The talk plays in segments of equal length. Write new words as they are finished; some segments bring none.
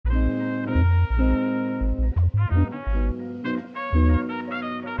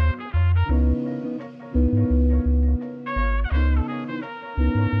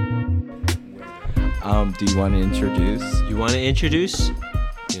Do you want to introduce? You want to introduce? You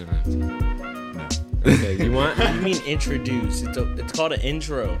don't have to. No. Okay, you want? What do you mean introduce? It's called an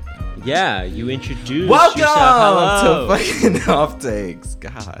intro. Yeah, you introduce Welcome yourself. to fucking Off Takes.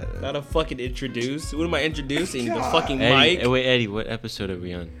 God. Not a fucking introduce. What am I introducing? The God. fucking Eddie, mic? wait, Eddie, what episode are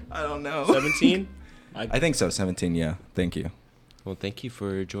we on? I don't know. 17? I think so. 17. Yeah. Thank you. Well, thank you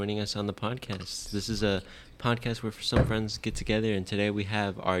for joining us on the podcast. This is a podcast where some friends get together, and today we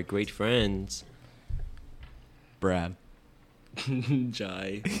have our great friends, Brad.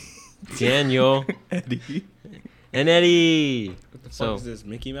 Jai. Daniel Eddie. and Eddie. What the fuck So- is this?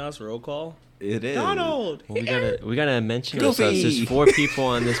 Mickey Mouse roll call? It is. Donald! Well, we gotta mention Goofy. ourselves. There's 4 people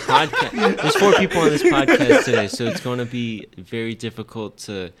on this podcast. There's 4 people on this podcast today, so it's going to be very difficult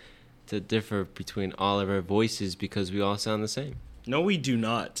to differ between all of our voices because we all sound the same. No, we do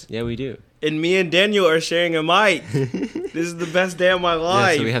not. Yeah, we do. And me and Daniel are sharing a mic. This is the best day of my Yeah,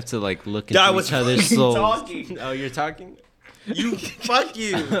 life. so we have to like look I into was each other's fucking souls. talking. Oh, you're talking? You, fuck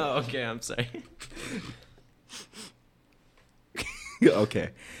you. Oh, okay, I'm sorry. Okay.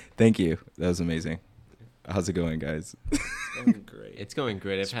 Thank you. That was amazing. How's it going, guys? Great. It's going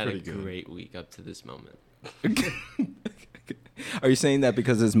great. I've It's had a pretty good. great week up to this moment. Are you saying that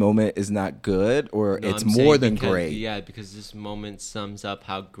because this moment is not good, or No, it's I'm more saying than because- great? Yeah, because this moment sums up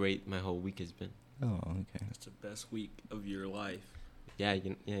how great my whole week has been. Oh, okay. It's the best week of your life. Yeah,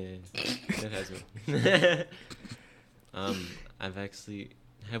 yeah. It has been. I've actually.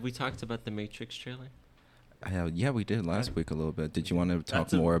 Have we talked about the Matrix trailer? Yeah, we did last week a little bit. Did you want to talk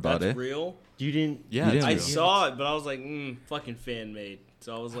That's more about that's it? real? You didn't. Yeah, You it's didn't I real. saw it, but I was like, fucking fan made.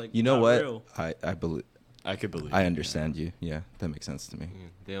 So I was like, You know not what? real. I believe. I could believe. I understand you. Yeah, that makes sense to me.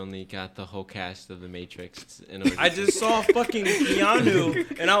 They only got the whole cast of the Matrix in order. I just saw fucking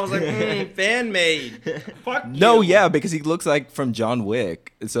Keanu, and I was like, fan made. Fuck No, you. yeah, because he looks like from John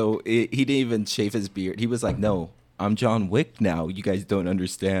Wick. So he didn't even shave his beard. He was like, "No, I'm John Wick now. You guys don't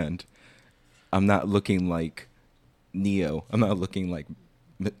understand. I'm not looking like Neo. I'm not looking like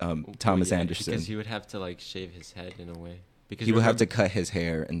Thomas Well, yeah, Anderson. Because he would have to like shave his head in a way. Because He would have to remember- cut his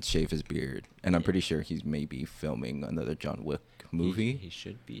hair and shave his beard. And I'm Yeah. pretty sure he's maybe filming another John Wick movie. He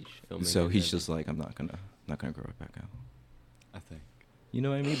should be filming. So he's another- just like, I'm not gonna grow it back out. I think. You know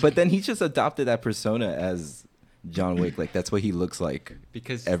what I mean? But then he just adopted that persona as John Wick. Like that's what he looks like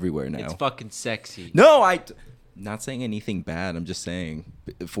because everywhere now. It's fucking sexy. No, not saying anything bad. I'm just saying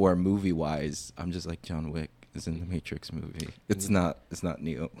for movie wise, I'm just like John Wick is in the Matrix movie. It's not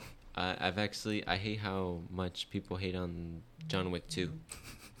Neo. I hate how much people hate on John Wick 2.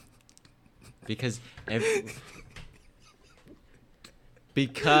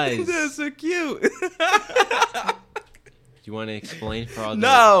 Because That's so cute. you want to explain for all the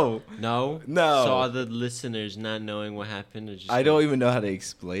No. no No. so all the listeners not knowing what happened or just I don't even know how to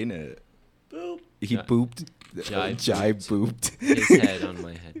explain it. Boop. He Jai- booped. Jai Jai booped. his head on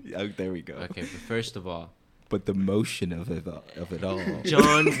my head. Oh, there we go. Okay, but first of all, But the motion of it all.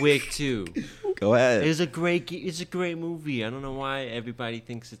 John Wick 2 Go ahead. is it's a great movie. I don't know why everybody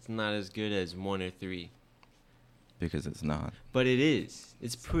thinks it's not as good as 1 or 3. Because it's not. But it is.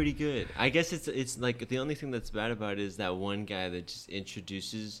 It's pretty good. I guess it's like the only thing that's bad about it is that one guy that just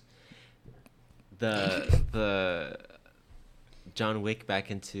introduces the John Wick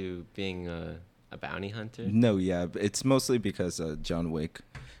back into being a bounty hunter. No, yeah, but it's mostly because John Wick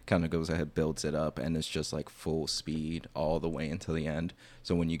kind of goes ahead, builds it up, and it's just like full speed all the way until the end.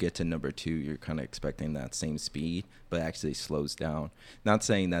 So when you get to number 2, you're kind of expecting that same speed, but actually slows down. Not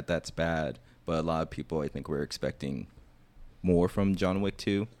saying that that's bad, but a lot of people I think were expecting more from John Wick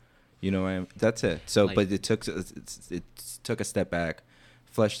 2. You know, that's it. So, Like- but it took a step back,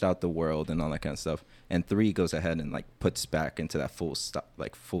 fleshed out the world and all that kind of stuff. And 3 goes ahead and like puts back into that full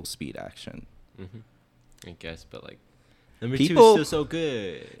speed action. I guess, but like number People- 2 is still so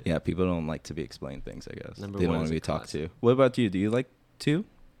good. Yeah, people don't like to be explained things, I guess. Number they don't one want is to a be talked to. classic. What about you? Do you like 2?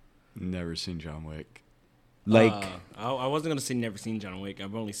 Never seen John Wick. Like, I wasn't gonna say never seen John Wick.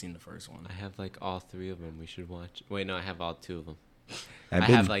 I've only seen the first one. I have like all 3 of them. We should watch. Wait, no, I have all 2 of them. I I've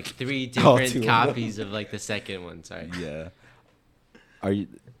been- have like 3 all 2 different of them. copies of like the second one. Sorry. yeah. Are you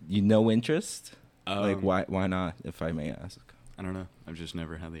no interest? Like, Um, why not, if I may ask? I don't know. I've just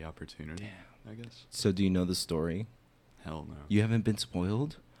never had the opportunity. I guess. So do you know the story? Hell no. You haven't been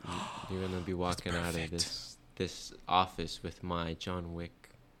spoiled? You're gonna be walking out of perfect. this office with my John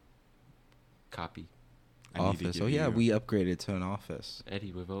Wick copy. I need to Office. give Oh, yeah, you- we upgraded to an office.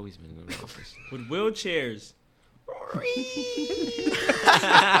 Eddie, we've always been in an office. With wheelchairs.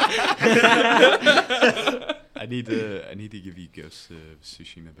 I need to give you Ghost of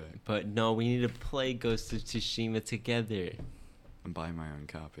Tsushima back But no, we need to play Ghost of Tsushima together. and buy my own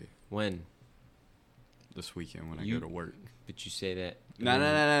copy. When? this weekend when I You- go to work. But you say that. No,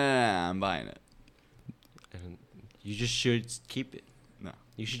 I'm buying it. And you just should keep it. No.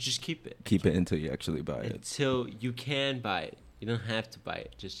 You should just keep it Keep it until you actually buy it. until you can buy it. You don't have to buy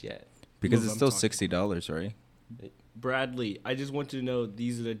it just yet. Because Look, it's I'm still talking. $60, right? Bradley, I just want you to know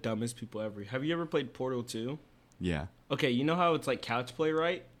these are the dumbest people ever. Have you ever played Portal 2? Yeah. Okay, you know how it's like couch play,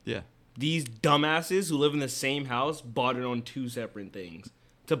 right? Yeah. These dumbasses who live in the same house bought it on 2 separate things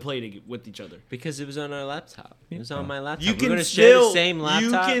to play with each other. Because it was on our laptop. It was Yeah. on my laptop. You We're can gonna share still the same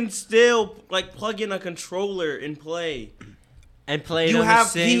laptop You can still like plug in a controller and play. and play it You on have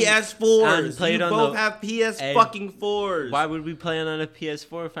the same. PS4s. and play You it on both the- have PS and fucking 4s. Why would we play it on a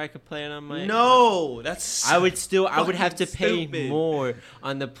PS4 if I could play it on my? No, that's I would have to fucking pay stupid. more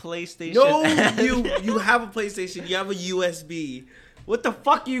on the PlayStation. No, you have a PlayStation. You have a USB. What the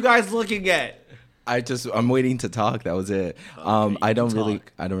fuck are you guys looking at? I'm waiting to talk. That was it. Okay, I you don't can really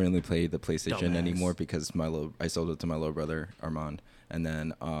talk. play the PlayStation Dumbass. anymore because I sold it to my little brother Armand, and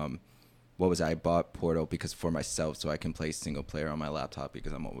then I bought Portal because for myself so I can play single player on my laptop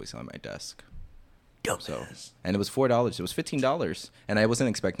because I'm always on my desk. So, and it was $4. It was $15, and I wasn't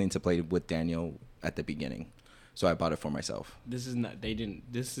expecting to play with Daniel at the beginning, so I bought it for myself. This is not. They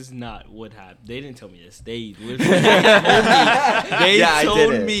didn't. This is not what happened. They didn't tell me this. They literally told me. They Yeah, I told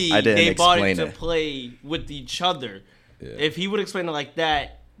didn't. me I didn't they bought it explain to it. play with each other. Yeah. If he would explain it like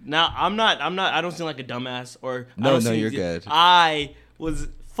that, now I'm not. I don't seem like a dumbass or. I No, don't no, seem- you're good. I was.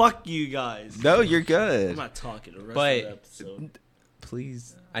 Fuck you guys. No, you're I'm good. not talking the rest But- of the episode.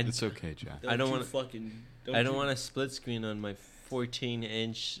 Please. It's okay, Jack. I don't you wanna- fucking. I don't you- want a split screen on my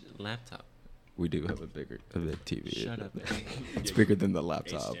 14-inch laptop. We do have a big TV. Shut up. Eddie. It's bigger than the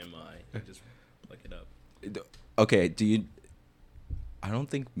laptop. HDMI. Just look it up. Okay, I don't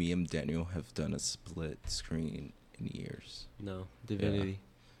think me and Daniel have done a split screen in years. No, Divinity.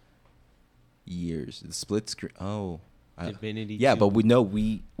 The split screen. Oh. Divinity. Yeah, 2. but we know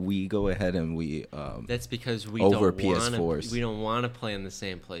we go ahead and we That's because we over don't wanna, PS4s. we don't want to play on the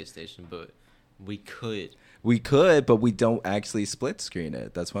same PlayStation, but we could. we could, but we don't actually split screen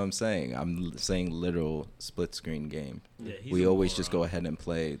it. That's what I'm saying. I'm saying literal split screen game. Yeah, he's We a always just go moron. ahead and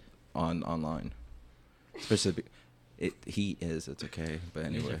play online. Especially he is, it's okay. But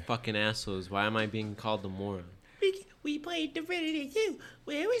These anyway. are fucking assholes. Why am I being called a moron? We played Divinity 2.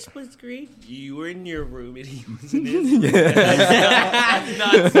 Where was split screen? You were in your room and he was in his room. That's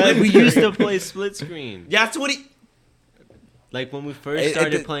not split We used to screen. play split screen. That's what he. Like when we first It-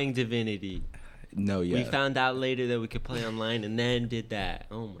 started it- playing Divinity, No, yeah. we found out later that we could play online, and then did that.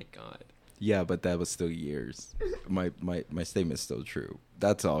 Oh my god. Yeah, but that was still years. My statement's still true.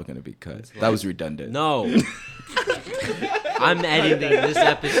 That's all gonna be cut. It's That like- was redundant. No. I'm editing this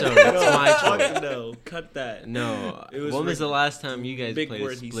episode. It's my choice. Fuck no. Cut that. No. It was When was the re- last time you guys big played a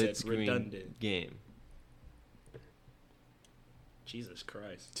word he split said, screen redundant. game? Jesus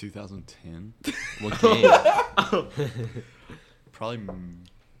Christ. 2010. What game? Probably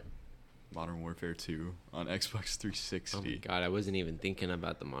Modern Warfare 2 on Xbox 360. Oh my god, I wasn't even thinking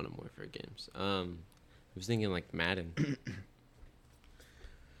about the Modern Warfare games. I was thinking like Madden.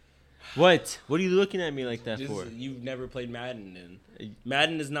 What? What are you looking at me like that for? You've never played Madden then.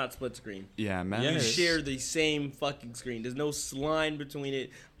 Madden is not split screen. Yeah, man. You Yes. share the same fucking screen. There's no line between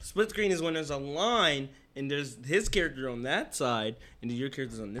it. Split screen is when there's a line and there's his character on that side and your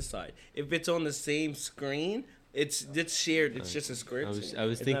character's on this side. If it's on the same screen, it's shared. It's just a script. I was It's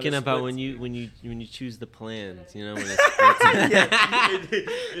not thinking a about split when you choose the plans, you know, when it's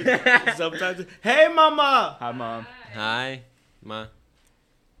yeah. Sometimes, hey mama, Hi, Mom. Hi, ma.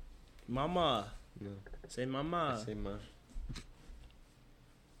 mama, No, say I mama. say ma. What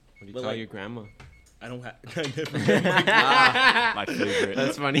do you But call like- your grandma? I don't have. I never met my My favorite.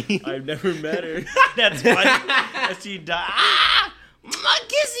 That's funny. I've never met her. That's funny. That she died. Ah, my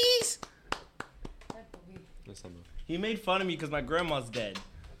kissies. That's not my- He made fun of me because my grandma's dead,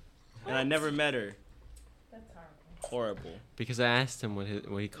 and I never met her. That's horrible. Horrible. Because I asked him what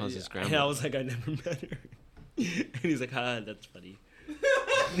he calls his And I grandma. was like, I never met her. And he's like, that's funny.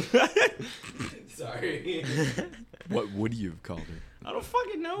 Sorry. What would you have called her? I don't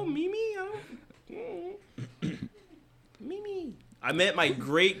fucking know, Mimi. Mimi. I met my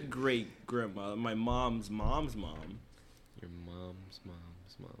great grandma, my mom's mom. Your mom's mom.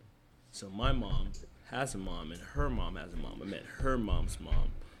 So my mom has a mom, and her mom has a mom. I met her mom's mom.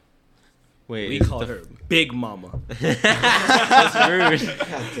 Wait, We is called the- her Big Mama. That's rude.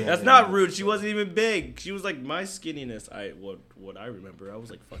 That's not rude. She wasn't even big. She was like my skinniness. What I remember, I was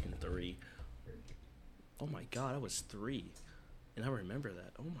like fucking 3. Oh my god, I was 3, and I remember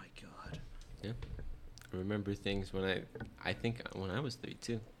that. Oh my god. Yeah. I remember things when I think when I was 3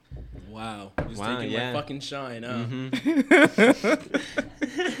 too. Wow. Just Wow, taking yeah. my fucking shine, huh? Mm-hmm.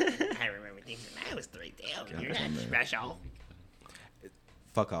 I remember things when I was 3. Damn, you're damn not it. special.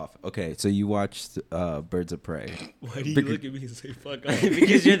 Fuck off. Okay, so you watched Birds of Prey. Why do you Because- look at me and say fuck off?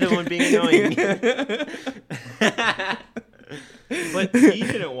 Because you're the one being annoying. But he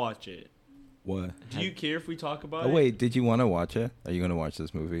didn't watch it. What? Do you care if we talk about Oh it? wait, did you want to watch it? Are you gonna watch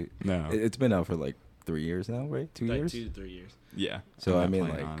this movie? No. It's been out for like 3 years now, right? 2 Like years. 2 to 3 years. Yeah. So, I'm I not mean,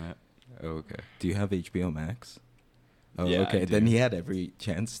 planning like- on it. Oh, okay. Do you have HBO Max? Oh, Yeah, I okay. Then do. he had every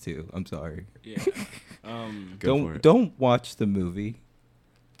chance to. I'm sorry. Yeah. Go for it. Don't watch the movie.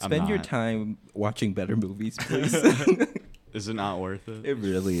 I'm Spend your not. time watching better movies, please. Is it not worth it? It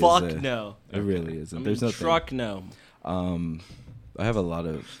really Fuck isn't. no. It really isn't. I mean, There's no truck no. I have a lot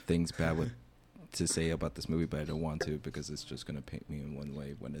of things bad to say about this movie, but I don't want to because it's just gonna paint me in one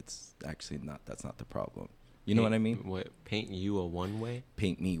way when it's actually not. That's not the problem. You know what I mean? What, paint you a one way?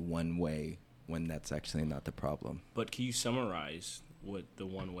 Paint me one way when that's actually not the problem. But can you summarize what the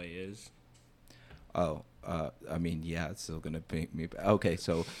one way is? Oh, I mean, yeah, it's still gonna paint me. Okay,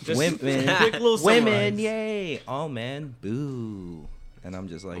 so Just women, quick little women, summarize. yay! All men, boo! And I'm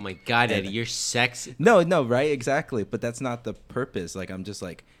just like, Oh my god, and- Eddie, you're sexy. No, right, exactly. But that's not the purpose. Like, I'm just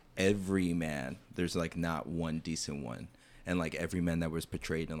like every man. There's like not one decent one, and like every man that was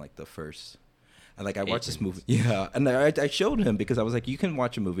portrayed in like the first. And like I watched this movie, yeah, and I showed him because I was like, you can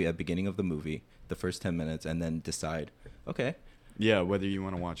watch a movie at the beginning of the movie, the first 10 minutes, and then decide, okay, Yeah, whether you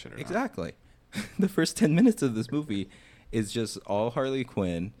want to watch it or exactly. The first 10 minutes of this movie is just all Harley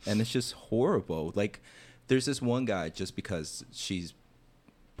Quinn, and it's just horrible. Like, there's this one guy just because she's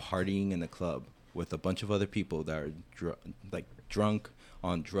partying in the club with a bunch of other people that are drunk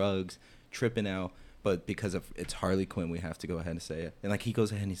on drugs, tripping out, but because of it's Harley Quinn, we have to go ahead and say it. And like he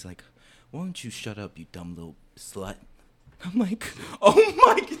goes ahead and he's like, "Why don't you shut up, you dumb little slut?" I'm like, "Oh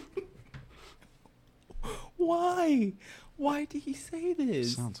my, why? Why did he say not.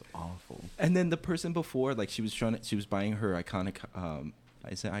 this?" Sounds awful. And then the person before, like she was buying her iconic,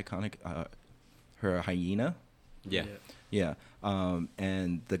 her hyena. Yeah. Yeah.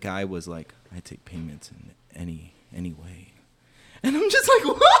 And the guy was like, "I take payments in any way." And I'm just like,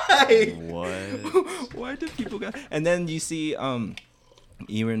 why? What? Why do people got? And then you see Ewan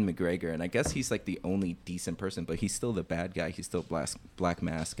McGregor, and I guess he's like the only decent person, but he's still the bad guy. He's still Black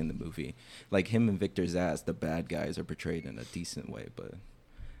Mask in the movie. Like him and Victor Zsasz, the bad guys are portrayed in a decent way, but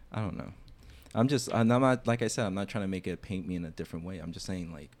I don't know. I'm not, like I said, I'm not trying to make it paint me in a different way. I'm just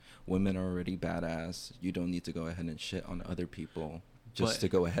saying, like, women are already badass. You don't need to go ahead and shit on other people just But to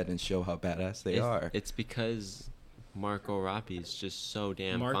go ahead and show how badass they are. It's because Marco Robbie is just so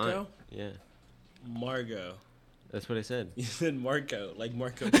damn Marco? fine. Yeah, Margot. that's what I said. You said Marco, like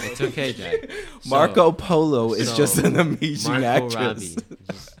Marco. It's okay, Dad. Marco Polo is so just an amazing Marco actress. Robbie,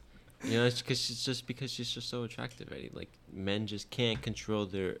 just, it's because she's just so attractive, Eddie. Like men just can't control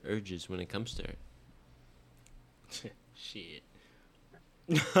their urges when it comes to her. Shit.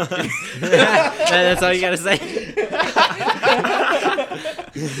 That's all you gotta say.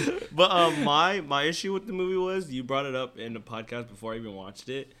 But my issue with the movie was you brought it up in the podcast before I even watched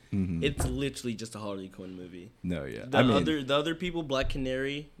it. Mhm. It's literally just a Harley Quinn movie. No, yeah. The other people, Black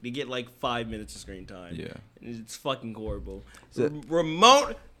Canary, they get like 5 minutes of screen time. Yeah. And it's fucking horrible. So-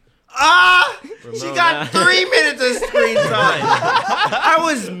 Ramona. She Ramona. got 3 minutes of screen time. I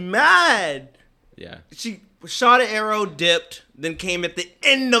was mad. Yeah, She shot an arrow, dipped, then came at the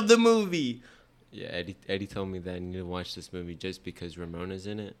end of the movie. yeah. Eddie told me that I need to watch this movie just because Ramona's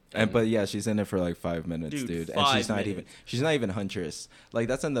in it. But yeah, she's in it for like 5 minutes, Dude, dude. And 5 she's not minutes. she's not even Huntress. Like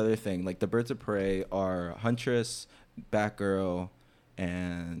that's another thing. Like the Birds of Prey are Huntress, Batgirl,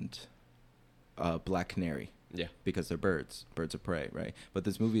 and Black Canary. Yeah. Because they're birds of prey, right? But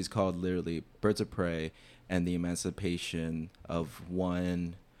this movie is called literally Birds of Prey and the Emancipation of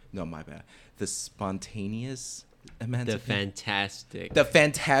One. No, my bad. The Spontaneous The Emancipation. fantastic. The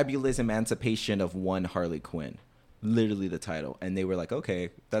Fantabulous Emancipation of One Harley Quinn. Literally the title. And they were like, okay,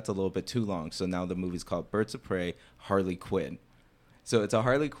 that's a little bit too long. So now the movie's called Birds of Prey, Harley Quinn. So it's a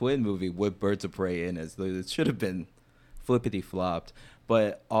Harley Quinn movie with Birds of Prey in it. So it should have been flippity flopped.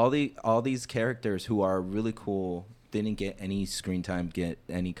 But all these characters who are really cool didn't get any screen time, get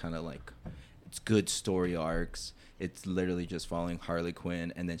any kind of like, it's good story arcs. It's literally just following Harley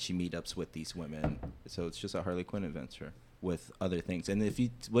Quinn, and then she meetups with these women. So it's just a Harley Quinn adventure with other things. And if you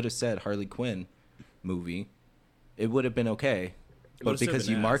would have said Harley Quinn movie, it would have been okay. It But would've still because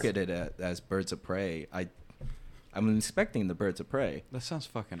been you ass. marketed it as Birds of Prey, I'm expecting the Birds of Prey. That sounds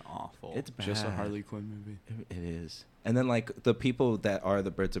fucking awful. It's just a bad. Harley Quinn movie. It is. And then like the people that are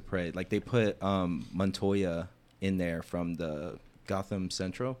the Birds of Prey, like they put Montoya in there from the Gotham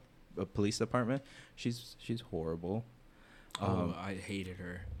Central Police Department. She's horrible. I hated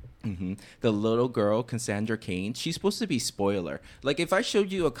her. The little girl, Cassandra Cain, she's supposed to be Spoiler. Like, if I showed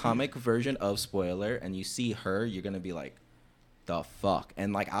you a comic version of Spoiler and you see her, you're going to be like, the fuck?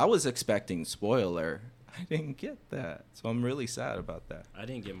 And, like, I was expecting Spoiler. I didn't get that. So I'm really sad about that. I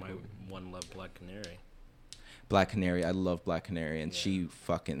didn't get my One Love Black Canary. Black Canary, I love Black Canary, and she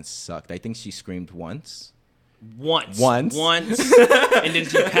fucking sucked. I think she screamed once. Once. And then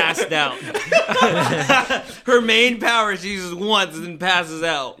she passed out. Her main power, she uses once and then passes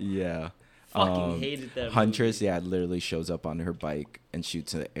out. Yeah. Fucking hated that Huntress, movie. yeah, literally shows up on her bike and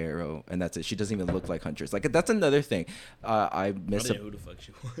shoots an arrow, and that's it. She doesn't even look like Huntress. Like, that's another thing. I miss I didn't know who the fuck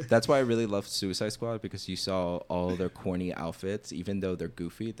she was. That's why I really love Suicide Squad, because you saw all their corny outfits, even though they're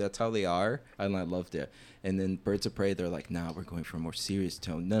goofy. That's how they are, and I loved it. And then Birds of Prey, they're like, nah, we're going for a more serious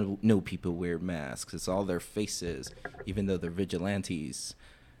tone. No people wear masks. It's all their faces, even though they're vigilantes.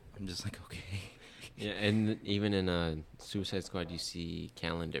 I'm just like, okay. Yeah, and even in Suicide Squad, you see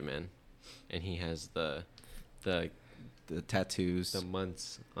Calendar Man, and he has the tattoos. the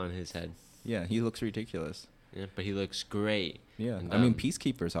months on his head. Yeah, he looks ridiculous. Yeah, but he looks great. Yeah, And, I mean,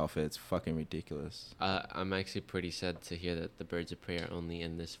 Peacekeeper's outfit's fucking ridiculous. I'm actually pretty sad to hear that the Birds of Prey are only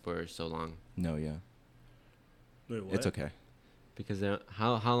in this for so long. No, yeah. Wait, what? It's okay. Because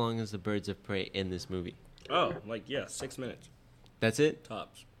how long is the Birds of Prey in this movie? Oh, like, yeah, 6 minutes. That's it?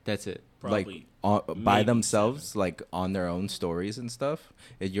 Tops. That's it. Probably. By maybe themselves, 7. like on their own stories and stuff.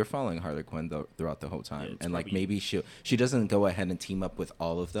 You're following Harley Quinn throughout the whole time, it's and like probably- maybe she doesn't go ahead and team up with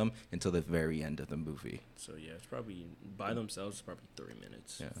all of them until the very end of the movie. So, yeah, it's probably, by themselves, it's probably 3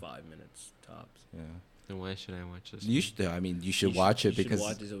 minutes, Yeah. 5 minutes, tops. Yeah, Then why should I watch this? you should. I mean, you should watch it because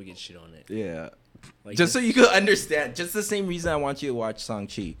watch it so we get shit on it. yeah. Like, Just so you could understand. Just the same reason I want you to watch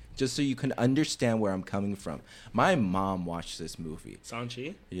Shang-Chi. Just so you can understand where I'm coming from. My mom watched this movie.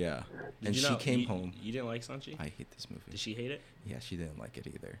 Shang-Chi? Yeah. Did And you she not- came you- home. You didn't like Shang-Chi? I hate this movie. Did she hate it? Yeah, she didn't like it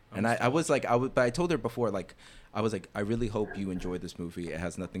either. I'm And I was like, but I told her before, like, I was like, I really hope you enjoy this movie. It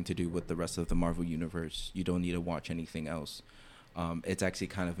has nothing to do with the rest of the Marvel Universe. You don't need to watch anything else. It's actually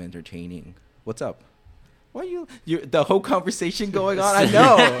kind of entertaining. What's up? Why you're the whole conversation going on? I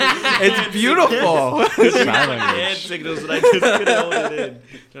know. It's beautiful. Hand signals and I just couldn't hold it in.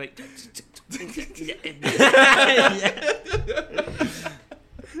 They're like,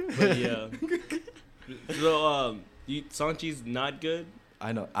 but yeah. So, Shang-Chi's not good?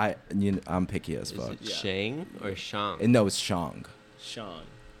 I know. I'm picky as Is fuck. it Yeah. Shang or Shang? And no, it's Shang. Sean.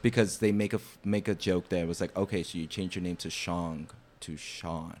 Because they make a joke that was like, okay, so you change your name to Shang to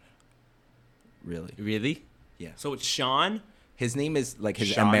Sean. Really? Really? Yeah. So it's Sean? His name is like his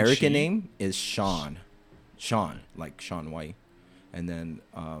Shang-Chi? American name is Sean, like Sean White, and then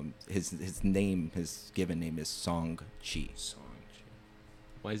his given name is Shang-Chi.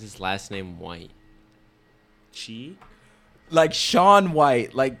 Why is his last name White? Chi? Like Sean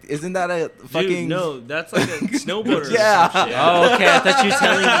White, like isn't that a fucking Dude, no, that's like a snowboarder. Yeah. Or some shit. Oh, okay. I thought you were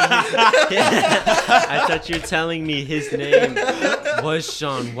telling me. I thought you were telling me his name was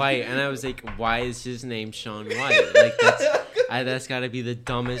Sean White, and I was like, "Why is his name Sean White?" Like that's got to be the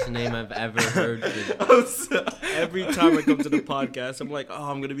dumbest name I've ever heard. Every time I come to the podcast, I'm like,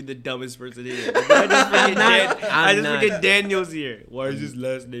 oh, I'm going to be the dumbest person here. Like, I just forget Daniel's here. Why is his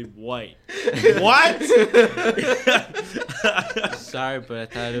last name White? What? Sorry, but I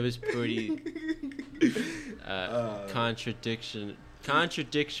thought it was pretty contradiction.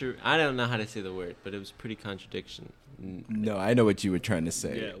 I don't know how to say the word, but it was pretty contradiction. No, I know what you were trying to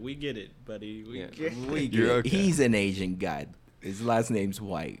say. Yeah, we get it, buddy. We Yeah. get it. We get You're it. okay. He's an Asian guy. His last name's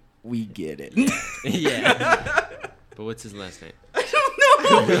White. We get it. Yeah. But what's his last name?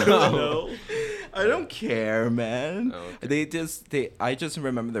 No. I don't care, man. Oh, okay. I just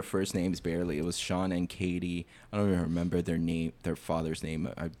remember their first names barely. It was Sean and Katie. I don't even remember their father's name.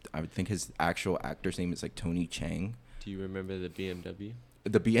 I would think his actual actor's name is like Tony Chang. Do you remember the BMW?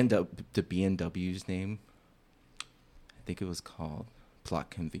 The BNW's name, I think it was called Plot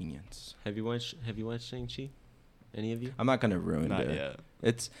Convenience. Have you watched Shang-Chi? Any of you? I'm not gonna ruin Not it. yet.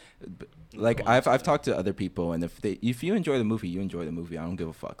 It's like I've talked to other people, and if you enjoy the movie, you enjoy the movie. I don't give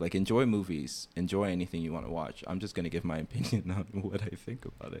a fuck. Like, enjoy movies, enjoy anything you want to watch. I'm just gonna give my opinion on what I think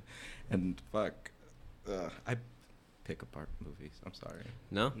about it, and fuck, I pick apart movies. I'm sorry.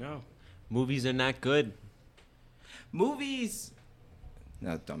 No? No. Movies are not good. Movies.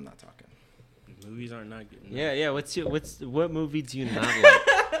 No, I'm not talking. Movies are not good. Yeah. What movie do you not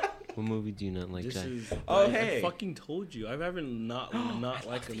like? What movie do you not like, This Jack? is. Oh, I hey. fucking told you. I haven't not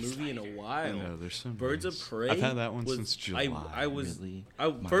like a movie in a I while. know there's some. Birds of Prey. I've had that one was- since July. I was. Really? I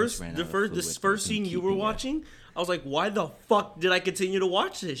Mine first ran the out of first fluid, this but first I've been scene you were keeping it. watching. I was like, why the fuck did I continue to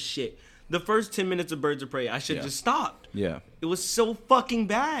watch this shit? The first 10 minutes of Birds of Prey, I should Yeah. just stopped. Yeah. It was so fucking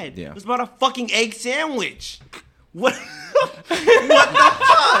bad. Yeah. It was about a fucking egg sandwich. What? What the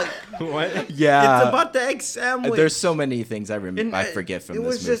fuck? What? Yeah. It's about the egg sandwich. There's so many things I And I forget from it this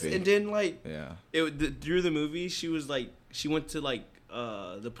was just, movie. and then like Yeah. through the movie, she was like, she went to like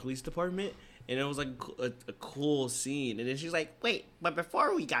the police department, and it was like a cool scene. And then she's like, "Wait, but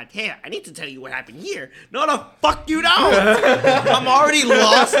before we got here, I need to tell you what happened here." No, the fuck you don't. I'm already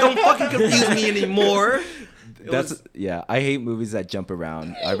lost. Don't fucking confuse me anymore. Yeah, I hate movies that jump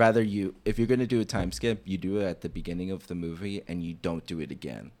around. I'd rather if you're gonna do a time skip, you do it at the beginning of the movie and you don't do it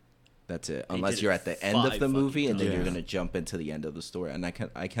again. That's it. They Unless did you're it at the end of 5 the movie fucking and then times. you're Yeah. gonna jump into the end of the story, and I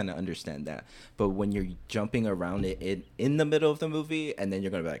kind of understand that. But when you're jumping around it in the middle of the movie, and then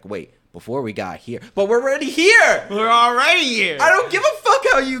you're gonna be like, wait, before we got here, but we're already here. We're already here. I don't give a fuck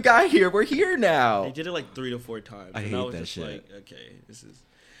how you got here. We're here now. They did it like 3 to 4 times. I and hate I was that just shit. like, okay, this is.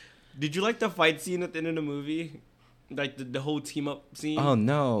 Did you like the fight scene at the end of the movie? Like the whole team up scene? Oh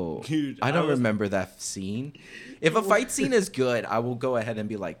no, Dude, I I don't was- remember that scene. If a fight scene is good, I will go ahead and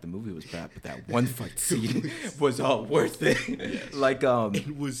be like, the movie was bad, but that one fight scene was all worth it. Like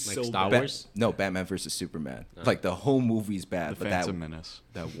It was Like so Star bad. Wars? No, Batman versus Superman. Like the whole movie's bad, The but Phantom Menace.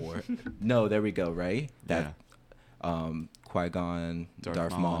 that war. No, there we go. Right, that Qui-Gon,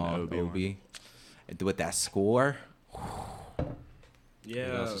 Darth Maul, Obi-Wan. Obi, with that score. You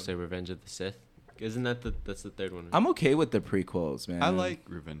can Yeah. also say Revenge of the Sith. Isn't that that's the third one? I'm okay with the prequels, man. I like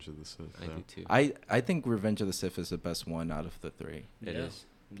Revenge of the Sith. I though. do too. I think Revenge of the Sith is the best one out of the 3. It Yeah. is.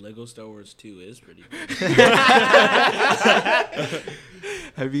 Lego Star Wars 2 is pretty good.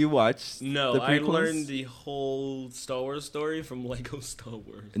 Have you watched? No, the I prequels? learned the whole Star Wars story from Lego Star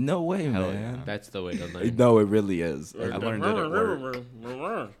Wars. No way, Hell man. yeah. That's the way to learn. No, it really is. I learned it at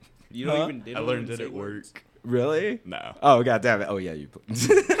work. You don't Huh? even. they I don't learned even it say at words. work. Really? No. Oh, god damn it. Oh, yeah, you.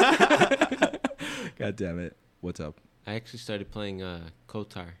 God damn it. What's up? I actually started playing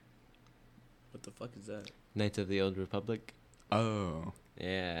Kotar, What the fuck is that? Knights of the Old Republic. Oh.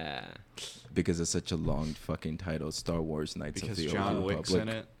 Yeah. Because it's such a long fucking title, Star Wars Knights Because of the John Old Wick's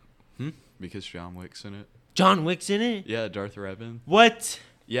Republic. in it. Hmm? Because John Wick's in it. John Wick's in it. Yeah, Darth Revan. What?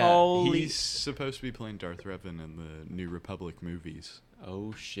 Yeah, Holy- he's supposed to be playing Darth Revan in the New Republic movies.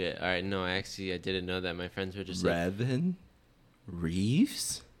 Oh shit! All right, no, I didn't know that. My friends were just like, Revan?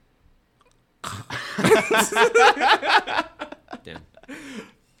 Reeves? damn.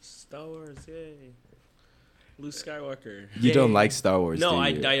 Star Wars, yay! Luke Skywalker. You don't Yay. like Star Wars, No, do I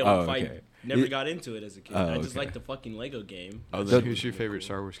you? don't. Oh, I okay. never You- got into it as a kid. Oh, I just okay. liked the fucking Lego game. Oh, The- then who's your favorite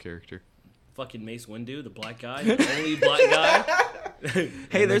Star Wars character? Fucking Mace Windu, the black guy, the only black guy. Hey, In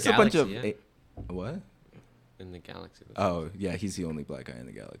the there's a bunch of... galaxy, What? In the galaxy. Oh, yeah, he's the only black guy in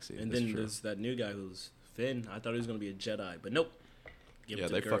the galaxy. And That's then true. there's that new guy who's Finn. I thought he was gonna be a Jedi, but nope. Give it Yeah,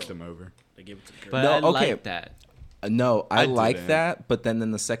 to they the girl. fucked him over. They gave it to the girl. But No, I okay. like that. No, I I like didn't. that, but then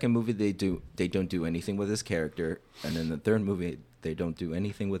in the second movie they don't do anything with his character, and in the third movie they don't do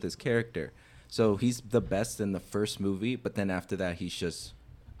anything with his character. So he's the best in the first movie, but then after that he's just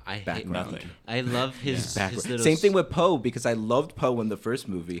I hate background. Nothing. I love his, He's background. his little. Same thing with Poe, because I loved Poe in the first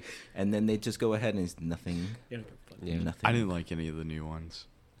movie, and then they just go ahead and it's nothing, They don't give a fuck. Yeah. nothing. I didn't like any of the new ones.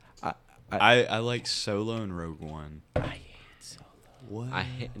 I I like Solo and Rogue One. hate Solo. What? I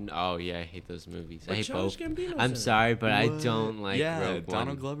hate. Oh yeah, I hate those movies. But I hate Childish both. Gambino's I'm in it. sorry, but I What? don't like Yeah, Rogue Donald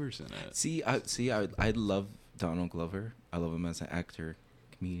One. Glover's in it. See, I love Donald Glover. I love him as an actor,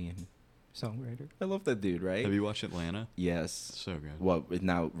 comedian, songwriter. I love that dude, right? Have you watched Atlanta? Yes. So good. Well,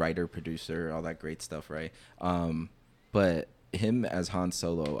 now writer, producer, all that great stuff, right? But him as Han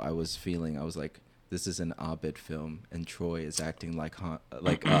Solo, I was like, this is an Abed film, and Troy is acting like Han,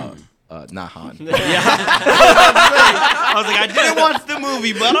 not Han. I was like, I didn't watch the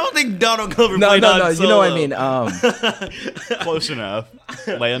movie, but I don't think Donald Glover No, played no, Han no. You know what Solo. I mean? Close enough.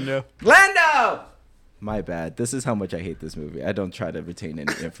 Lando. Lando. My bad. This is how much I hate this movie. I don't try to retain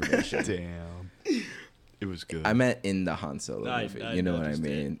any information. Damn. It was good. I meant in the Han Solo I- movie. I You know what I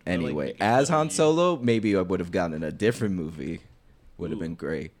understand. mean? I like Anyway, making as fun of Han you. Solo, maybe I would have gotten a different movie. Would have Ooh. been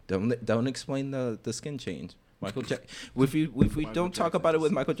great. Don't explain the skin change. Michael Jackson. If we don't talk Jackson about it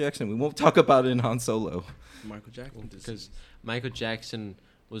with is- Michael Jackson, we won't talk about it in Han Solo. Michael Jackson. Because Michael Jackson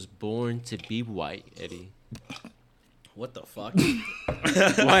was born to be white, Eddie. What the fuck?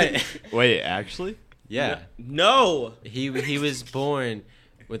 What? Wait, actually? Yeah. No. He was born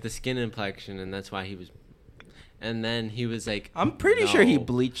with a skin complexion, and that's why he was. And then he was like, I'm pretty sure he "No."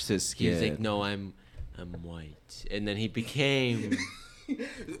 bleached his He skin. was like, no, I'm white. And then he became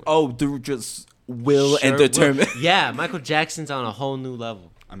Oh, through just will Sure and will. determination. Yeah, Michael Jackson's on a whole new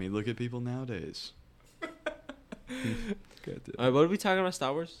level. I mean, look at people nowadays. All right, what are we talking about?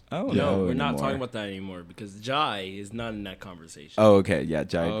 Star Wars? Oh No, no, we're not anymore. talking about that anymore because Jai is not in that conversation. Oh, okay. Yeah,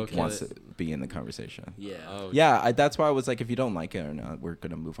 Jai Okay. wants to be in the conversation. Yeah. Oh, Yeah, that's why I was like, if you don't like it or not, we're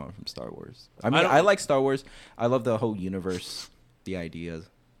gonna move on from Star Wars. I mean, don't- I like Star Wars. I love the whole universe, the ideas.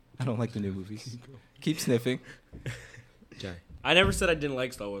 I don't like the new movies. Keep sniffing. Jai. I never said I didn't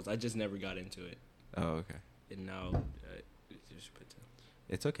like Star Wars. I just never got into it. Oh, okay. And now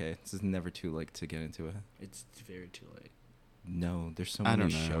It's okay. It's just never too late to get into it. it's very too late. No, there's so I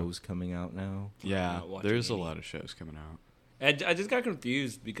many don't know. shows coming out now. Yeah, not watching there's a any. lot of shows coming out. I just got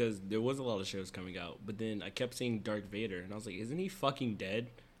confused because there was a lot of shows coming out, but then I kept seeing Darth Vader, and I was like, isn't he fucking dead?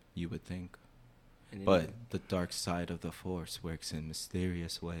 You would think. And then But the dark side of the Force works in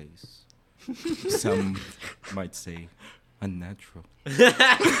mysterious ways. Some might say unnatural. Is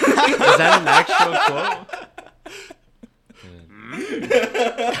that an actual quote?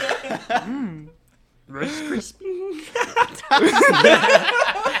 Rice Krispie.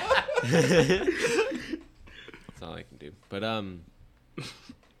 That's all I can do. But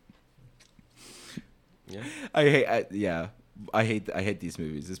yeah. I hate these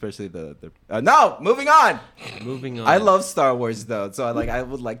movies, especially the no, moving on. Moving on. I love Star Wars though, so I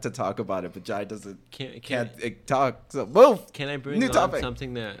would like to talk about it, but Jai Can't can't talk. So move. Can I bring New on topic.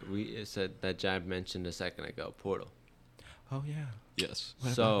 something that we said that Jab mentioned a second ago? Portal. Oh yeah. Yes. What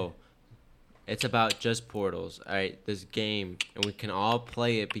about So it's about just portals. All right, this game, and we can all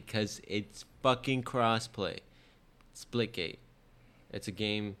play it because it's fucking crossplay. Splitgate. It's a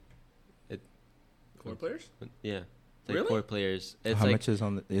game. core players. Yeah. It's like Really? 4 players. It's How like much is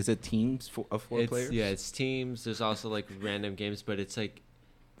on the? Is it teams of 4 it's, players? Yeah, it's teams. There's also like random games, but it's like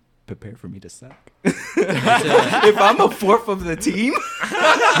Prepare for me to suck. it's If I'm a fourth of the team,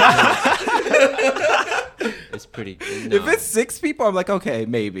 it's pretty. if no. it's 6 people, I'm like, okay,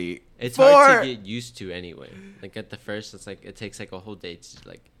 maybe. It's 4. hard to get used to anyway. Like at the first, it's like it takes like a whole day to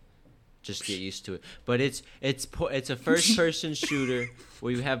like just get used to it. But it's a first person shooter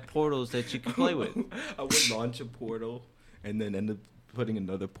where you have portals that you can play with. I would launch a portal and then end up putting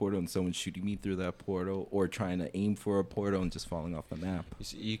another portal and someone shooting me through that portal, or trying to aim for a portal and just falling off the map.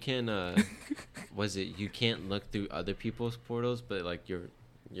 You can you can't look through other people's portals, but like you're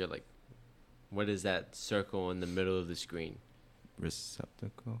like, what is that circle in the middle of the screen?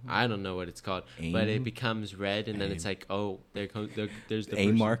 Receptacle. I don't know what it's called, but it Aim? becomes red, and then it's Aim. like, oh, there's the A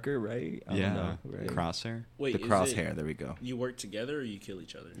person. marker, right? I don't Yeah. know, right? Crosshair. Wait, The is crosshair. it There we go. you work together or you kill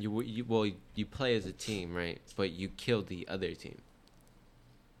each other? You play as a team, right? But you kill the other team.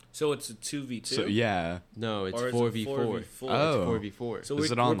 So it's a 2v2. So yeah. No, it's Or is it 4v4. 4v4? Oh. It's 4v4. So Is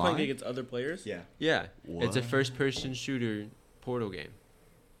we're it online? playing against other players. Yeah. Yeah, it's a What? first-person shooter portal game.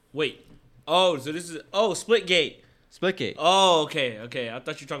 Wait. Oh, so this is Splitgate. Splitgate. Oh, okay. I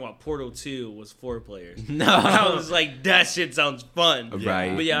thought you were talking about Portal 2 was 4 players. No. I was like, that shit sounds fun.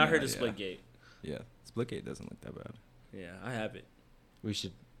 Right. But yeah, I heard of Yeah. Splitgate. Yeah. Splitgate doesn't look that bad. Yeah, I have it. We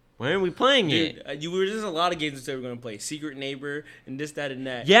should. Why aren't we playing Dude, it? you were just a lot of games that said we were gonna play. Secret Neighbor and this, that, and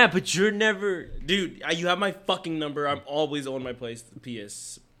that. Yeah, but you're never. Dude, you have my fucking number. I'm always on my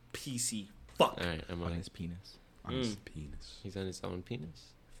PC. Fuck. All right, I'm On on his penis. On his penis. He's on his own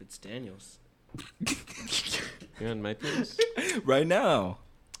penis. If it's Daniels. You're on my penis. Right now.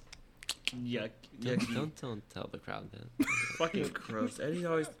 Yuck. Don't tell the crowd that. Fucking gross. Eddie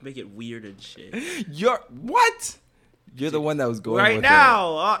always make it weird and shit. You're what? You're the one that was going Right with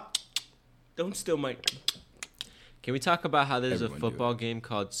now. Don't steal my. Can we talk about how there's Everyone a do football game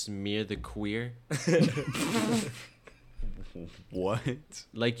called Smear the Queer? What?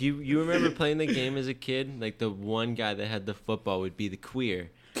 Like you remember playing the game as a kid? Like the one guy that had the football would be the queer.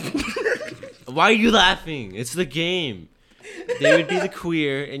 Why are you laughing? It's the game. They would be the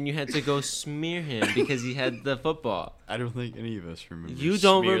queer, and you had to go smear him because he had the football. I don't think any of us remember. You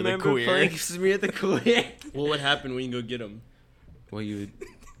don't Smear the remember Queer. playing Smear the Queer? What would happen when you go get him? Well, you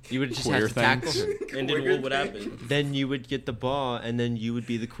would just Queer have to tackle things. him. And then what would happen? Then you would get the ball, and then you would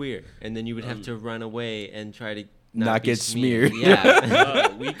be the queer, and then you would have to run away and try to Not be get smeared.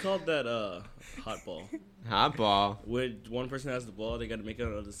 Yeah, We called that hot ball. hot ball. When one person has the ball, they got to make it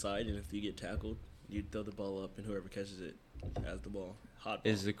on the other side, and if you get tackled, you throw the ball up, and whoever catches it has the ball. Hot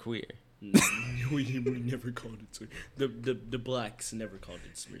ball. Is the queer. we never called it smear. The blacks never called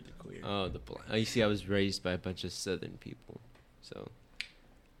it smear the queer. Oh, the black. Oh, you see, I was raised by a bunch of Southern people, so.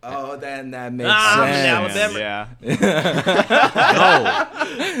 Oh, then that makes I'm in sense. Alabama.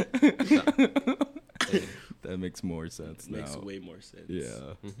 Yeah. No. That makes more sense now. Makes way more sense.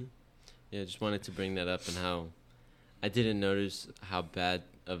 Yeah. Yeah, just wanted to bring that up and how I didn't notice how bad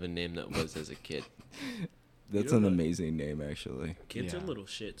of a name that was as a kid. That's You an know what? amazing name, actually. Kids are Yeah. little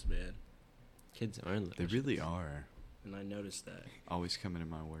shits, man. Kids aren't little. They really are. And I noticed that. Always coming to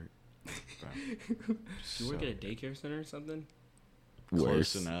my work. Bro. You work at a daycare center or something? Close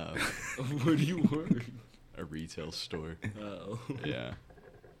Worse. enough. Where do you work? A retail store. Oh. Yeah.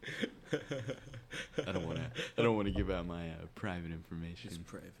 I don't want to. I don't want to give out my private information. It's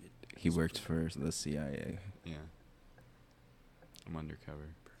private. He worked for the CIA. Yeah. I'm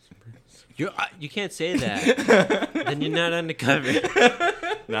undercover. You can't say that. Then you're not undercover.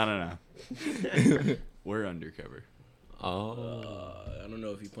 No. We're undercover. Oh. I don't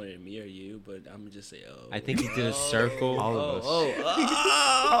know if he pointed at me or you, but I'm gonna just say, oh. I think he did a circle. All of us.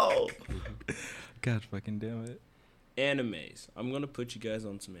 Oh. God fucking damn it. Animes. I'm gonna put you guys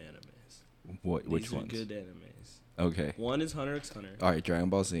on some animes. What? Which These are ones? good animes. Okay. One is Hunter x Hunter. All right, Dragon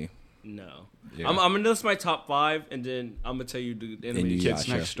Ball Z. No. Yeah. I'm gonna list my top 5, and then I'm gonna tell you the anime. you- Kids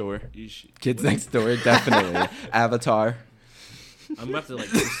Yasha. next door. You should- Kids what? Next Door, definitely. Avatar. I'm about to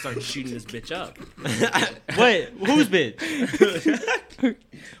start shooting this bitch up. Wait, who's bitch?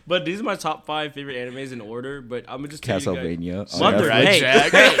 But these are my top 5 favorite animes in order. But I'm gonna just tell you guys. Castlevania. Mother, Right, hey,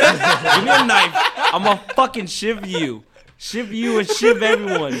 Jack? hey, give me a knife. I'm gonna fucking shiv you and shiv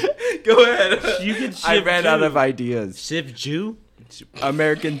everyone. Go ahead. You can shiv. I ran out Jew. of ideas. Shiv Jew?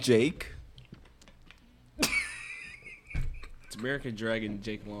 American Jake. It's American Dragon,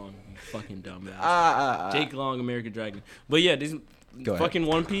 Jake Long. You fucking dumbass. Ah. Jake Long, American Dragon. But yeah, these Go ahead. fucking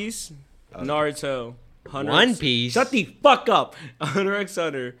One Piece, Naruto, Hunter One x- Piece? Shut the fuck up. Hunter x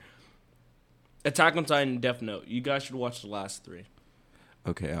Hunter, Attack on Titan, Death Note. You guys should watch the last 3.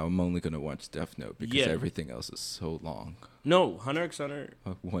 Okay, I'm only gonna watch Death Note because Yeah. everything else is so long. No, Hunter x Hunter.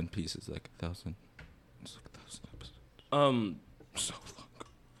 One Piece is like 1,000. It's like 1,000 episodes. So long.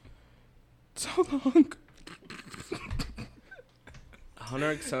 So long.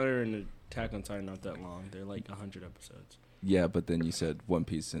 Hunter x Hunter and Attack on Titan not that long. They're like 100 episodes. Yeah, but then you said One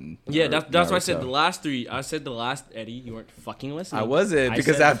Piece and Yeah, that's why I said Naruto. the last 3. I said the last, Eddie. You weren't fucking listening. I wasn't I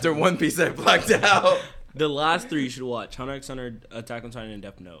because said- after One Piece I blacked out. The last 3 you should watch: Hunter x Hunter, Attack on Titan, and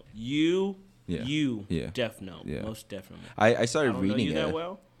Death Note. You, Yeah. Death Note, Yeah. most definitely. I I started don't know reading you that it.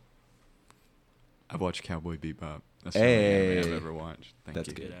 well. I've watched Cowboy Bebop. That's Hey. the only anime I've ever watched. Thank That's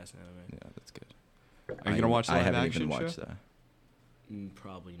you. good. Good ass anime. Yeah, that's good. Are you gonna watch the I live haven't action even watched show? that.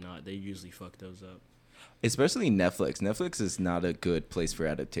 Probably not. They usually fuck those up. Especially Netflix. Netflix is not a good place for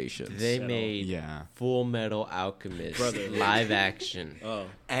adaptations. They Settle. made Yeah. Full Metal Alchemist Brother. live action. Oh,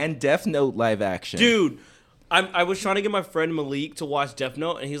 And Death Note live action. dude. I was trying to get my friend Malik to watch Death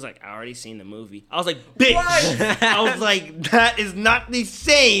Note, and he's like, I already seen the movie. I was like, bitch! I was like, that is not the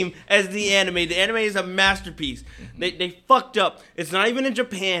same as the anime. The anime is a masterpiece. They fucked up. It's not even in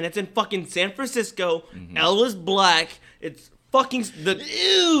Japan. It's in fucking San Francisco. Elle is black. It's fucking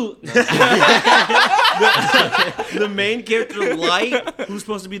ew. The main character, Light, who's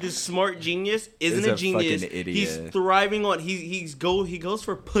supposed to be this smart genius, isn't Is a a genius. fucking idiot. He's thriving on he goes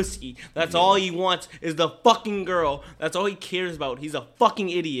for pussy. That's all he wants is the fucking girl. That's all he cares about. He's a fucking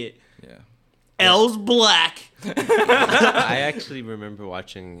idiot. Yeah. L's black. I actually remember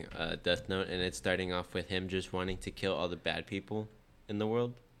watching Death Note and it starting off with him just wanting to kill all the bad people in the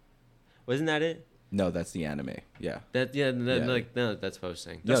world. Wasn't that it? No, that's the anime. Yeah. That Yeah. like no, that's what I was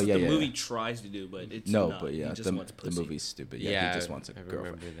saying. That's No, what yeah, the yeah. movie tries to do, but it's No, not. but yeah, he just wants the pussy. movie's stupid. Yeah, Yeah, he just wants a I girlfriend.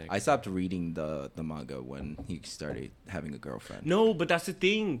 remember that. I stopped reading the manga when he started having a girlfriend. No, but that's the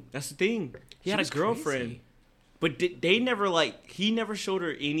thing. That's the thing. He had a was girlfriend, crazy. but they never he never showed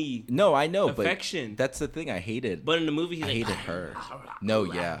her any. No, I know, Affection. but that's the thing I hated. But in the movie, he's I like, hated her. No,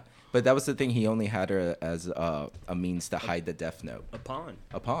 yeah. But that was the thing. He only had her as a means to hide the Death Note. a pawn.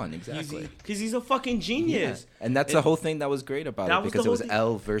 A pawn, exactly. Because he's a fucking genius. Yeah. And that's the whole thing that was great about That it was because the it was whole thing.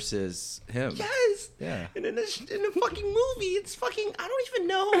 L versus him. Yes. Yeah. And in the fucking movie, it's fucking. I don't even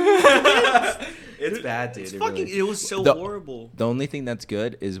know. It's bad, dude. It's It fucking. really- It was so The- horrible. The only thing that's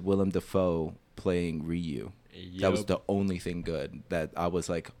good is Willem Dafoe playing Ryu. That was Yup. the only thing good that I was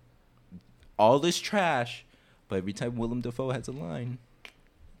like, all this trash, but every time Willem Dafoe has a line,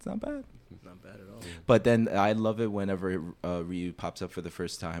 it's not bad. Not bad at all. But then I love it whenever Ryu pops up for the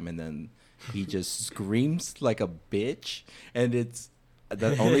first time and then he just screams like a bitch, and it's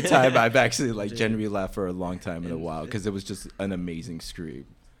the only time I've actually like genuinely laughed for a long time in a while because it was just an amazing scream.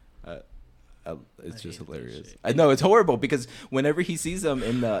 It's just hate that hilarious. shit. I know it's horrible because whenever he sees them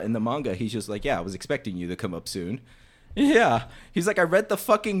in the manga, he's just like, "Yeah, I was expecting you to come up soon," Yeah. He's like, I read the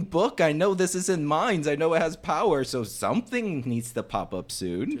fucking book. I know this isn't mine. I know it has power, so something needs to pop up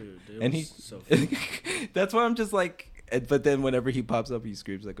soon. Dude, it and was he, so funny. that's why I'm just like, but then whenever he pops up, he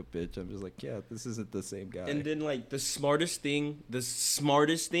screams like a bitch. I'm just like, yeah, this isn't the same guy. And then like the smartest thing,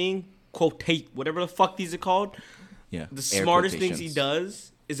 quotate, whatever the fuck these are called. yeah. The air smartest things he quotations.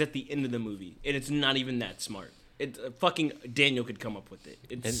 does is at the end of the movie, and it's not even that smart. It fucking Daniel could come up with it.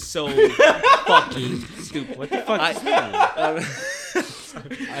 It's And- so fucking stupid. What the fuck does that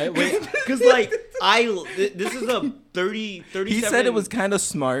mean? Wait, Because like this is a 37. He said it was kind of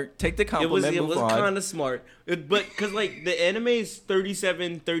smart. Take the It was compliment. it move was on. kind of smart, but because like the anime is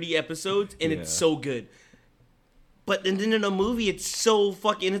 30 episodes and Yeah. it's so good. But and then in a movie, it's so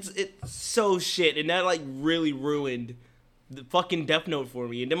fucking it's so shit, and that like really ruined the fucking Death Note for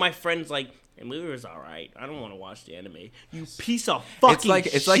me. And then my friend's like, "The movie was alright. I don't want to watch the anime." You piece of fucking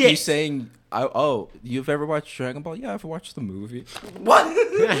It's like you shit. saying, "Oh, you've ever watched Dragon Ball? Yeah, I've watched the movie." What?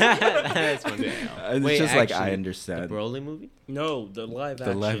 That's funny. It's Wait, just like I actually, The understand Broly movie? No, the live the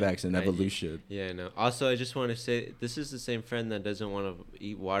action. live action I- evolution. Yeah, no. Also, I just want to say this is the same friend that doesn't want to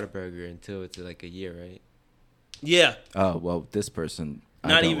eat Whataburger until it's like a year, right? Yeah, Oh well, this person. I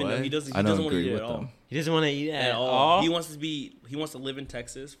not don't- even. No, he doesn't. He I don't doesn't want to agree eat it with at all. them. He doesn't want to eat it At all. He wants to live in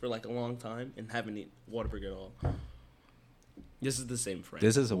Texas for like a long time and haven't eaten Whataburger at all. This is the same friend.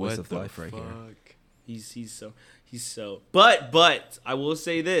 This is a waste What of the life right here. fuck? He's so. But I will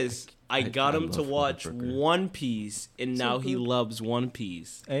say this: I got I him to love watch Whataburger. One Piece, and So now he good. loves One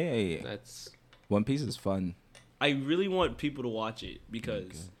Piece. Hey, That's One Piece is fun. I really want people to watch it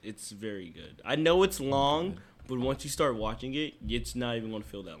because it's very good. I know it's long, but once you start watching it, it's not even going to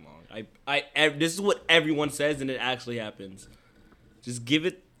feel that long. This is what everyone says, and it actually happens. Just give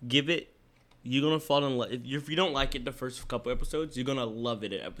it. You're gonna fall in love. If you don't like it the first couple episodes, you're gonna love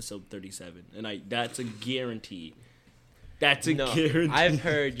it at episode 37, and that's a guarantee. That's a no. guarantee. I've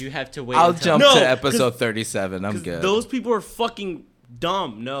heard you have to wait. I'll until- jump No, to episode 37. I'm 'Cause good. Those people are fucking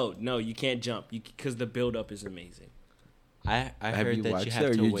dumb. No, you can't jump because the build up is amazing. I have heard you that watched you it, have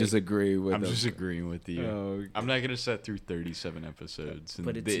or to you wait. just agree with I'm them? just agreeing with you. Oh, I'm not gonna sit through 37 episodes and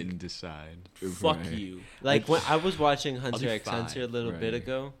But it's- then decide. Fuck Right. you. Like when I was watching Hunter do x Hunter a 5, little bit right.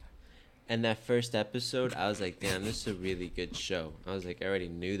 ago, and that first episode, I was like, "Damn, this is a really good show." I was like, I already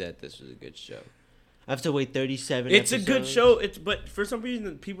knew that this was a good show. I have to wait 37. It's a good episodes? show. But for some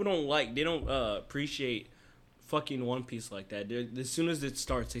reason people don't appreciate fucking One Piece like that. As soon as it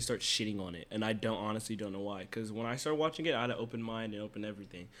starts, they start shitting on it, and I honestly don't know why. Because when I started watching it, I had an open mind and open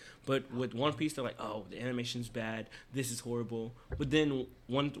everything. But with One Piece, they're like, "Oh, the animation's bad. This is horrible." But then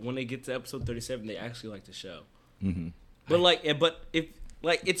when they get to episode 37, they actually like the show. hmm But if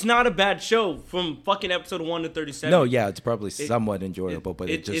it's not a bad show from fucking episode 1 to 37. No, yeah, it's probably somewhat enjoyable, but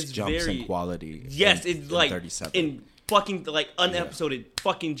it it's just jumps very- in quality. Yes, in, it's in like 37. in fucking like unepisoded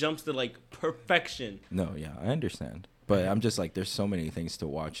fucking jumps to like perfection. No, yeah, I understand. But I'm just like, there's so many things to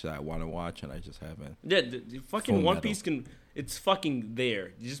watch that I want to watch, and I just haven't. Yeah, the fucking Full One Metal. Piece it's fucking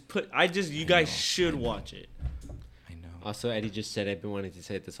there. You you guys should watch it. I know. Also, Eddie just said, I've been wanting to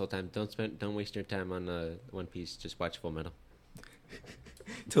say it this whole time. Don't waste your time on One Piece. Just watch Full Metal.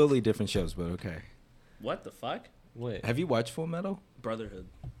 Totally different shows, but okay. What the fuck? What? Have you watched Full Metal? Brotherhood.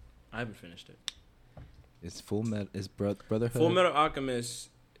 I haven't finished it. Is Brotherhood? Full Metal Alchemist.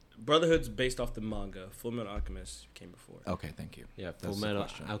 Brotherhood's based off the manga. Full Metal Alchemist came before. Okay, thank you. Yeah, That's Full the Metal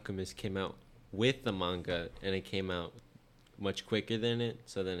question. Alchemist came out with the manga, and it came out much quicker than it.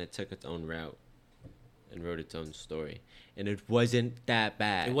 So then it took its own route and wrote its own story, and it wasn't that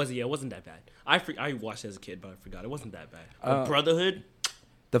bad. It wasn't that bad. I watched it as a kid, but I forgot. It wasn't that bad. But Uh, Brotherhood.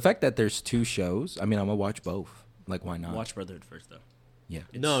 The fact that there's two shows, I mean, I'm gonna watch both. Like, why not? Watch Brotherhood first though. Yeah.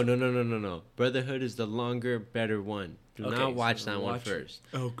 No. Brotherhood is the longer, better one. Do Okay, not watch so that one watch- first.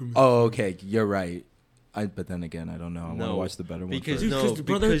 Oh, okay. You're right. But then again, I don't know. I want to No, watch the better one because- first. Dude, No, because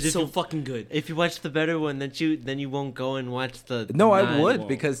Brotherhood's because if so you- fucking good. If you watch the better one, then you won't go and watch the. No, I non- would won't.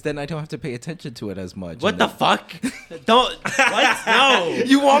 because then I don't have to pay attention to it as much. What And the then- fuck? Don't. What? No.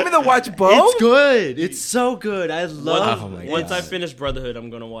 You want me to watch both? It's good. It's so good. I love. Oh my Once God. I finish Brotherhood, I'm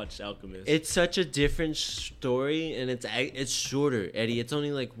gonna watch Alchemist. It's such a different story, and it's shorter, Eddie. It's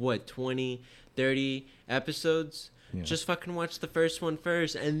only like what 20, 30 episodes. Yeah. Just fucking watch the first one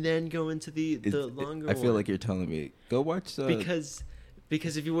first, and then go into the longer I one. feel like you're telling me go watch the.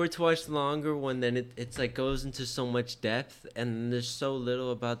 Because if you were to watch the longer one, then it's like goes into so much depth, and there's so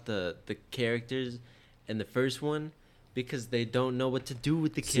little about the characters in the first one, because they don't know what to do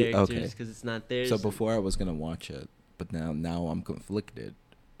with the See, okay. characters because it's not theirs. So before I was gonna watch it, but now I'm conflicted.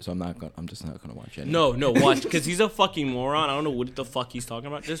 So I'm just not gonna watch it. No, watch, because he's a fucking moron. I don't know what the fuck he's talking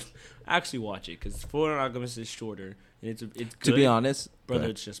about. Just actually watch it, because Fullmetal Alchemist is shorter, and it's good. To be honest, brother,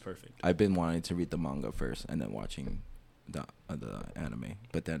 it's just perfect. I've been wanting to read the manga first and then watching the anime,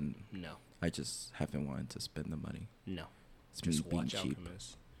 but then No, I just haven't wanted to spend the money. no, It's me just being watch cheap.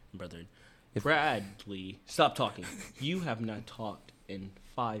 Alchemist, brother. If- Bradley, stop talking. You have not talked in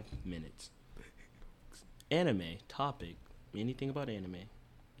 5 minutes. Anime topic. Anything about anime?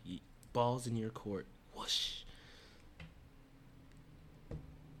 Balls in your court. Whoosh.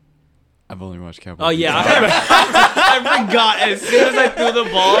 I've only watched Cowboy. Oh yeah, I forgot. As soon as I threw the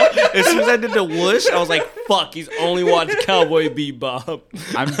ball, as soon as I did the whoosh, I was like, "Fuck!" He's only watched Cowboy Bebop.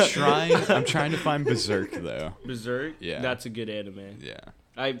 I'm trying to find Berserk though. Berserk. Yeah. That's a good anime. Yeah.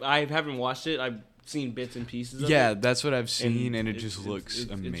 I haven't watched it. I've seen bits and pieces of it. Yeah, that's what I've seen, and it it's- just looks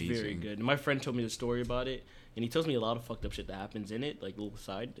amazing. It's very good. And my friend told me the story about it, and he tells me a lot of fucked up shit that happens in it, like little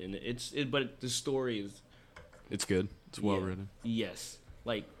side. And but the story is It's good. It's well yeah. written. Yes,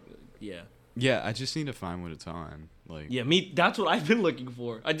 like yeah. Yeah, I just need to find what it's on. Like, Yeah, that's what I've been looking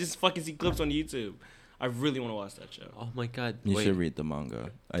for. I just fucking see clips on YouTube. I really want to watch that show. Oh my god! You Wait, should read the manga.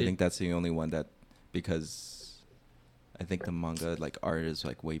 I Did- think that's the only one that, because I think the manga like art is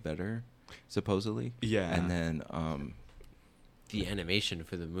like way better, supposedly. Yeah. And then the animation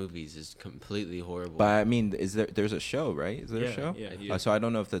for the movies is completely horrible. but I mean, there's a show, right? Is there a show? Yeah. So I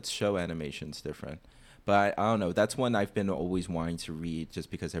don't know if that show animation's different. But I don't know. That's one I've been always wanting to read just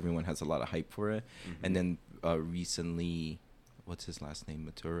because everyone has a lot of hype for it. Mm-hmm. And then recently, what's his last name?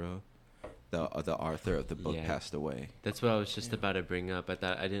 Maturo? The author of the book Yeah. passed away. That's what I was just about to bring up. I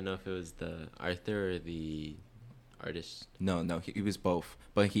didn't know if it was the Arthur or the artist. No, he was both.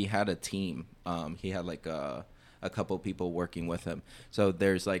 But he had a team. He had like a couple people working with him. So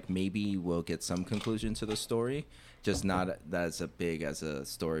there's like maybe we'll get some conclusion to the story, just not as big as a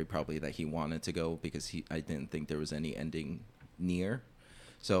story probably that he wanted to go because I didn't think there was any ending near.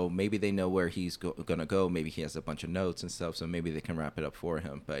 So maybe they know where he's gonna go. Maybe he has a bunch of notes and stuff. So maybe they can wrap it up for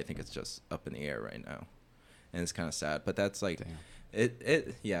him. But I think it's just up in the air right now, and it's kind of sad. But that's like. Damn.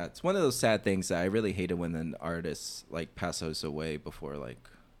 Yeah, it's one of those sad things that I really hated when an artist like passes away before like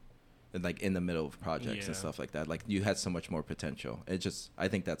in the middle of projects and Yeah. stuff like that. Like you had so much more potential. I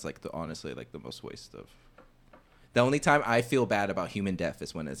think that's like honestly like the most waste of. The only time I feel bad about human death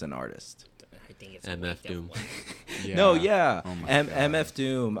is when it's an artist. I think it's MF Doom. Yeah. No, yeah, Oh my God. MF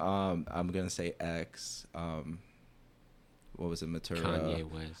Doom. I'm gonna say X. What was it, Matura? Kanye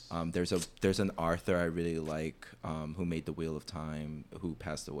West. There's an Arthur I really like who made the Wheel of Time, who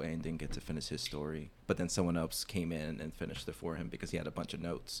passed away and didn't get to finish his story. But then someone else came in and finished it for him because he had a bunch of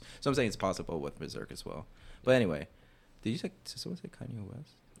notes. So I'm saying it's possible with Berserk as well. But anyway, did someone say Kanye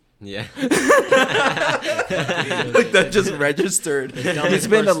West? Yeah. Like that just registered. Dumbest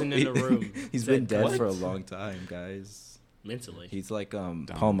person in the room. He's Said been dead what? for a long time, guys. Mentally. He's like Paul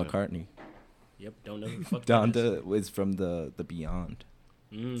Donda. McCartney. Yep. Don't know who the fuck that is. Donda is from the Beyond.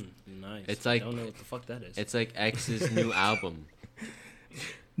 Nice. It's like- don't know what the fuck that is. It's like X's new album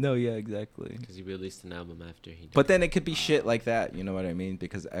No, yeah, exactly. because he released an album after he died. But then it could be shit like that, you know what I mean?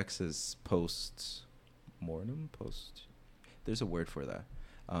 Because X is post-mortem, there's a word for that.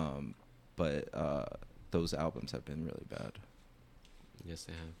 But those albums have been really bad. Yes,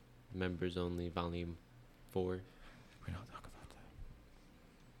 they have. Members Only Volume 4. We don't talk about that.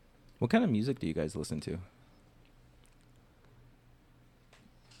 What kind of music do you guys listen to?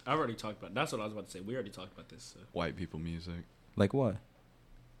 I've already talked about. That's what I was about to say. We already talked about this. White people music. Like what?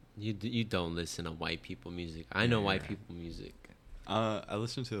 You don't listen to white people music. I know white Yeah. people music. I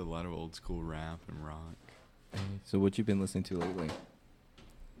listen to a lot of old school rap and rock. So what you been listening to lately?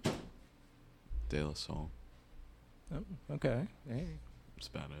 De La Soul. Oh, okay. Hey. That's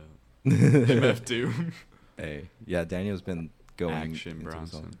about it. MF Doom. Hey. Yeah, Daniel's been going Action into his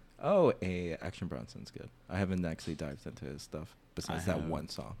Bronson. own- Oh, Action Bronson's good. I haven't actually dived into his stuff besides I that have. one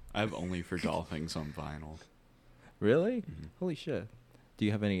song. I have Only for Dolphins on vinyl. Really? Mhm. Holy shit. Do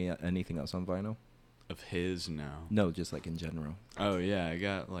you have anything else on vinyl? Of his now. No, just like in general. Oh yeah, I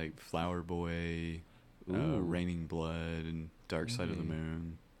got like Flower Boy, Ooh. Raining Blood, and Dark Side of the Hey.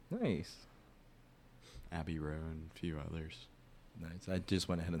 Moon, Nice. Abbey Road, and a few others. Nice. I just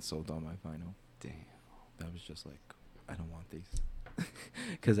went ahead and sold all my vinyl. Damn. I was just like, I don't want these.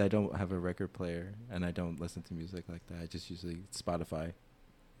 Because I don't have a record player and I don't listen to music like that. I just usually Spotify.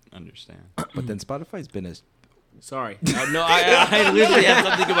 Understand. But then Spotify's been as Sorry. No, I literally had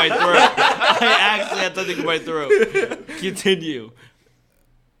something in my throat. I actually had something in my throat. Continue.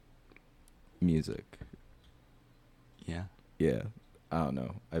 music. Yeah. Yeah. I don't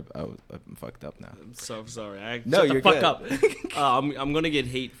know. I'm fucked up now. I'm so sorry. No, Shut you're the fuck good. up. I'm gonna get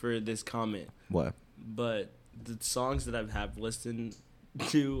hate for this comment, What? but the songs that I have listened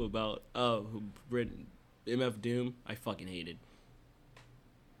to about who written MF Doom, I fucking hated.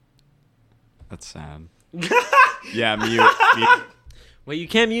 That's sad. Yeah, mute. Wait, you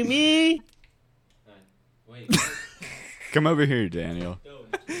can't mute me. Wait. Come over here, Daniel.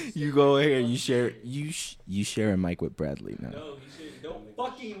 You go ahead. You share. You share a mic with Bradley now. No, you should. Don't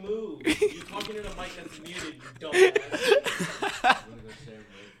fucking move. You're talking in a mic that's muted, you dumbass.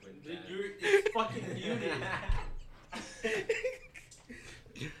 It's fucking muted.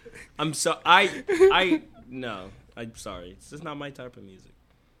 I'm so no. I'm sorry. It's just not my type of music.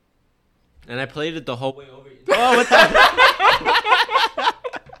 And I played it the whole way over.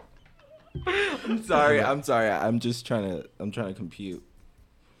 I'm sorry. I'm just trying to compute.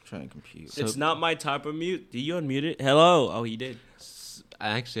 It's not my type of mute. Did you unmute it? Hello. Oh, he did.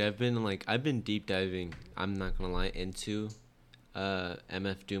 Actually, I've been deep diving. I'm not gonna lie, into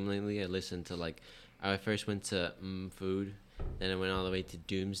MF Doom lately. I listened to I first went to Food, then I went all the way to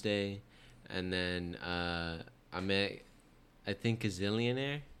Doomsday, and then I met, I think,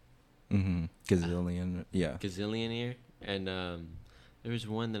 Gazillionaire. Mm-hmm. Gazillion. Yeah. Gazillionaire, and there was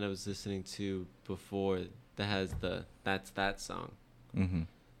one that I was listening to before that has the That's That song, Mm-hmm.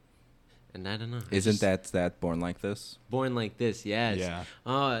 and I don't know. Isn't that Born Like This? Born Like This? Yes. Yeah.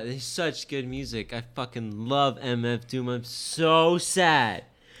 Oh, it's such good music. I fucking love MF Doom. I'm so sad.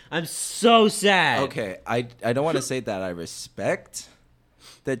 Okay, I don't want to say that I respect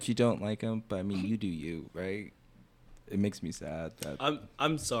that you don't like him, but I mean you do you, right? It makes me sad that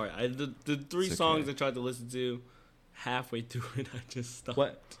I'm sorry. The three It's songs okay. I tried to listen to, halfway through it, I just stopped.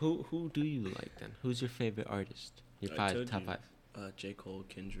 What? Who do you like then? Who's your favorite artist? Your I told top you. five. J. Cole,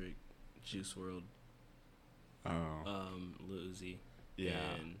 Kendrick, Juice WRLD, Oh. Lil Uzi, Yeah.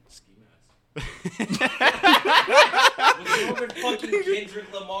 and Ski Mask. What's wrong with fucking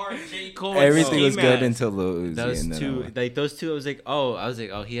Kendrick Lamar and J. Cole? and everything Ski was good Mask? until Lil Uzi. Those and then two, I went- those two, I was like,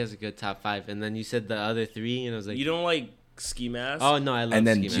 oh, he has a good top five. And then you said the other three, and I was like, You don't like Ski Mask? oh no, I love And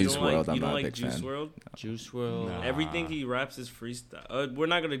then Ski Mask. Juice you don't WRLD, like, I'm you don't not a like big Juice fan. WRLD? Juice WRLD. No. Everything he raps is freestyle. We're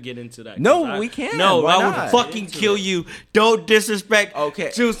not gonna get into that. No, 'cause I- we can't. No, Why I will not? fucking Into kill it. you. Don't disrespect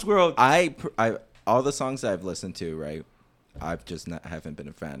Okay. Juice WRLD. I all the songs that I've listened to, right? I've just haven't been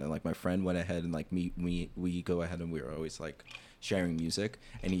a fan. And like my friend went ahead and like we go ahead and we were always like sharing music,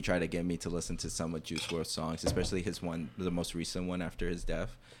 and he tried to get me to listen to some of Juice WRLD's songs, especially his one, the most recent one after his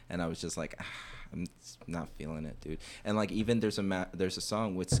death. And I was just like, I'm not feeling it, dude. And like even there's a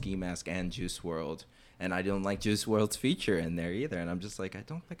song with Ski Mask and Juice WRLD, and I don't like Juice WRLD's feature in there either. And I'm just like, I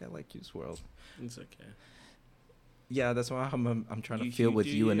don't think I like Juice WRLD. It's okay. Yeah, that's why I'm trying to You- feel you with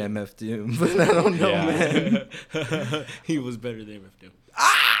do you and you. MF Doom, but I don't know, Yeah. man. He was better than MF Doom.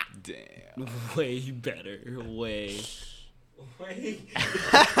 Damn. Way better. Way. You just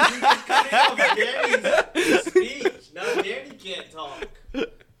cut it off Danny's speech. Now Danny can't talk.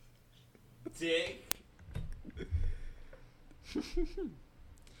 Dick.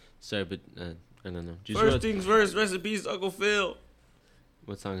 Sorry, but I don't know. Juice First WRLD. things first, rest in peace, Uncle Phil.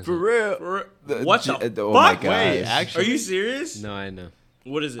 What song is For it? real. What the fuck? Oh my gosh. Wait, actually. Are you serious? No, I know.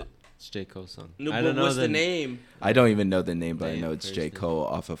 What is it? It's J. Cole's song. No, I but don't know what's the name? I don't even know the name, but I Name, know it's first J. name. Cole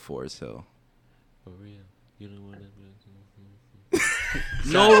off of Forest Hill. For real. You know what?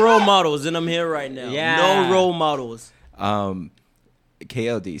 No role models, and I'm here right now. Yeah. No role models.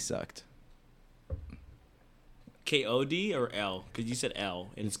 KOD sucked. KOD or L? Because you said L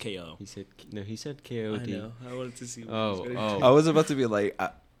and it's KO. He said I KOD. know. I wanted to see. What Oh, he was oh. gonna I was about to be like,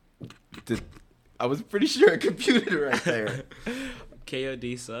 I was pretty sure I computed right there. do.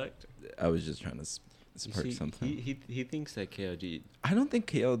 KOD sucked. I was just trying to You spark see, something. he thinks that KOD I don't think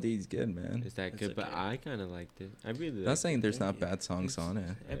KOD is good, man. is that It's good, but okay. I kind of liked it. I really Not liked saying there's not Thank you. bad songs on it.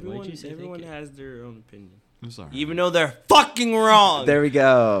 Everyone, you say thank everyone you? has their own opinion, I'm sorry. even though they're fucking wrong. There we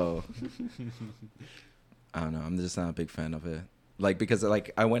go. I don't know. I'm just not a big fan of it. Like because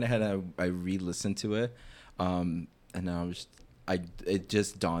like I went ahead and I re-listened to it, and it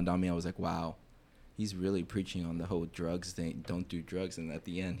just dawned on me. I was like, wow, he's really preaching on the whole drugs thing. Don't do drugs, and at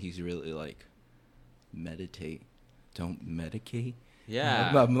the end, he's really like, meditate, don't medicate.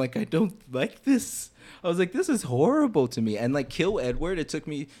 Yeah. I'm like, I don't like this. I was like, this is horrible to me. And like Kill Edward, it took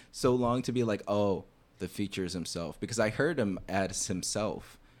me so long to be like, oh, the features himself, because I heard him as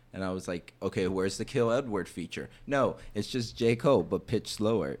himself. And I was like, okay, where's the Kill Edward feature? No, it's just J. Cole, but pitched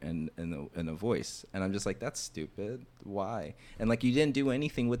slower and in a voice. And I'm just like, that's stupid. Why? And like, you didn't do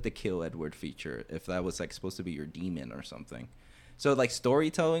anything with the Kill Edward feature if that was like supposed to be your demon or something. So like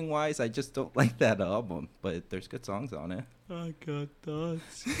storytelling wise, I just don't like that album, but there's good songs on it. I got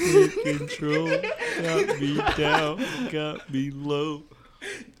thoughts in control. Got me down, got me low.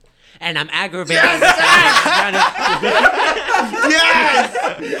 And I'm aggravated.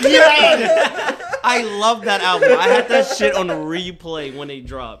 Yes! I love that album. I had that shit on replay when it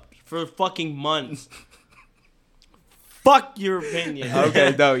dropped for fucking months. Fuck your opinion.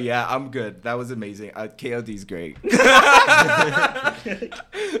 Okay, no, yeah, I'm good. That was amazing. KOD's great. No,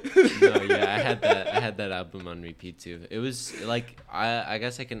 yeah, I had that album on repeat too. It was like I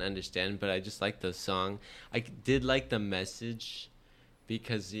guess I can understand, but I just like the song. I did like the message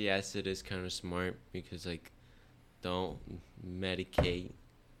because yes, it is kind of smart because like don't meditate.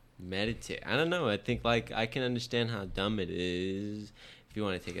 I don't know. I think like I can understand how dumb it is if you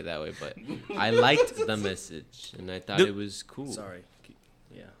want to take it that way, but I liked the message and I thought it was cool. Sorry.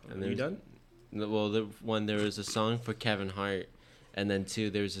 Yeah. And Are you done? Well, there was a song for Kevin Hart, and then 2,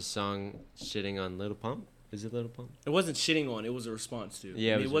 there was a song shitting on Little Pump. Is it Little Pump? It wasn't shitting on. It was a response to.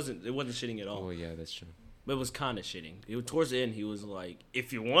 Yeah, I mean, it wasn't shitting at all. Oh yeah, that's true. But it was kind of shitting. Towards the end, he was like,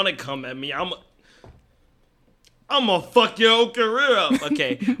 "If you want to come at me, I'm gonna fuck your whole career up."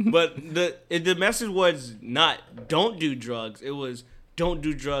 Okay, but the message was not don't do drugs. It was don't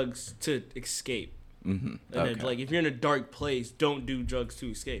do drugs to escape. Mm-hmm. And Okay. then, like, if you're in a dark place, don't do drugs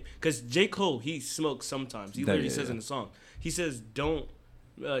to escape. Because J. Cole, he smokes sometimes. He literally says in the song, he says don't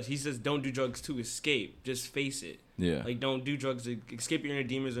do drugs to escape. Just face it. Yeah. Like, don't do drugs to escape your inner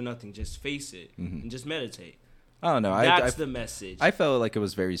demons or nothing. Just face it and just meditate. I don't know. That's the message. I felt like it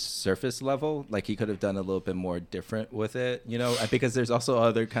was very surface level. Like he could have done a little bit more different with it, you know, because there's also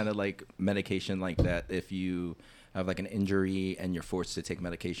other kind of like medication like that. If you have like an injury and you're forced to take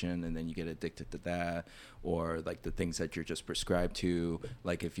medication and then you get addicted to that, or like the things that you're just prescribed to,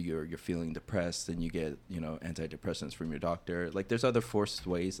 like if you're feeling depressed and you get, you know, antidepressants from your doctor. Like there's other forced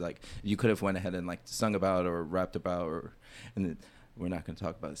ways like you could have went ahead and like sung about or rapped about and we're not going to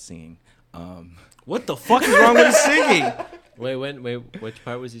talk about singing. What the fuck is wrong with singing? Wait, which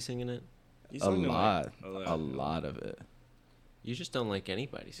part was he singing it? He's A singing lot like, of it. You just don't like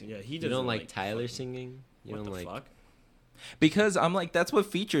anybody singing. Yeah, he You doesn't don't like like Tyler fucking- singing. You What don't the like. fuck? Because I'm like, that's what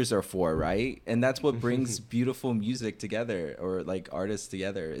features are for, right? And that's what brings beautiful music together, or like artists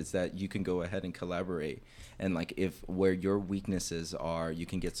together, is that you can go ahead and collaborate. And like if where your weaknesses are, you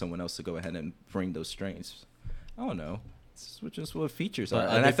can get someone else to go ahead and bring those strengths. I don't know. It's just what features But are.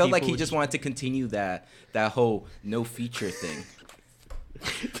 And I other felt like people he just would- wanted to continue that whole no feature thing.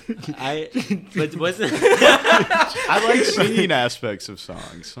 But wasn't. I like singing aspects of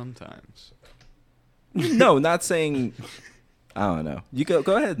songs sometimes. No, not saying. I don't know. You go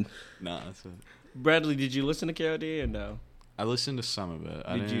ahead. No, that's it. Bradley, did you listen to KOD or no? I listened to some of it.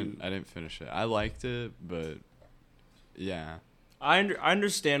 I didn't finish it. I liked it, but yeah. I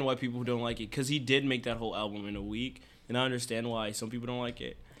understand why people don't like it because he did make that whole album in a week, and I understand why some people don't like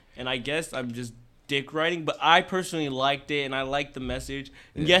it. And I guess I'm just dick writing, but I personally liked it, and I liked the message.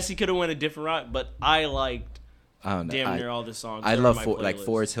 And Yeah. yes, he could have went a different route, but I liked I don't know. damn near all the songs. I They're love on my like playlist.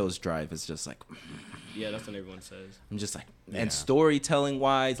 Forest Hills Drive is just like. Yeah, that's what everyone says. I'm just like, Yeah. and storytelling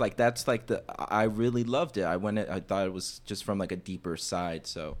wise, like that's like I really loved it. I thought it was just from like a deeper side.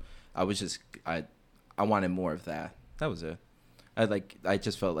 So I was just, I wanted more of that. That was it. I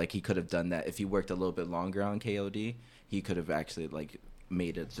just felt like he could have done that if he worked a little bit longer on KOD. He could have actually like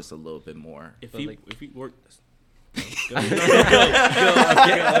made it just a little bit more. If But, he like- if he worked.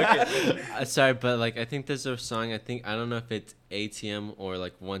 Sorry, but like I think there's a song. I don't know if it's ATM or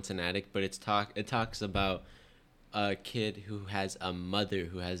like Once an Addict, but it talks about a kid who has a mother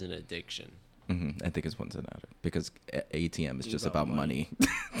who has an addiction. I think it's Once an Addict because ATM is It's just about about money.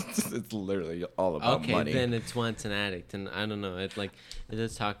 It's literally all about Okay, money. then it's Once an Addict, and I don't know. It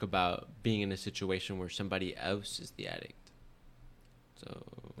does talk about being in a situation where somebody else is the addict. So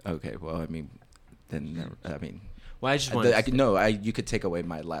Okay, well, I mean, then I mean. well, I just want. You could take away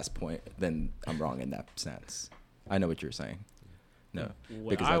my last point. Then I'm wrong in that sense. I know what you're saying. No, What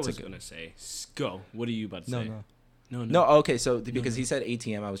because I that's was a gonna say. Go. What are you about to say? No. No, okay. So because he said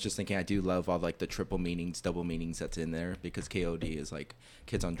ATM, I was just thinking I do love all like the triple meanings, double meanings that's in there because KOD is like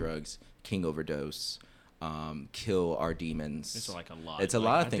kids on drugs, king overdose, kill our demons. It's like a lot. It's a Like,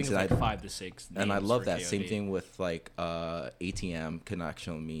 lot of I things think it's that like 5 to 6. And I names love for that. Same KOD. thing with like ATM can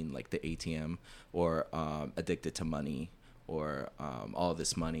actually mean like the ATM or addicted to money or all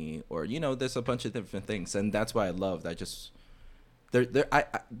this money or there's a bunch of different things, and that's why I loved. I just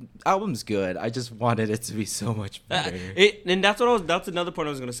album's good. I just wanted it to be so much better. And that's another point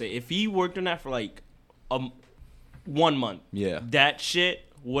I was gonna say. If he worked on that for like 1 month, Yeah. that shit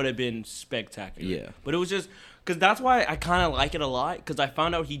would have been spectacular. Yeah. But it was just Because that's why I kind of like it a lot. Because I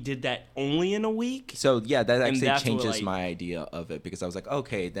found out he did that only in a week. So yeah, that And actually that's what, changes like- my idea of it because I was like,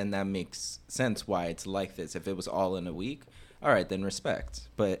 okay, then that makes sense why it's like this. If it was all in a week, all right, then respect.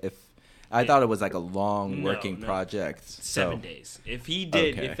 But if I thought it was like a long working project, 7 so, days. If he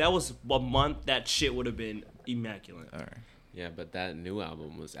did, Okay. if that was a month, that shit would have been immaculate. All right. Yeah, but that new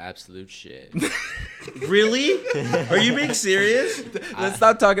album was absolute shit. Really? Are you being serious? Let's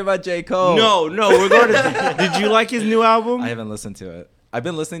stop talking about J. Cole. No, we're going to. Did you like his new album? I haven't listened to it. I've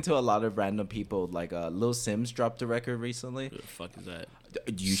been listening to a lot of random people. Like Lil Sims dropped a record recently. Who the fuck is that?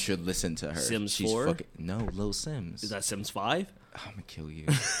 You should listen to her. Sims She's 4? No, Lil Sims. Is that Sims 5? I'm gonna kill you.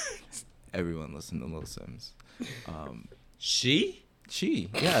 Everyone listen to Lil Sims. She?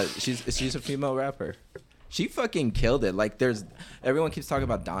 Yeah, she's a female rapper. She fucking killed it. Like, everyone keeps talking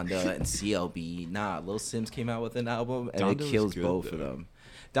about Donda and CLB. Nah, Lil Sims came out with an album and Donda it was kills good, both of though. them.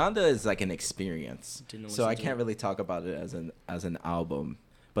 Donda is like an experience, Didn't so I listen to can't it. really talk about it as an album.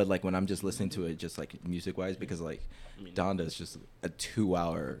 But like when I'm just listening to it, just like music wise, because like Donda is just a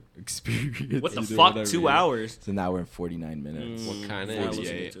 2-hour experience. What the You know fuck? what I 2 mean? hours? It's an hour and 49 minutes. What kind Before I of? listened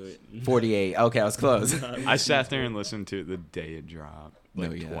 48. to it. 48. Okay, I was close. I sat there and listened to it the day it dropped, No,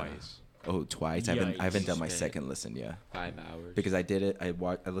 like yeah. twice. Oh, twice. I haven't done my Yikes. second listen yet 5 hours. because I did it. I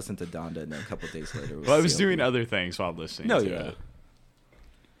listened to Donda, and then a couple days later. Well, I was CLB. doing other things while listening. No, to yeah. it.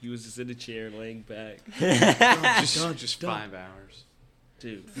 He was just in a chair laying back. Just 5 hours.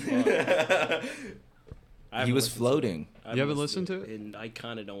 Dude, fuck. I haven't He was listened to it. floating. I You haven't listened to it? And I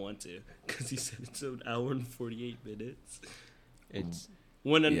kind of don't want to. Because he said it's an hour and 48 minutes. It's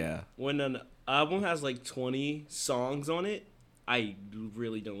When an album has like 20 songs on it, I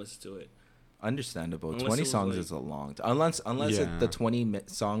really don't listen to it. Understandable. Unless 20 it was, songs like- is a long unless Yeah. the 20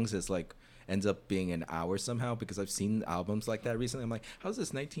 songs is like ends up being an hour somehow because I've seen albums like that recently. I'm like, how's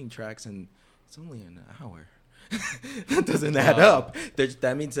this 19 tracks and it's only an hour? That doesn't add up.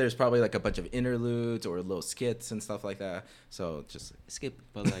 That means there's probably like a bunch of interludes or little skits and stuff like that. So just skip.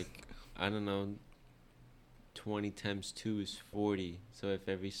 but like I don't know. 20 times 2 is 40. So if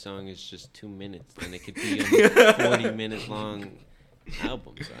every song is just 2 minutes, then it could be a 40-minute long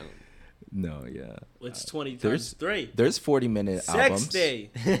album. So I don't. No, yeah. It's 20 there's- times 3. There's 40-minute Sex albums. day.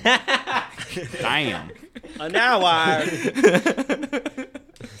 Damn. An hour.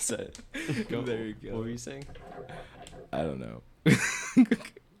 So, There you go. What were you saying? I don't know.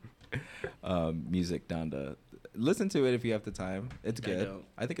 Music Donda. Listen to it if you have the time. It's I good. don't.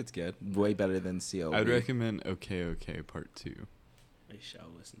 I think it's good. Way better than CLB. I'd recommend OK OK Part 2. I shall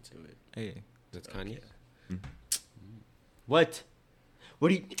listen to it. Hey. That's Kanye. Okay. What?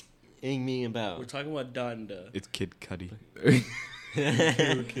 What are you ing me about? We're talking about Donda. It's Kid Cudi.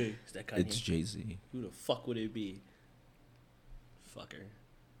 Okay. Is that Kanye? It's Jay-Z. Who the fuck would it be? Fucker.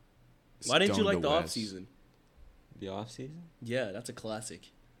 Why didn't you Stone like to the off West. season? The off season? Yeah, that's a classic.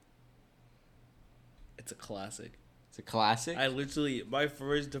 It's a classic. It's a classic. I literally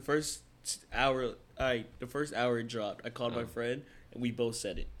the first hour it dropped. I called my Oh. friend and we both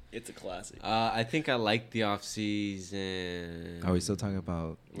said it. It's a classic. I think I like the off season. Are we still talking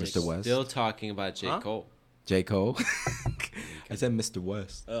about We're Mr. West? Still talking about J. Huh? Cole. J. Cole? I said Mr.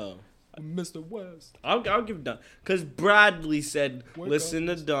 West. Oh, Mr. West. I'll give Don because Bradley said listen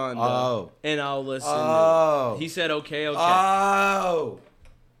to Donda Oh. and I'll listen. Oh. He said okay. Oh.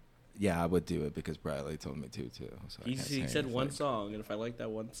 Yeah, I would do it because Bradley told me to too. So I He can't say said one anything. song, and if I like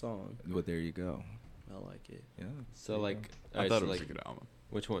that one song, Well, there you go. I like it. Yeah, So like, I alright, thought so it was like, a good album.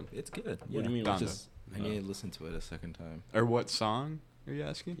 which one? it's good. What do you mean, Donda? Just, I need to listen to it a second time. Or what song are you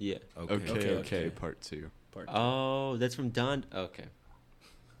asking? Yeah. Okay, Okay. Part 2. Part two. Oh, that's from Don. Okay.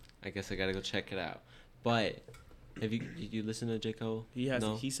 I guess I gotta go check it out. But have you listen to J. Cole? He has.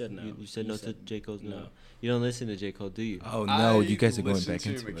 He said no. You said He no to J. Cole's no. no. You don't listen to J. Cole, do you? Oh no, you guys are going listen back to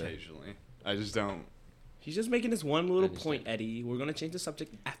into him it. occasionally. I just don't. He's just making this one little understand. point, Eddie. We're gonna change the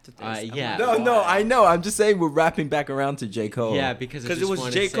subject after this. Yeah. No, I know. I'm just saying we're wrapping back around to J. Cole. Yeah, because Because it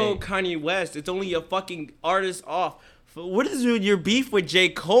was J. Cole, Kanye West. It's only a fucking artist off. What is your beef with J.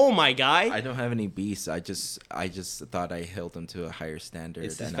 Cole, my guy? I don't have any beasts. I just thought I held him to a higher standard,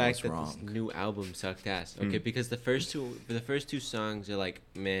 It's the and I fact was that wrong. this new album sucked ass. Okay, because the first two songs are like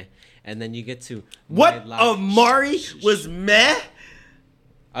meh, and then you get to What? My Life- Amari was meh?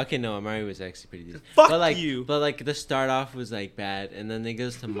 Okay, no, Amari was actually pretty decent. Fuck but like, you. But like the start off was like bad, and then it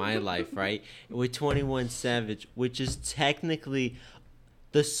goes to My Life, right? With 21 Savage, which is technically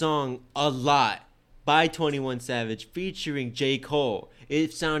the song A Lot by 21 Savage featuring J. Cole.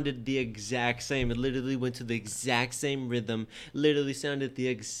 It sounded the exact same. It literally went to the exact same rhythm. Literally sounded the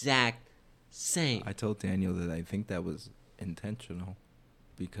exact same. I told Daniel that I think that was intentional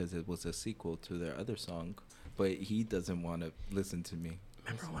because it was a sequel to their other song but he doesn't want to listen to me.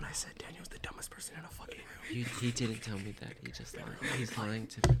 Remember when I said Daniel's the dumbest person in a fucking room? He didn't tell me that. He just lied. He's lying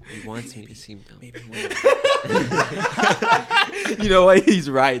to me. He wants me to seem dumb. Maybe You know what? He's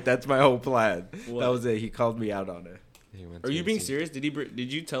right. That's my whole plan. What? That was it. He called me out on it. He wants Are me you to being seem- serious?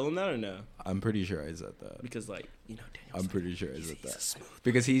 Did you tell him that or no? I'm pretty sure I said that. Because Daniel's I'm pretty sure I said he's a that. smooth.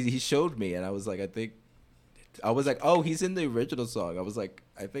 Because he showed me, and I was like, I was like, oh, he's in the original song. I was like,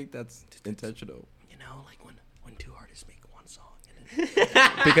 I think that's intentional. You know, like when two artists make one song, and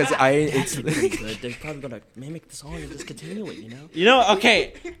Because it's they're probably gonna mimic the song and just continue it. You know. You know,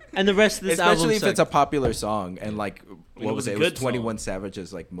 okay. And the rest of this album especially if it's a sucked. popular song and like it what was was a it? It was good 21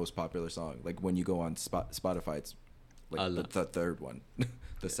 Savage's like most popular song. Like when you go on Spotify, it's like the third one,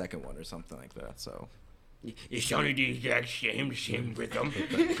 the second one or something like that. So. It sounded the exact same rhythm.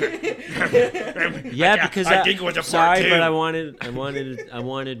 Yeah, because I think it was a part sorry, two. but I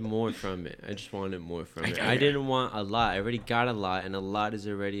wanted more from it. I just wanted more from it. I didn't want a lot. I already got a lot, and a lot is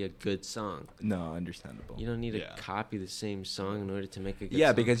already a good song. No, understandable. You don't need to Yeah. copy the same song in order to make a good Yeah,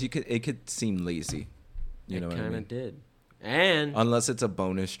 song. because it could seem lazy. You know it what I kind mean? of did. And Unless it's a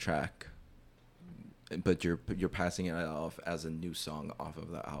bonus track, but you're passing it off as a new song off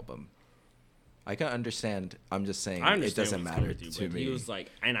of the album. I can understand. I'm just saying I it understand doesn't what's matter going to through, but me. He was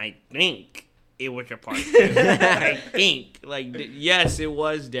like, and I think it was a part. I think, like, yes, it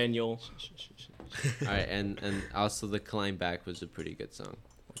was Daniel. all right, and also the Climb Back was a pretty good song.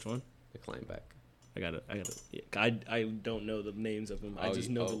 Which one? The Climb Back. I gotta. Yeah, I don't know the names of them. I just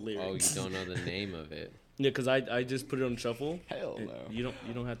know the lyrics. Oh, you don't know the name of it. Yeah, because I just put it on shuffle. Hell and no. You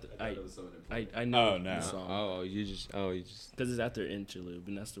don't have to. I know Oh, no. the song. Oh, you just. Because it's after Interlude,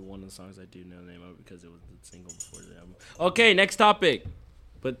 and that's the one of the songs I do know the name of because it was the single before the album. Okay, next topic.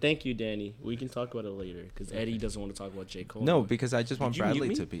 But thank you, Danny. We can talk about it later because Eddie doesn't want to talk about J. Cole. No, because I just want you mute Bradley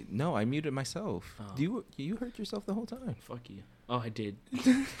me? to be. No, I muted myself. Oh. You heard yourself the whole time. Fuck you. Oh, I did.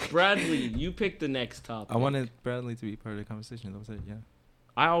 Bradley, you pick the next topic. I wanted Bradley to be part of the conversation. That was it. Yeah.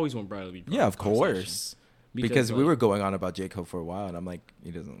 I always want Bradley to be part Yeah, of of the conversation. course. Because we like, were going on about J. Cole for a while, and I'm like,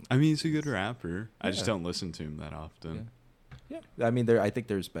 he doesn't. I mean, he's a good rapper. I just Yeah. don't listen to him that often. Yeah. I mean, I think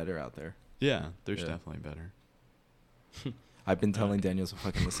there's better out there. Yeah, there's Yeah. definitely better. I've been telling Daniel to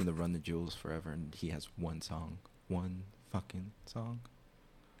fucking listen to Run the Jewels forever, and he has one song. One fucking song.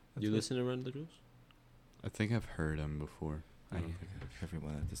 That's You it. listen to Run the Jewels? I think I've heard him before. I don't think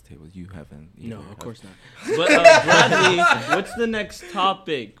Everyone at this table, you haven't. No, either, of have- course not. But Bradley, what's the next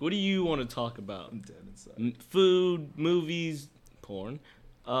topic? What do you want to talk about? Food, movies, porn,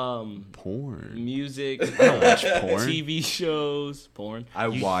 porn. music, watch porn. TV shows, porn. I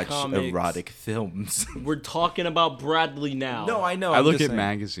watch comics. erotic films. We're talking about Bradley now. No, I know. I I'm look just at saying.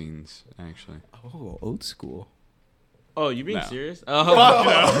 magazines, actually. Oh, old school. Oh, you being No. serious? Oh,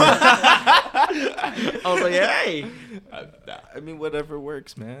 I was like, hey. I mean, whatever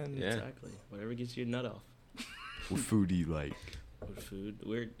works, man. Yeah. Exactly. Whatever gets your nut off. What food do you like? With food.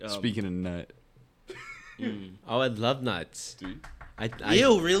 We're Speaking of nut. Oh, I love nuts. I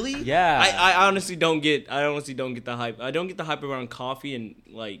Ew, really? Yeah. I honestly don't get the hype. I don't get the hype around coffee and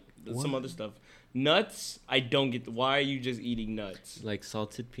like some other stuff. Nuts, I don't get. Why are you just eating nuts? like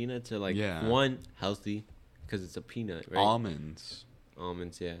salted peanuts are like Yeah. one healthy because it's a peanut, right? Almonds.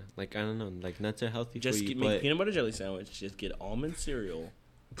 Almonds, yeah. Like I don't know, like nuts are healthy Just for you, get me a but peanut butter jelly sandwich. Just get almond cereal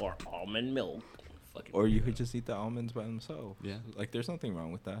or almond milk. Fucking Or you could just eat the almonds by themselves. Yeah. Like, there's nothing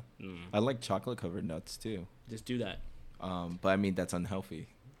wrong with that. I like chocolate covered nuts too. just do that. But I mean, that's unhealthy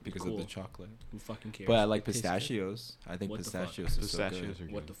because Cool. of the chocolate. Who fucking cares? But I like It tastes good. pistachios. I think What the fuck? pistachios are so Pistachios good. are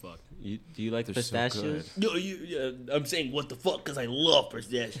good. What the fuck? do you like They're so pistachios? good. No, I'm saying what the fuck because I love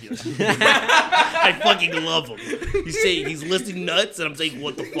pistachios. I fucking love them. He's saying he's listing nuts, and I'm saying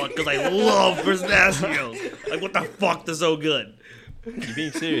what the fuck because I love pistachios. Like what the fuck? They're so good. You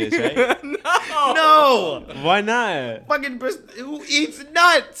being serious, right? No, Why not? fucking who eats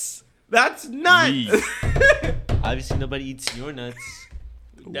nuts? That's nuts. Me. Obviously, nobody eats your nuts.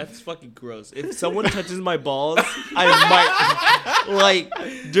 That's fucking gross. If someone touches my balls, I might like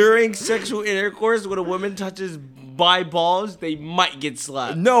during sexual intercourse when a woman touches my balls, they might get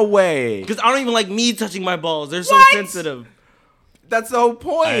slapped. No way. Because I don't even like me touching my balls. They're so What? sensitive. That's the whole I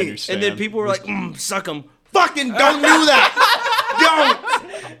point. understand. And then people were like, suck them. Fucking don't do that.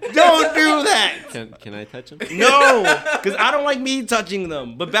 Don't do that. Can I touch them? No, because I don't like me touching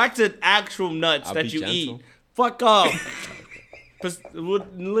them. But back to actual nuts I'll that be you gentle. eat. Fuck off.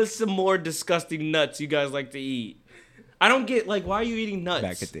 List some more disgusting nuts you guys like to eat. I don't get, like, why are you eating nuts?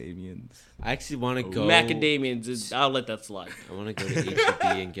 Macadamians. I actually want to go. Macadamians. I'll let that slide. I want to go to HEB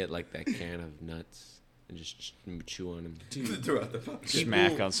and get like that can of nuts and just chew on them. Throughout the podcast.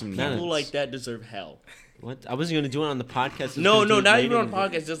 Smack on some No, nuts. People like that deserve hell. What? I wasn't gonna do it on the podcast. I was No, gonna do it not later even on in the-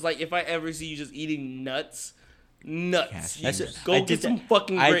 podcast. Just like if I ever see you just eating nuts, you That's- go I get did some that-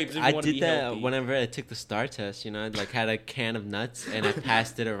 fucking grapes. If you I want to did be that healthy. whenever I took the STAR test. You know, I like had a can of nuts and I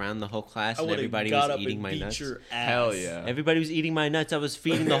passed it around the whole class, I and would have everybody got was up eating and my beat nuts. your ass. Hell yeah. Everybody was eating my nuts. I was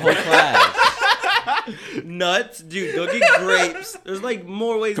feeding the whole class. Nuts, dude. Go get grapes. There's like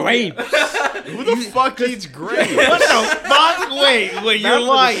more ways. Grapes. Who the fuck eats grapes? What the fuck? Wait, Not you're for the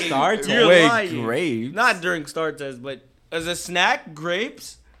lying. STAR test. You're Wait, lying. grapes? Not during STAR test, but as a snack,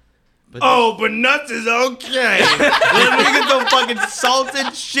 grapes. But But nuts is okay. Let me get some fucking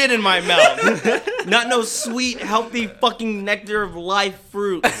salted shit in my mouth. Not no sweet, healthy fucking nectar of life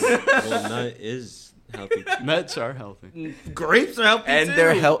fruit. well, nut is healthy. Nuts are healthy. Grapes are healthy And too.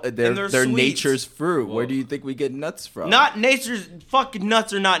 they're sweets. nature's fruit. Where Whoa. do you think we get nuts from? Not nature's fucking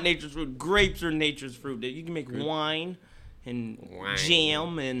nuts are not nature's fruit. Grapes are nature's fruit. You can make wine and Wine.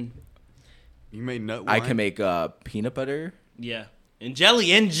 jam and You made nut I wine? can make peanut butter. yeah. And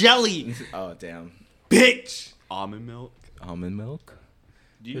jelly. Oh damn. Bitch. almond milk. Almond milk.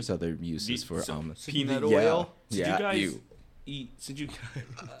 Do There's other uses for so- almonds. Peanut Yeah. oil. Did Yeah, you guys you. eat?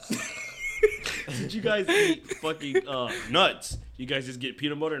 Did you guys eat fucking nuts? You guys just get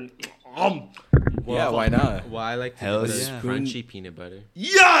peanut butter and Yeah, why not? Well, I like to Hell do the yeah. crunchy peanut butter.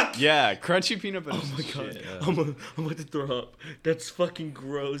 yuck! Yeah, crunchy peanut butter. Oh my god, I'm about to throw up. That's fucking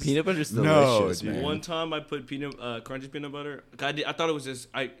gross. Peanut butter's No, delicious, dude. man. One time I put crunchy peanut butter. I thought it was just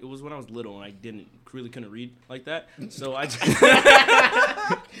it was when I was little and I couldn't read like that. So I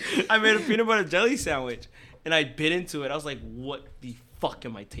I made a peanut butter jelly sandwich and I bit into it. I was like, what the fuck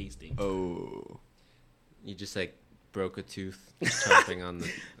am I tasting? Oh. You just like broke a tooth chomping on the.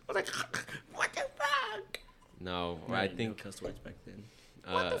 I was like, what the fuck? No, I I didn't know think. cuss words back then.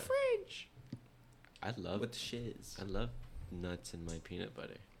 Fridge? I love. What the shiz? I love nuts in my peanut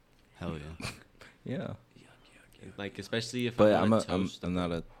butter. Hell yeah. Yeah. Like especially if But I'm, I'm on toast. I'm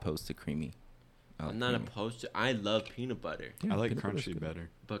not opposed to creamy. I like I'm not creamy. opposed to. I love peanut butter, Yeah, I like peanut butter's crunchy good. better.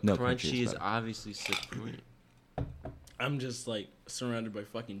 but No, crunchy crunchy is is better. obviously supreme. I'm just like surrounded by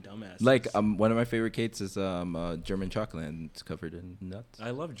fucking dumbasses. Like one of my favorite cakes is German chocolate and it's covered in nuts. I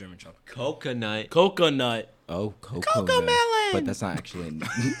love German chocolate. Coconut. Coconut. Oh, coconut. But that's not actually.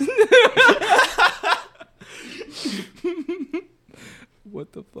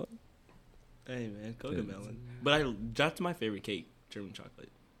 What the fuck? Hey man, coconut. But that's my favorite cake, German chocolate.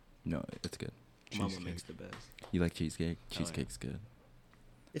 No, it's good. Mama Cheesecake. makes the best. You like cheesecake? Oh, yeah. Cheesecake's good.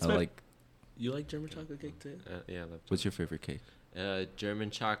 It's I my- like. You like German chocolate cake too? Yeah, I love. What's your favorite cake? German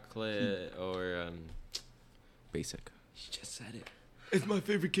chocolate or Basic. He just said it. It's my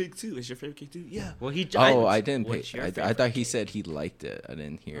favorite cake too. It's your favorite cake too? Yeah. well he. Oh, I didn't pay. what's your I favorite thought he said he liked it. I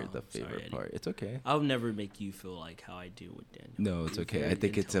didn't hear Oh, the sorry, favorite Eddie. part. It's okay. I'll never make you feel like how I do with Daniel. No, it's You're okay. I very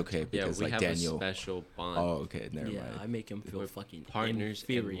think it's okay intelligent. Yeah, because we like have Daniel. a special bond. Oh, okay. Never Yeah, mind. I make him feel We're fucking partners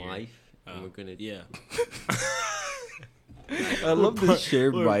inferior. in life, and Oh, we're gonna. Yeah. I love the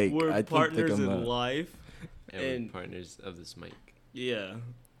shared mic. We're I think partners I'm in life. And, And- we're partners of this mic. Yeah.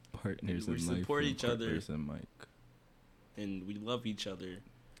 partners We in life. support and each other. partners in mic. And we love each other.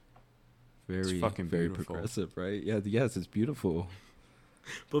 Very fucking very beautiful. progressive, right? Yeah. Yes, it's beautiful.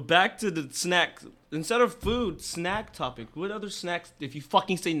 But back to the snack. Instead of food, snack topic. What other snacks? If you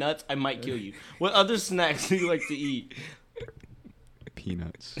fucking say nuts, I might kill you. What other snacks do you like to eat?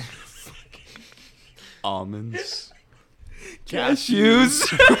 Peanuts. Almonds. Cashews.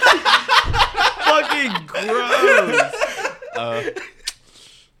 Fucking gross.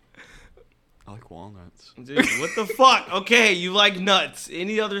 I like walnuts. Dude, what the fuck? Okay, you like nuts.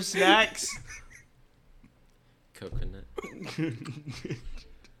 Any other snacks? Coconut.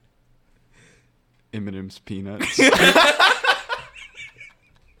 M&M's peanuts.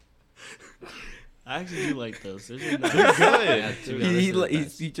 I actually do like those. Those are nice. Yeah, to be honest, he, they're the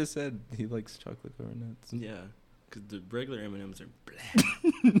best. he just said he likes chocolate covered nuts. Yeah, because the regular M&Ms are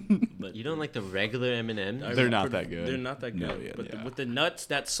blah. But You don't like the regular M&Ms? I- They're not that good. They're not that good. No, yeah, but yeah. with the nuts,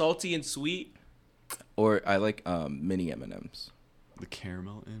 that's salty and sweet. Or I like mini M&Ms. The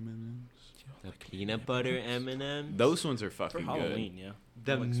caramel M&Ms. The peanut butter M&Ms? Those ones are For fucking Halloween, yeah.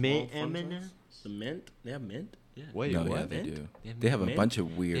 The Like small mint fun M&Ms? size. The mint? They have mint? Yeah. good. Wait, no, what? yeah, they Mint? do. They They have a mint? bunch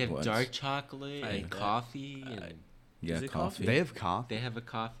of weird They have ones. dark chocolate I and hate that. coffee. And yeah, Is it coffee. They have coffee. they have a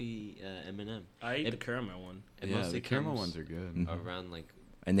coffee M&M. I ate It- the caramel one. It Yeah, mostly the caramel comes ones are good. Mhm. around like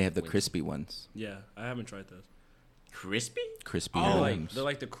And they have the Wait. crispy ones. Yeah, I haven't tried those. crispy. Crispy They're M&Ms.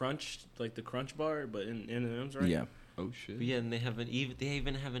 like the crunch bar, but in M&Ms, right? Yeah. Oh shit. Yeah, and they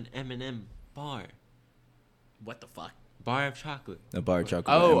even have an M&M bar. What the fuck? Bar of chocolate. A bar of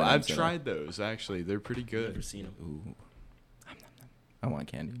chocolate. Oh, M&Ms I've in it. tried those actually. They're pretty good. Never seen them. Ooh. I want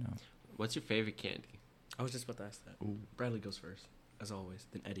candy now. What's your favorite candy? I was just about to ask that. Ooh. Bradley goes first, as always.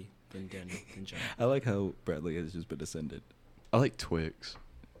 Then Eddie. Then Daniel. Then John. I like how Bradley has just been ascended. I like Twix.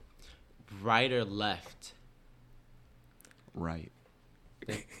 Right or left? Right.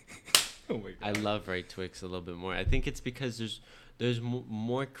 Oh my I love right Twix a little bit more. I think it's because there's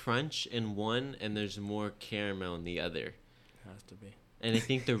more crunch in one and there's more caramel in the other. Has to be. And I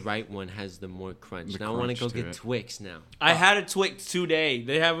think the right one has the more crunch. The Now I want to crunch go to get it. Twix now. I had a Twix today.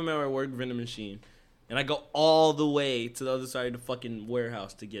 They have them at our work vending machine. And I go all the way to the other side of the fucking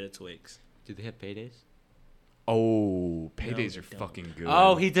warehouse to get a Twix. Do they have paydays? Oh, paydays they are don't. fucking good.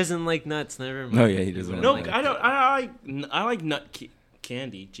 Oh, he doesn't like nuts. Never mind. No, yeah, he doesn't. No, like I don't. I like nut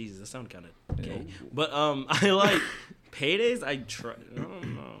candy. Jesus, that sounds kind of gay. But I like paydays. I try. I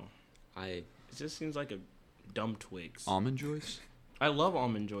don't know. It just seems like a dumb Twix. Almond Joys? I love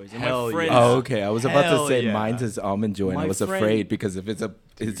almond joys. And Hell my friends. yeah. Oh, okay. I was about to Hell say yeah. mine's is almond joy, and I My was friend- afraid because if it's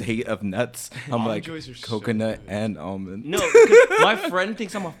his hate of nuts, I'm Almond like Joys are so coconut good. and almond. No, because my friend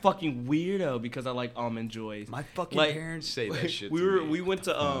thinks I'm a fucking weirdo because I like almond joys. My fucking Like, parents say that shit. We went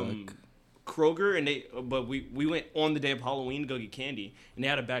to Kroger and we went on the day of Halloween to go get candy and they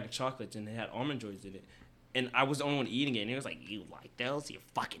had a bag of chocolates and they had almond joys in it. And I was the only one eating it, and he was like, "You like those? You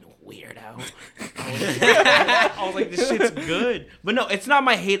fucking weirdo." I was like, "This shit's good," but no, it's not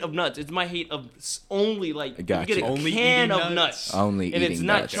my hate of nuts. It's my hate of only like you Gotcha. get a Only can eating of nuts, Only and it's eating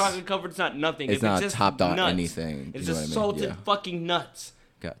not nuts. chocolate covered. It's not nothing. It's If not just topped on nuts, anything. It's you just know what I mean? salted Yeah. fucking nuts.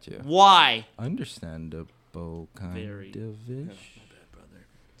 Gotcha. Why? Understandable, kind Very. of My ish. bad,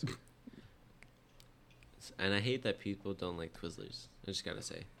 brother. And I hate that people don't like Twizzlers. I just gotta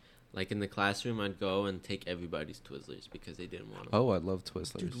say. Like in the classroom, I'd go and take everybody's Twizzlers because they didn't want them. Oh, I love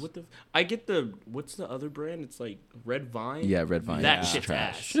Twizzlers. Dude, what the? I get the. What's the other brand? It's like Red Vine. Yeah, Red Vine. That is shit's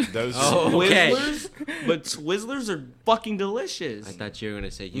trash. ass. Those Oh, okay. Twizzlers, but Twizzlers are fucking delicious. I thought you were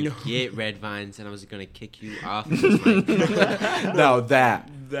gonna say you No. get red vines, and I was gonna kick you off this mic. Now that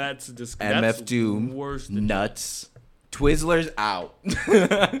That's disgusting. MF Doom Worse than nuts, Twizzlers out.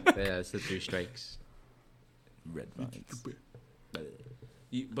 Yeah, it's the 3 strikes. Red Vines.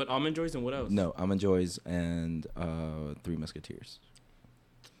 But almond joys and what else? No, almond joys and Three Musketeers.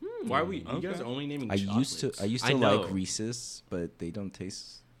 Why are we? You Okay. guys are only naming. I used to I know. like Reese's, but they don't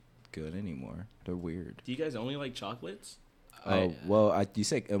taste good anymore. They're weird. Do you guys only like chocolates? Oh well, you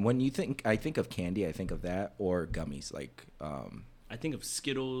say when you think I think of candy, I think of that or gummies. Like I think of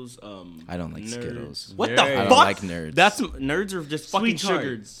Skittles. I don't like Nerds. Skittles. What Nerds. the I fuck? don't like Nerds. That's nerds are just fucking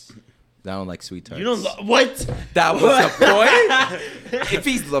sugared. I don't like sweet tarts. You don't what? That was the point. If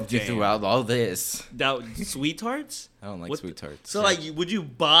he's loved you throughout all this, That sweet tarts? I don't like What sweet the- tarts. So like, would you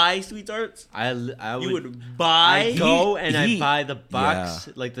buy sweet tarts? I You would would buy. I go and he- I buy the box,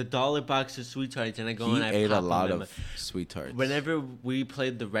 like the $1 box of sweet tarts, and I go he and I ate pop a lot them in of sweet tarts. Whenever we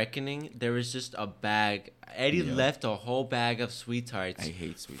played The Reckoning, there was just a bag. Eddie Yeah. left a whole bag of sweet tarts I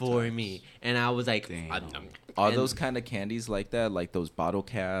hate sweet for tarts. me, and I was like, Damn. All and- those kind of candies like that, like those bottle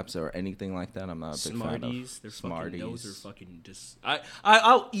caps or anything like that, I'm not a big fan Smarties, of. they're fucking. Those are Smarties. fucking just.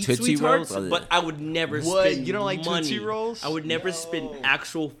 I'll eat Tootsie sweet tarts, Rolls? but I would never What? spend. You don't like money. Tootsie Rolls? I would never spend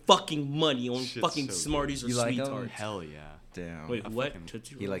actual fucking money on Shit's fucking so Smarties or You like sweet 'em? tarts. Hell yeah. Damn. Wait, I what? fucking-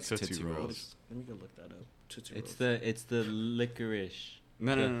 Tootsie He Rolls? likes Tootsie Tootsie Rolls. Rolls. Let me go look that up. Tootsie it's Rolls. it's the licorice,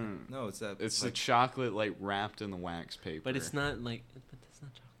 No, no, no, no. No, it's that. It's the chocolate like wrapped in the wax paper. but it's not like, but that's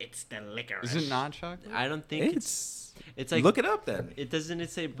not chocolate. It's the liquor. Is it not chocolate? I don't think it's. It's. like Look it up then. It doesn't.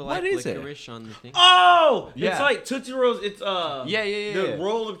 It say black is it? licorice on the thing. Oh, Yeah. it's like Tootsie Rolls. It's Yeah, yeah, the yeah.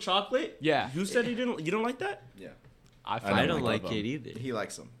 roll of chocolate. Yeah. You said you didn't. You don't like that? Yeah. I don't don't like like it either. He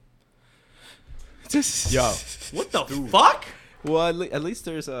likes them. Yo. What the fuck? Well, at least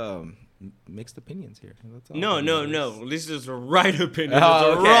there's mixed opinions here. That's all No, that no, matters. no. This is a right opinion. Oh,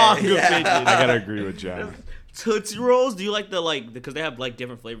 it's a okay. wrong Yeah. opinion. I gotta agree with John. Tootsie Rolls. Do you like the because they have like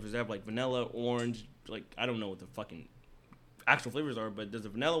different flavors. They have like vanilla, orange. Like I don't know what the fucking actual flavors are, but there's a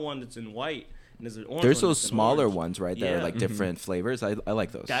vanilla one that's in white, and there's an orange. There's one those that's in smaller orange. ones, right? That are Yeah. like different flavors. I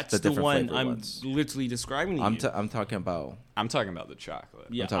like those. That's the different one flavor I'm ones. literally describing to you. I'm talking about. I'm talking about the chocolate.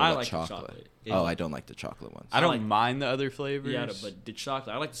 Yeah, I'm talking I about like the chocolate. chocolate. Oh, I don't like the chocolate ones. I don't like- mind the other flavors. Yeah, but the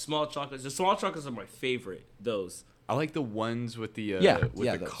chocolate. I like the small chocolates. The small chocolates are my favorite. Those. I like the ones with the Yeah, with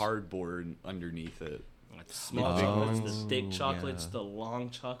yeah, the those. cardboard underneath it. I like the small Oh, chocolates, the thick chocolates, yeah. the long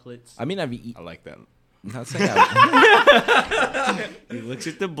chocolates. I mean, I've eaten. I like that. I'm not saying I, He looks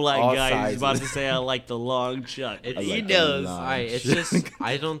at the black All guy. He's about to sizes. say, "I like the long chocolate." It, I he like the knows. long Alright, it's just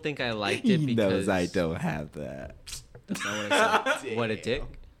I don't think I liked it he because knows I don't have that. That's not what I said. What a dick.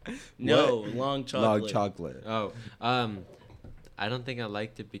 No, long chocolate. Long chocolate. Oh, I don't think I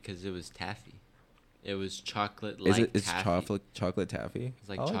liked it because it was taffy. It was chocolate like Is it? It's taffy. chocolate taffy. It's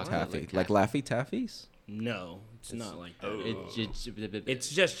like I chocolate taffy. like Like Laffy Taffies. No, it's not like that. It's It's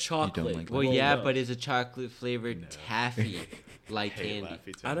just chocolate. like well, rolled yeah, up. but it's a chocolate flavored taffy like Hey, candy.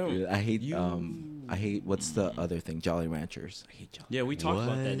 Laffy I Taffy. don't. I hate what's the other thing? Jolly Ranchers. I hate Jolly. Yeah, we talked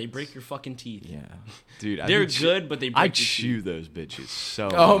about that. What? They break your fucking teeth. Yeah. Dude, They're good, but they break I your chew teeth. those bitches so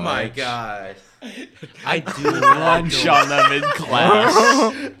Oh much. my god. I do Lunch on them in class.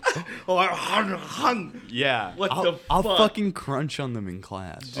 Yeah. What I'll, the I'll fuck? fucking crunch on them in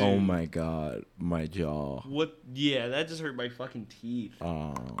class. Oh my god. My jaw. What? Yeah, that just hurt my fucking teeth.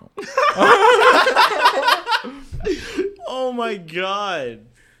 Oh. Oh my god.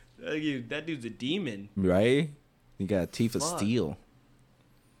 That dude's a demon. Right? You got teeth of Fuck. steel.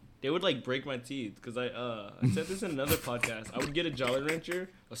 They would like break my teeth because I said this in another podcast. I would get a Jolly Rancher,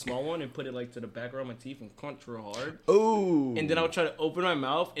 a small one, and put it like to the back around my teeth and crunch real hard. Oh. And then I would try to open my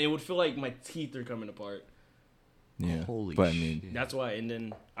mouth, and it would feel like my teeth are coming apart. Yeah. Holy but I mean, shit. That's why. And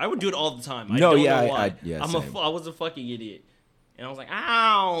then I would do it all the time. I No, don't yeah, know why. yeah, I same. was a fucking idiot, and I was like,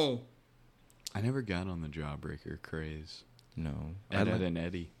 ow. I never got on the jawbreaker craze. no. Ed, I Ed, and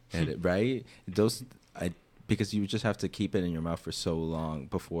Eddie. edit, right? Those because you just have to keep it in your mouth for so long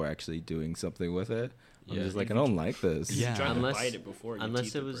before actually doing something with it. I'm Yeah. just like, I don't like this. Yeah. Trying Unless- to bite it before. your Unless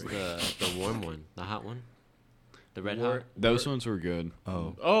teeth it would was break. the warm one, the hot one, the red War- hot. Those ones were good.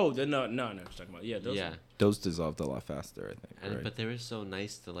 Oh, Oh, no, I know what you're talking about. Yeah, those. Yeah, those dissolved a lot faster, I think. and right? but they were so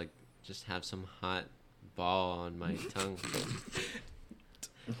nice to like just have some hot ball on my tongue.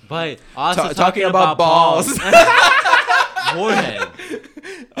 But also talking about balls. Warhead.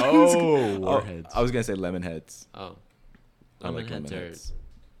 Oh, Oh, warheads. I was gonna say lemon heads. Oh, I like lemon lemon heads heads.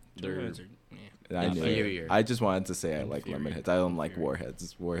 They're- I knew it. Inferior. I just wanted to say I like Inferior. lemon heads. I don't like Inferior.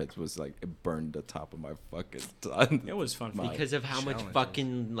 warheads. Warheads was like it burned the top of my fucking tongue. It was fun. because of how much Challenges.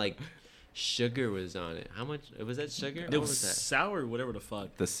 fucking like sugar was on it. How much was that sugar? It What was was that? sour, whatever the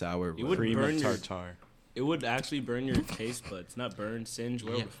fuck. The sour. It one. would Cream burn of your- tartar. It would actually burn your taste buds, not burn, singe,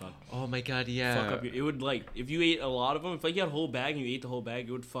 whatever Yeah. the fuck. Oh my god, yeah. Fuck up your, it would like if you ate a lot of them. If like you had a whole bag and you ate the whole bag,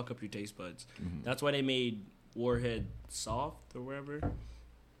 it would fuck up your taste buds. Mhm. That's why they made Warhead soft or whatever.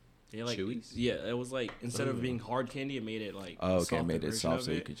 They like Chewies? yeah, it was like instead Ooh. of being hard candy, it made it like Oh, a okay. softer Made it version soft of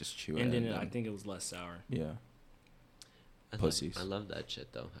so you it. could just chew it. And then I think it was less sour. yeah. Pussies. Pussies. I love that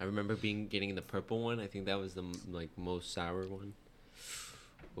shit though. I remember getting the purple one. I think that was the like most sour one.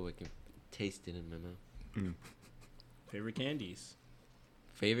 Oh, I can taste it in my mouth. Favorite candies,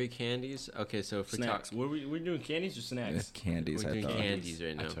 Favorite candies? Okay, so if we're snacks. talking, We're doing candies or snacks? Candies. we're I doing thought. candies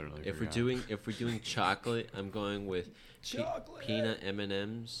right I now. totally if we're forgot. doing chocolate, I'm going with peanut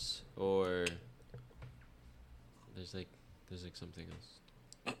M&Ms or there's like something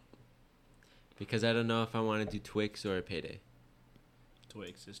else. Because I don't know if I want to do Twix or a Payday.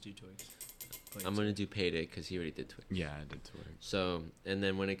 Twix, just do Twix. I'm gonna do Payday because he already did Twix. Yeah, I did Twix. So, and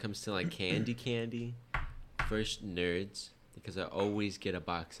then when it comes to like candy, first Nerds, because I always get a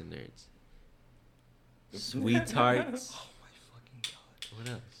box of Nerds. Sweet Tarts. Oh my fucking god. What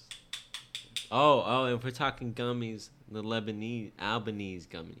else? Oh, and if we're talking gummies, the Albanese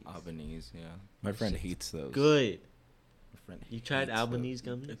gummies. Albanese. Yeah. My friend hates those. Good. My friend You tried hates Albanese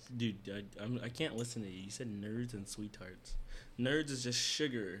those. gummies? Dude, I can't listen to you. You said nerds and sweet tarts. Nerds is just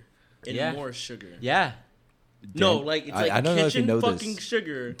sugar and Yeah. more sugar. Yeah. No, Dan- like it's like I don't know if you kitchen know fucking this.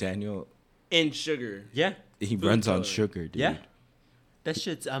 sugar Daniel, and sugar. Yeah. he Food runs on coloring. sugar, dude. Yeah. That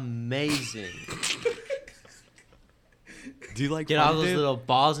shit's amazing. Do you like Get all Fun those Dip? little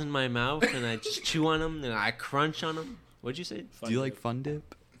balls in my mouth and I just chew on them and I crunch on them. What'd you say? Do you like Fun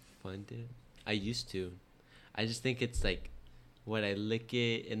Dip? Fun dip. I used to. I just think it's like, what, I lick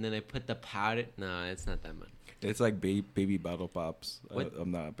it and then I put the powder. No, it's not that much. It's like baby bottle pops. What?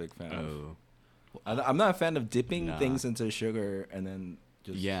 I'm not a big fan of. Oh, I'm not a fan of dipping Nah. things into sugar and then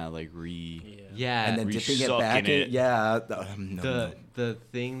just yeah, like Yeah. Yeah. and then Re- dipping it sucking back it. in. Yeah, no, no. the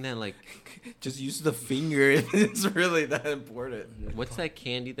thing that like, Just use the finger if it's really that important. what's that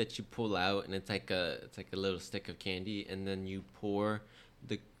candy that you pull out and it's like a little stick of candy and then you pour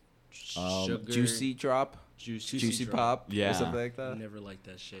the sugar Juicy drop, juicy drop. pop, Yeah. or something like I that. never liked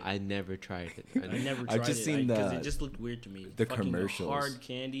that shit. I never tried it. I never I've tried just it seen because the- it just looked weird to me. the Fucking commercials. hard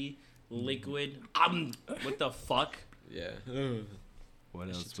candy, liquid. What the fuck? Yeah. What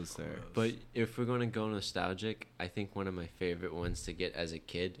else was there? But if we're gonna go nostalgic, I think one of my favorite ones to get as a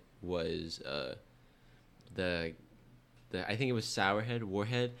kid was the I think it was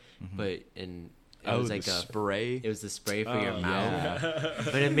Warhead, but it was like the a spray. it was the spray for your Oh, mouth. yeah.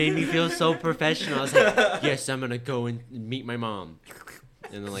 But it made me feel so professional. I was like, yes, I'm gonna go and meet my mom.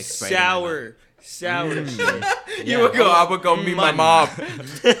 And then like sour shit. You would go. I would go meet my mom.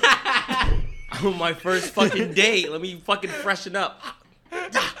 On my first fucking date. Let me fucking freshen up.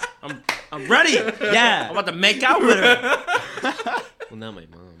 I'm ready. Yeah. I'm about to make out with her. Well, not my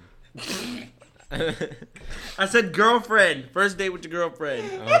mom. I said girlfriend. First date with your girlfriend.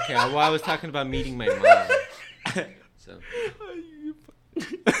 Okay, well, I was talking about meeting my mom. So,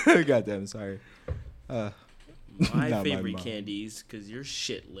 Goddamn, sorry. My Not my favorite mom. candies, because you're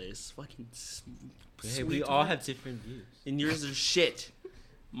shitless. Fucking hey, we sweet all tart. have different views. And yours are shit.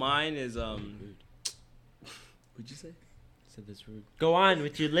 Mine is What'd you say? So that's rude. Go on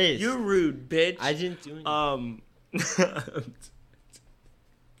with your list. You're rude, bitch. I didn't do anything.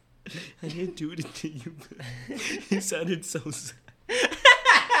 I didn't do it to you. You sounded so sad.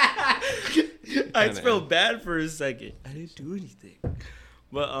 I Kinda felt am. bad for a second. I didn't do anything.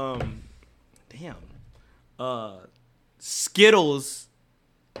 But damn. Skittles.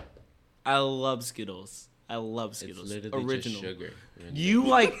 I love Skittles. I love Skittles. It's literally Original. just sugar. You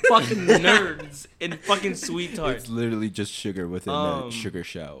like fucking nerds and fucking sweet tarts. It's literally just sugar within a sugar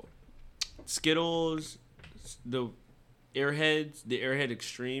shell. Skittles, the Airhead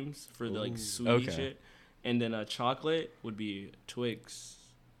Extremes for the like Ooh. sweet Okay. shit, and then chocolate would be Twix,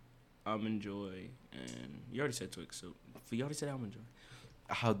 Almond Joy, and you already said Twix, so you already said Almond Joy.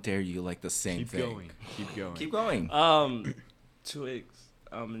 How dare you like the same Keep thing? going. Keep going. Keep going. Twix,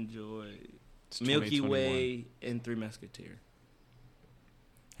 Almond Joy, It's Milky 2021. Way, and Three Musketeer.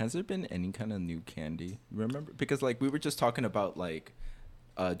 Has there been any kind of new candy? Remember, because like we were just talking about like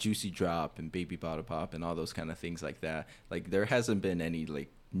Juicy Drop and Baby Bottle Pop and all those kind of things like that. Like there hasn't been any like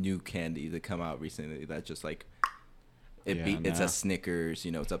new candy that come out recently that just like it's nah. a Snickers,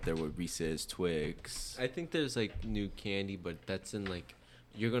 you know, it's up there with Reese's, Twix. I think there's like new candy, but that's in like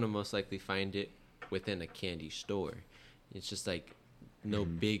you're gonna most likely find it within a candy store. It's just like no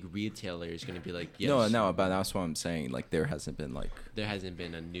big retailer is gonna be like, yes, No, but that's what I'm saying. Like there hasn't been like there hasn't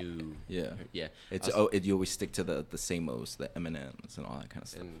been a new. yeah. Yeah. It's Also- you always stick to the same O's, the M&Ms and all that kind of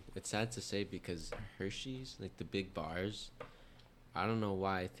stuff. And it's sad to say because Hershey's, like the big bars, I don't know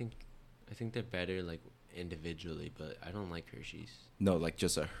why. I think they're better like individually, but I don't like Hershey's. No, like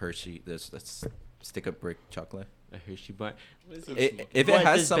just a Hershey. Let's stick a brick chocolate. A Hershey bar. If What? it has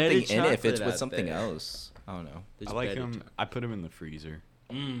There's something better in it, if it's chocolate with out something there. else, I don't know. There's I like better them. chocolate. I put them in the freezer.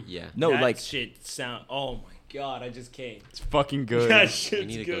 Yeah. No, that like shit sound. Oh my god, I just came. It's fucking good. That We shit's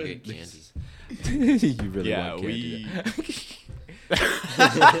need to good. go get candy. you really Yeah, want candy.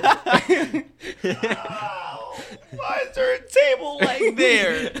 Why is there a table like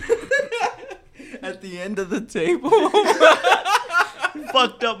there? At the end of the table.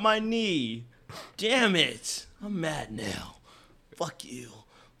 Fucked up my knee. Damn it. I'm mad now. Fuck you.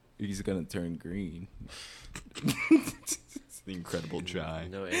 He's gonna turn green. It's the Incredible Jai.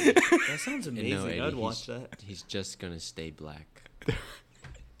 No, Eddie, That sounds amazing. Eddie, I'd watch that. he's just gonna stay black.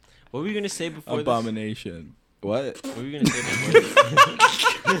 What were you gonna say before this? Abomination. What? What were you gonna say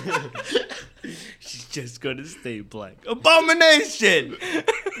before this? She's just gonna stay black. Abomination!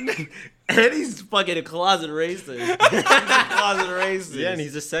 Eddie's fucking a closet racist. Closet racist. Yeah, and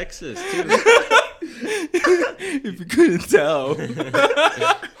he's a sexist too. If you couldn't tell.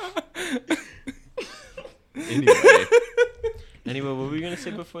 Anyway, Anyway, what were you gonna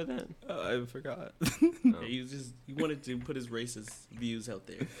say before that? I forgot. Yeah, he wanted to put his racist views out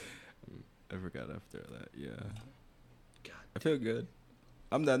there. I forgot after that. Yeah. God. I feel good.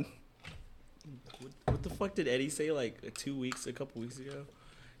 I'm done. What the fuck did Eddie say like a couple weeks ago?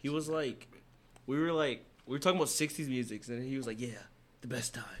 He was like, we were talking about 60s music, and he was like, yeah, the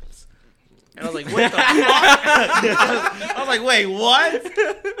best times. And I was like, what the fuck? I was like, wait, what?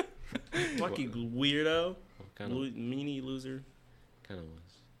 Fucking weirdo. Kind of, Meanie loser. kind of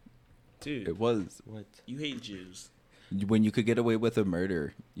was. Dude, It was What? you hate Jews. when you could get away with a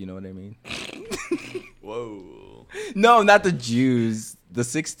murder. You know what I mean? whoa. No, not the Jews. The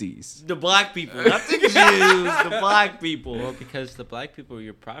 60s. The black people, not the Jews, the black Well, people. because the black people are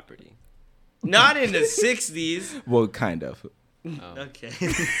your property. Not in the 60s. Well, kind of. Oh. Okay.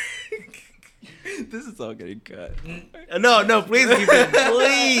 This is all getting cut. No, please keep it.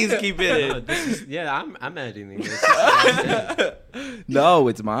 Please keep No, it. this is, yeah, I'm editing this. This is what I'm saying. No,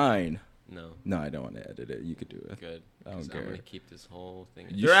 it's mine. No, No, I don't want to edit it. You could do it. good. I don't 'Cause I'm care. gonna keep this whole thing.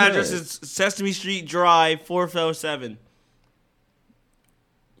 You Your address should. is Sesame Street Drive, 407.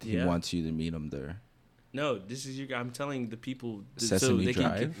 He wants you to meet him there. No, this is your guy. I'm telling the people so Sesame they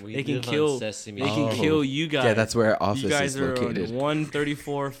Drive? can We they can live on kill Sesame they can Oh. kill you guys. Yeah, that's where our office you guys is are located. on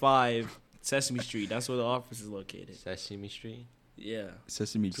 134-5 Sesame Street. That's where the office is located. Sesame Street. Yeah,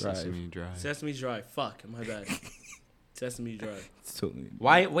 Sesame Drive. Sesame Drive. Sesame Drive. Fuck, my bad. Sesame Drive. It's totally.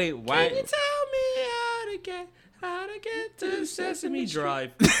 Why? Wait, why? Can you tell me how to get to Sesame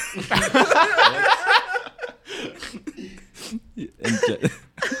Drive?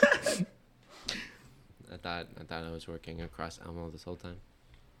 I thought I was working across Elmo this whole time.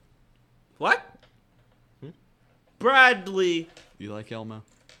 What? Bradley. You like Elmo?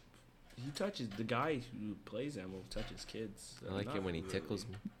 He touches the guy who plays Elmo touches kids. I like it Not when he really. tickles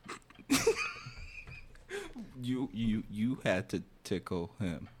me. You had to tickle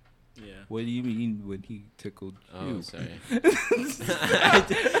him. Yeah. What do you mean when he tickled Oh, you? sorry.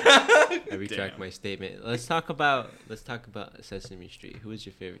 I retract my statement. Let's talk about Sesame Street. Who was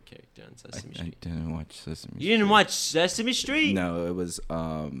your favorite character on Sesame I Street? didn't watch Sesame Street. You didn't watch Sesame Street? No, it was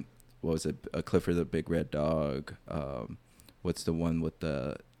what was it? Clifford the Big Red Dog. What's the one with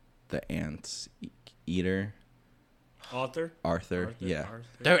the ants eater? Arthur. Yeah.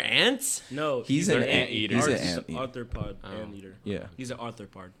 They're ants? No, He's an an anteater. He's an Arthur's anteater. Arthropod Oh. anteater. Yeah. He's an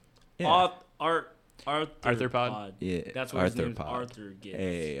arthropod. Yeah. Arthropod. Yeah. That's where his name Arthropod. Arthur gets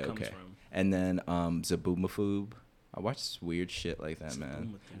Hey, comes okay. from. And then Zaboomafoob. I watched weird shit like that,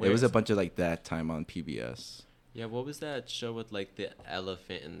 man. Zaboomafoob. It was a bunch of like that time on PBS. Yeah, what was that show with like the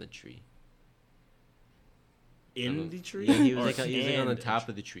elephant in the tree? In the tree? Yeah, he was Or like on the and top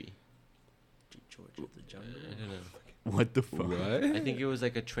of the tree. George of the Jungle. I don't know. What the fuck? I think it was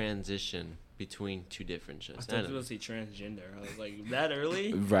like a transition between two different shows. I I thought you don't were know. going to say transgender. I was like, that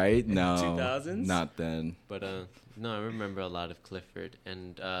early? Right? No. 2000s? Not then. But no, I remember a lot of Clifford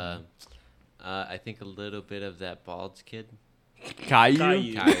and I think a little bit of that bald kid. Caillou?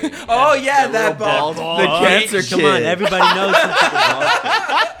 Caillou. Caillou. Oh yeah, The that real bald the boy. cancer kid. Come on, everybody knows who the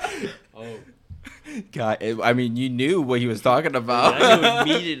bald kid. Oh. God, I mean, you knew what he was talking about. I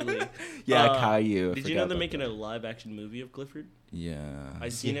knew immediately. Yeah, Caillou. I Did you forgot know they're about making that. a live action movie of Clifford? Yeah. I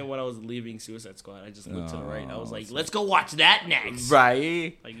seen it when I was leaving Suicide Squad. I just looked to the right. I was Oh, like, it's let's go watch that next.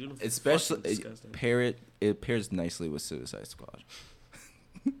 Right. Like, you Especially fucking disgusting. it pairs nicely with Suicide Squad.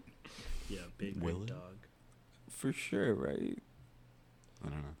 Yeah, big Will red it? dog. For sure, right? I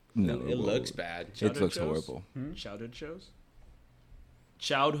don't know. No, It looks bad. It Childhood looks shows? horrible. Childhood shows?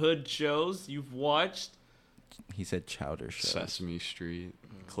 Childhood shows you've watched? He said chowder show. Sesame Street,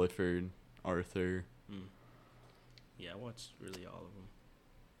 Clifford, Arthur, Yeah, I watched really all of them.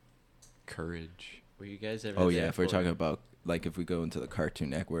 Courage. Were you guys ever Oh there yeah, if we're for- talking about like if we go into the Cartoon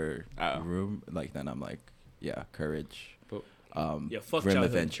Network Oh. room, like then I'm like, yeah, Courage. But- Yeah, fuck Grim childhood.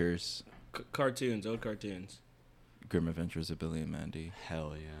 Adventures. Cartoons, old cartoons. Grim Adventures of Billy and Mandy.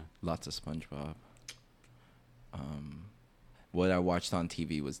 Hell yeah. Lots of SpongeBob. What I watched on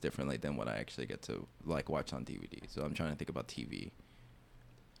TV was differently than what I actually get to like watch on DVD. So I'm trying to think about TV.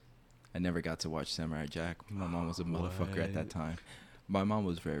 I never got to watch Samurai Jack. My mom was a motherfucker at that What? time. My mom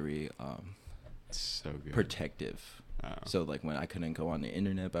was very So good. protective. Oh. So like when I couldn't go on the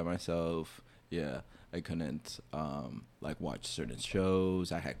internet by myself, yeah, I couldn't like watch certain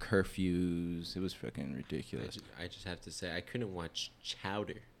shows. I had curfews. It was freaking ridiculous. I just have to say I couldn't watch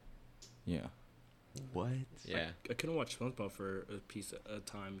Chowder. Yeah. What? Yeah. I couldn't watch SpongeBob for a piece of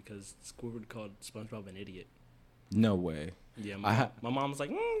time because Squidward called SpongeBob an idiot. No way. Yeah, I my mom was like,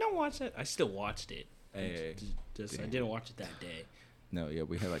 don't watch that. I still watched it. Hey. Just I Damn. didn't watch it that day. No, yeah,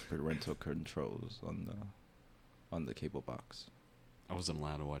 we had like parental controls on the cable box. I wasn't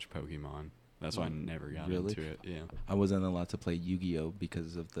allowed to watch Pokemon. That's why I never got Really? into it. Yeah. I wasn't allowed to play Yu-Gi-Oh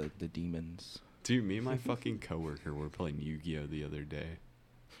because of the demons. Dude, me and my fucking coworker were playing Yu-Gi-Oh the other day.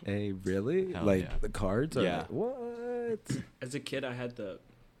 Hey, really? Hell like yeah. the cards? Are Yeah. like, what? As a kid, I had the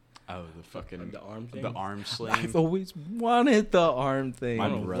Oh, the fucking the arm thing. the arm I've sling. always wanted the arm thing. My I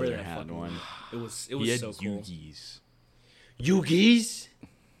don't know where brother that had fucking- one. It was He had so cool. Yu-Gis. Yugi's?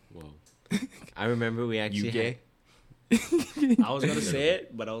 Whoa. I remember we actually Yu-Gi? had, I was gonna say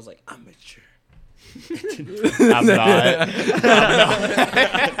it, but I was like, I'm mature. I'm not.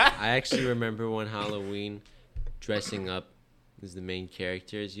 I actually remember one Halloween dressing up as the main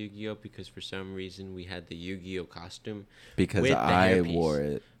character as Yu-Gi-Oh because for some reason we had the Yu-Gi-Oh costume. Because With the I hairpiece. wore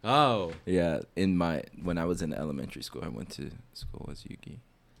it. Oh, Yeah, when I was in elementary school, I went to school as Yugi.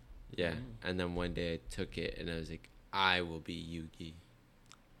 yeah. And then one day I took it and I was like, I will be Yugi.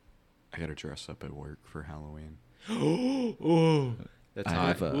 I gotta dress up at work for Halloween. Oh, that's I hot.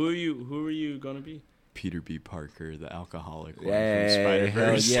 have a- Who are you gonna be? Peter B. Parker, the alcoholic one from Yay,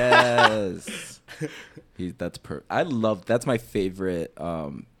 hell Spider-Verse. yes. That's my favorite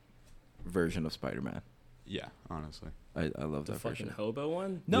version of Spider-Man. Yeah, honestly. I love The that fucking version. hobo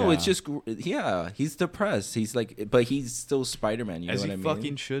one? No, it's Yeah. just he's depressed. He's like, but he's still Spider-Man. You As know he what I mean?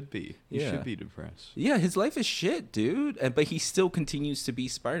 fucking should be. He Yeah. should be depressed. Yeah, his life is shit, dude. But he still continues to be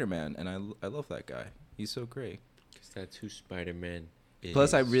Spider-Man, and I love that guy. He's so great. That's who Spider-Man is.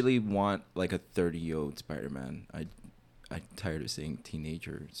 Plus, I really want like a 30-year-old Spider-Man. I'm tired of seeing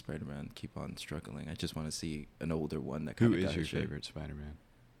teenager Spider-Man keep on struggling. I just want to see an older one that kind Who of is your favorite Spider-Man?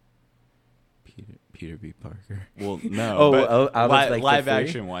 Peter B. Parker. Well, no. Oh, but out of, like, the live three?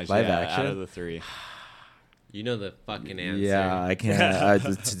 action wise, Live yeah, action? out of the three. You know the fucking answer. Yeah, I can't.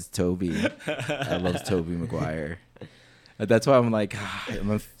 It's Toby. I love Toby Maguire. That's why I'm like, I'm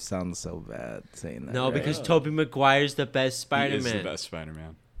gonna sound so bad saying that. No, right? because Tobey Maguire's the best He Spider-Man. is the best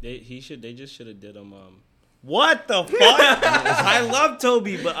Spider-Man. They just should have did him. What the fuck? I love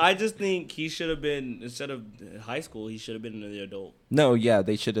Toby, but I just think he should have been, instead of high school, he should have been the adult. No, yeah,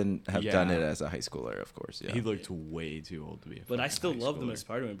 they shouldn't have done Yeah. it as a high schooler, of course. Yeah, He looked way too old to be. But I still love him as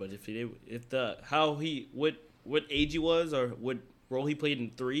Spider-Man. But what age he was or what role he played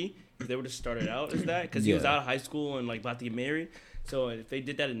in 3, if they would have started out as that, because he was Yeah. out of high school and like about to get married. So if they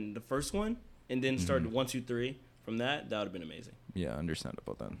did that in the first one and then started 1, 2, 3 from that would have been amazing. yeah,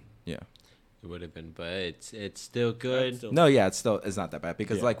 understandable then. Yeah. It would have been, but it's still good. Still- No, yeah, it's not that bad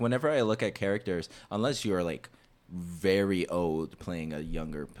because Yeah. like whenever I look at characters, unless you're like very old playing a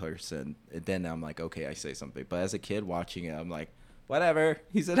younger person, then I'm like, okay, I say something. But as a kid watching it, I'm like, whatever.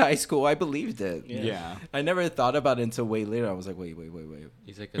 He's in high school. I believed it. Yeah. I never thought about it until way later. I was like, wait.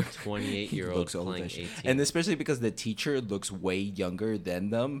 He's like a 28-year-old looks old playing as shit. 18. And especially because the teacher looks way younger than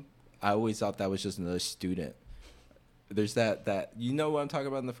them. I always thought that was just another student. There's that you know what I'm talking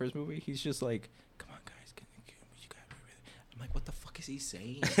about in the first movie? He's just like, come on guys, you got I'm like, what the fuck is he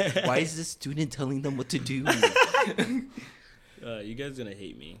saying? Why is this student telling them what to do? you guys gonna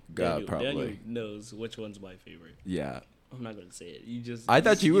hate me. God, Daniel probably. knows which one's my favorite. Yeah. I'm not gonna say it. You just. I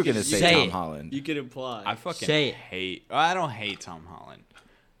thought you were can- gonna say say Tom it. Holland. You can imply. I fucking Say it. hate. I don't hate Tom Holland.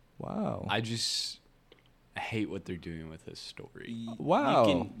 Wow. I just hate what they're doing with his story.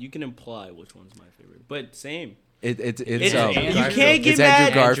 Wow. You can imply which one's my favorite, but same. It's It's- Andrew you can't get it's mad.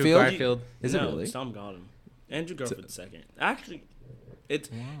 Andrew Garfield. Garfield. Is it No, really? Tom Holland. Andrew Garfield second. Actually, it's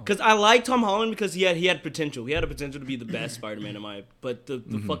because I like Tom Holland because he had potential. He had a potential to be the best Spider-Man in my. But the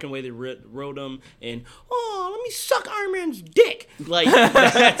fucking way they wrote him and let me suck Iron Man's dick. Like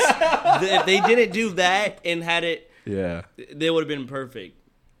if they didn't do that and had it, Yeah. they would have been perfect.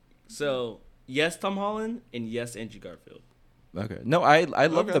 So yes, Tom Holland and yes, Andrew Garfield. Okay. No, I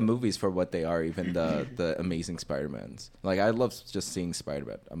love Okay. the movies for what they are, even the Amazing Spider-Mans. Like, I love just seeing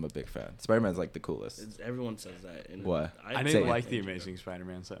Spider-Man. I'm a big fan. Spider-Man's, like, the coolest. Everyone says that. And What? I Say didn't it. like the Amazing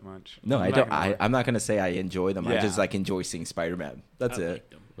Spider-Mans that much. No, I'm I not don't. gonna lie. I'm not going to say I enjoy them. I Yeah. just, like, enjoy seeing Spider-Man. That's I it.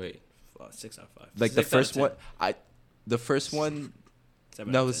 liked them. Wait. 6 out of 5. Like, the 6 out of first 10. one... The first one... 7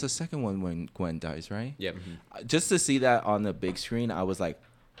 No, out of it's 10. the second one when Gwen dies, right? Yep. Just to see that on the big screen, I was like,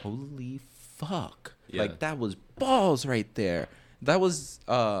 holy fuck. Yeah. Like, that was balls right there. That was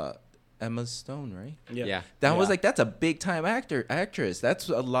Emma Stone, right? Yeah. That was Yeah. like, that's a big time actress. That's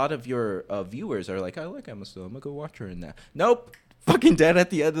a lot of your viewers are like, I like Emma Stone. I'm gonna go watch her in that. Nope, fucking dead at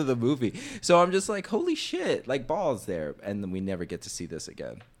the end of the movie. So I'm just like, holy shit, like balls there. And then we never get to see this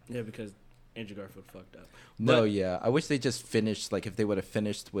again. Yeah, because Andrew Garfield fucked up. No, But- yeah, I wish they just finished. Like if they would have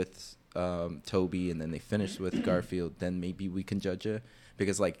finished with Toby and then they finished with Garfield, then maybe we can judge it.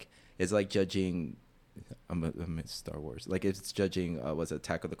 Because like it's like judging. I'm a Star Wars. Like it's judging was it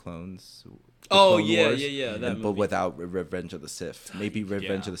Attack of the Clones? The Oh, Clone yeah, Wars, yeah, that and, but movie. without Revenge of the Sith. Maybe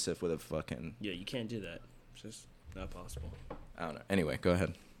Revenge Yeah. of the Sith would have fucking. Yeah, you can't do that. It's just not possible. I don't know. Anyway, go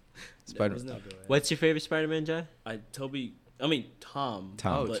ahead. That Spider. was not good. What's your favorite Spider-Man, Jai? Tom.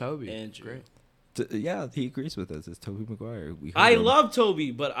 Tom. Oh, but Toby. Andrew. Great. Yeah, he agrees with us. It's Tobey Maguire. We heard I him. love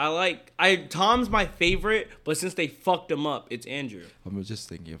Toby, but Tom's my favorite, but since they fucked him up, it's Andrew. I'm just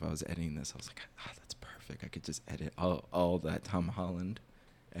thinking if I was editing this, I was like, that's perfect. I could just edit all that Tom Holland,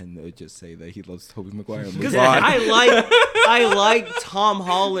 and it would just say that he loves Tobey Maguire. And move Because on. I like Tom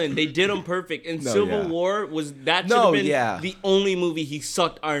Holland. They did him perfect. And No, Civil yeah. War should No, have been yeah. the only movie he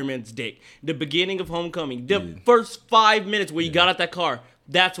sucked Iron Man's dick. The beginning of Homecoming, the Yeah. first 5 minutes where he got out that car,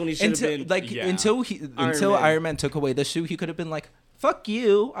 that's when he should have until been. Yeah. until Man. Iron Man took away the shoe, he could have been like, "Fuck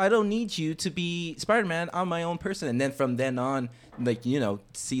you! I don't need you to be Spider-Man. I'm my own person." And then from then on, like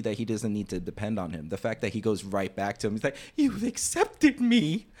see that he doesn't need to depend on him. The fact that he goes right back to him, he's like, "You've accepted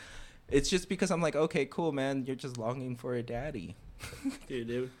me." It's just because I'm like, okay, cool, man. You're just longing for a daddy.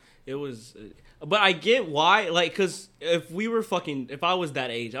 Dude, it was. But I get why, like, because if I was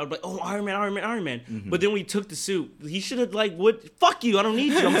that age, I would be like, oh, Iron Man. Mm-hmm. But then we took the suit. He should have, like, fuck you, I don't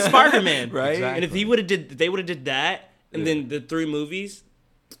need you, I'm Spider-Man. Right? And if they would have did that, and then the 3 movies,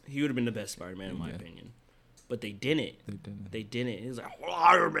 he would have been the best Spider-Man, in my Yeah. opinion. But they didn't. They didn't. He was like,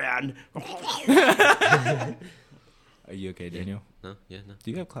 Iron Man. Are you okay, Daniel? No, yeah, no.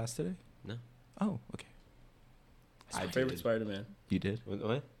 Do you have class today? No. Oh, okay. I Favorite did. Spider-Man. You did?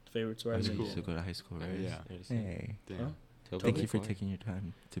 What? Favorite You Spider-Man. used to go to high school, right? Yeah. Hey. Damn. Huh? Tobey Thank you for Maguire. taking your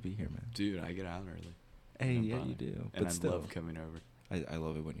time to be here, man. Dude, I get out early. Hey, No yeah, bother. you do. And But I still, love coming over. I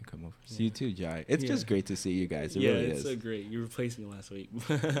love it when you come over. See Yeah. you too, Jai. It's Yeah. just great to see you guys. It Yeah, really it's is. so great. You replaced me last week.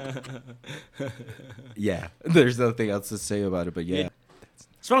 Yeah, there's nothing else to say about it, but yeah.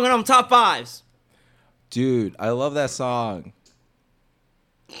 Smoking on top fives. Dude, I love that song.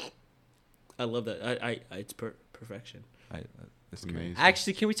 I love that. It's perfection. It's great. Amazing.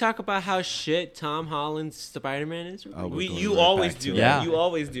 Actually, can we talk about how shit Tom Holland's Spider-Man is? Oh, we're going You right always back do to that. it. Yeah. You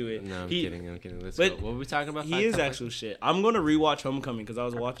always do it. No, I'm He- kidding. Let's but go. What were we talking about? He Five is top actual shit. I'm gonna rewatch Homecoming because I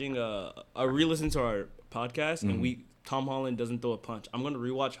was watching I re-listened to our podcast Mhm. and Tom Holland doesn't throw a punch. I'm gonna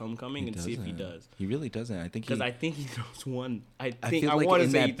rewatch Homecoming and see if he doesn't. does He really doesn't. I think because he. I think he throws one. I I think feel I like want to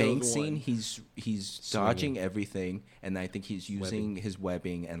in say he that bank throws scene, one. he's dodging everything, and I think he's using his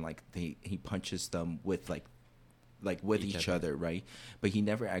webbing, and like he punches them with like with each other, right? But he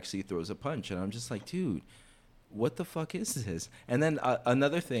never actually throws a punch, and I'm just like, dude, what the fuck is this? And then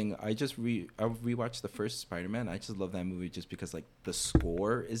another thing, I rewatched the first Spider-Man. I just love that movie just because like the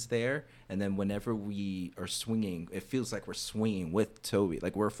score is there, and then whenever we are swinging, it feels like we're swinging with Toby,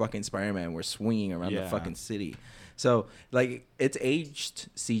 like we're fucking Spider-Man. We're swinging around the Yeah. fucking city. So like it's aged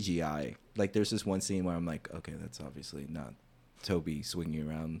CGI. Like there's this one scene where I'm like, okay, that's obviously not Toby swinging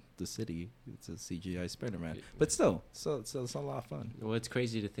around the city. It's a CGI Spider-Man, but still, so it's a lot of fun. Well, it's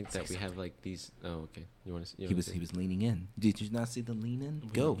crazy to think that we have like these. Oh, okay. You want to? He was leaning in. Did you not see the lean in?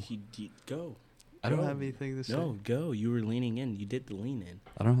 Go. Go. I don't Go. have anything to say. No, go. You were leaning in. You did the lean in.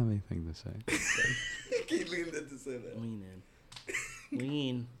 I don't have anything to say. Keep leaning to say that. Lean in.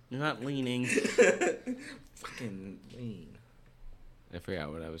 Lean. You're not leaning. Fucking lean. I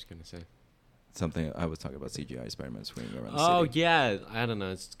forgot what I was gonna say. Something I was talking about CGI Spider-Man swinging around the Oh city. yeah, I don't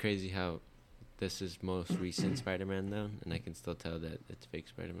know. It's crazy how this is most recent Spider-Man though, and I can still tell that it's fake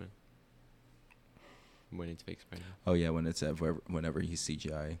Spider-Man. When it's fake Spider-Man. Oh yeah, when it's whenever he's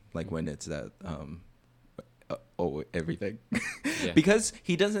CGI, like when it's that everything. Yeah. Because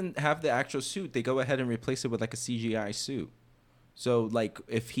he doesn't have the actual suit, they go ahead and replace it with like a CGI suit. So like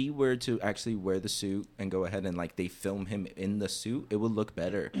if he were to actually wear the suit and go ahead and like they film him in the suit, it would look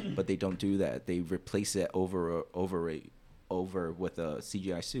better. But they don't do that. They replace it over with a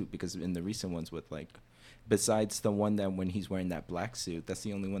CGI suit, because in the recent ones with like, besides the one that when he's wearing that black suit, that's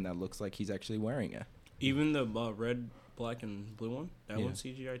the only one that looks like he's actually wearing it. Even the red, black, and blue one. That Yeah. one's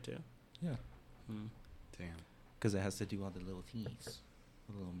CGI too. Yeah. Hmm. Damn. Because it has to do all the little things,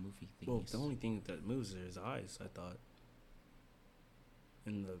 the little movie things. Well, the only thing that moves are his eyes. I thought.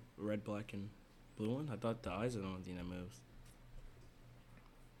 In the red, black, and blue one, I thought the eyes are the only thing that moves.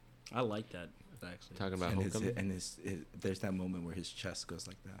 I like that actually. Talking about and Homecoming. there's that moment where his chest goes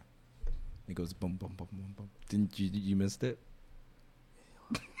like that. It goes boom, boom, boom, boom, boom. Didn't you missed it?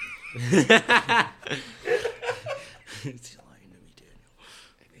 He's lying to me, Daniel.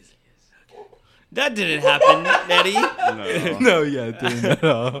 That didn't happen, Nettie. No. No, yeah, it didn't at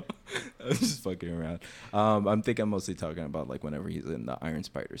all. I'm just fucking around. I'm mostly talking about like whenever he's in the Iron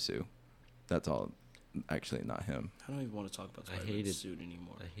Spider suit. That's all. Actually, not him. I don't even want to talk about I Spider-Man's hated- suit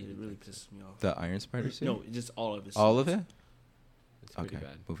anymore. I hated It really that pisses me off. The Iron Spider suit. No, just all of his. all of suits. it. It's pretty Okay,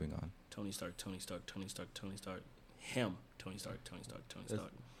 bad. moving on. Tony Stark, Tony Stark, Tony Stark, Tony Stark. Him. Tony Stark, Tony Stark, Tony That's-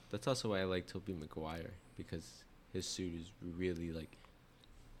 Stark. That's also why I like Tobey Maguire, because his suit is really like.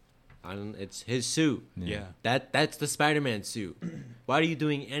 It's his suit. Yeah. That's the Spider-Man suit. Why are you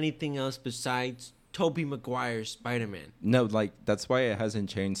doing anything else besides Tobey Maguire's Spider-Man? No, like that's why it hasn't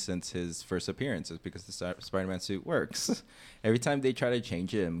changed since his first appearance. Is because the Spider-Man suit works. Every time they try to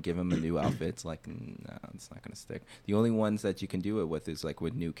change it and give him a new outfit, it's like, no, it's not gonna stick. The only ones that you can do it with is like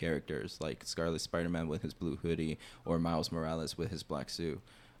with new characters, like Scarlet Spider-Man with his blue hoodie, or Miles Morales with his black suit.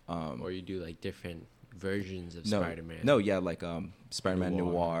 Or you do like different versions of No, Spider-Man. no, yeah, like Spider-Man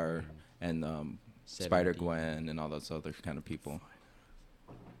Noir. Noir and 70. Spider-Gwen and all those other kind of people.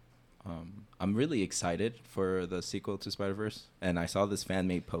 I'm really excited for the sequel to Spider-Verse, and I saw this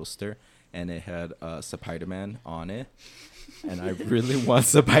fan-made poster, and it had Spider-Man on it, and I really want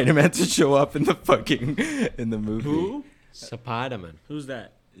Spider-Man to show up in the movie. Who? Spider-Man. Who's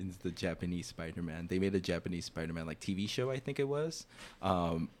that? It's the Japanese Spider-Man. They made a Japanese Spider-Man like TV show, I think it was,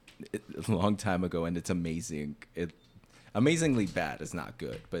 a long time ago, and it's amazing. Amazingly bad. It's not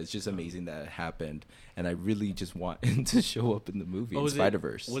good, but it's just amazing that it happened, and I really just want him to show up in the movie in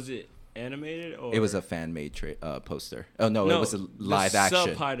Spider-Verse. Was it animated or? It was a fan-made poster. Oh no, it was a live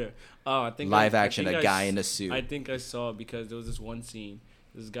action. Spider. Oh, I think Live I action, think a I guy s- in a suit. I think I saw it because there was this one scene.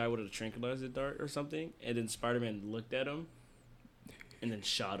 This guy with a tranquilizer dart or something, and then Spider-Man looked at him, and then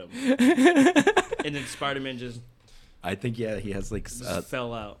shot him. And then Spider-Man just I think he has like Just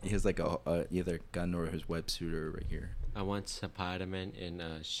fell out. he has like a either gun or his web shooter right here. I want Spider-Man in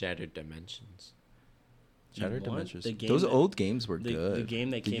Shattered Dimensions. Shattered want Dimensions. the game Those that- old games were The good.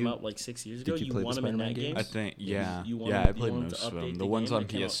 game that Did came you- out like 6 years ago. did you You play the want them in that Spider-Man game? games? I think You want I them- played you want them most to of them. update The the ones game on that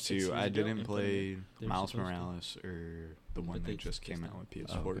came out 6 PS2. years I ago didn't and put them play They're Miles supposed to. Morales or the one But that they just came out with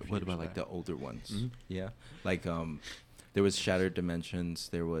PS4. Oh, a few what about years like back. the older ones? Mhm. Yeah, like there was Shattered Dimensions.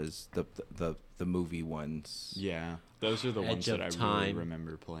 There was the movie ones. Yeah, those are the ones Edge that I of really Time.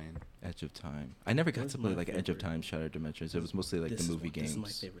 remember playing. Edge of Time. I never got Those to are play my like Edge of favorite. Time, Shattered Dimensions. It was mostly like This the is movie one- this games. is my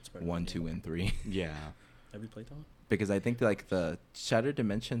favorite Spider-Man 1, game. 2, and 3. Yeah, Have you played that one? Because I think like the Shattered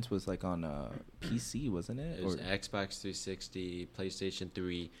Dimensions was like on PC, wasn't it? It was Or- Xbox 360, PlayStation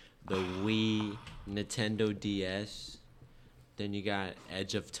 3, the Wii, Nintendo DS. Then you got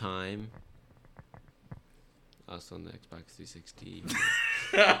Edge of Time. Also on the Xbox 360,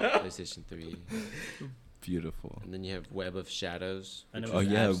 PlayStation 3. Beautiful. And then you have Web of Shadows. I which never- was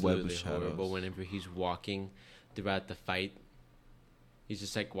Oh, yeah, Web of absolutely horrible. Shadows. Whenever he's walking throughout the fight, he's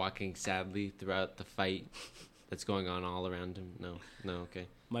just like walking sadly throughout the fight that's going on all around him. No, okay.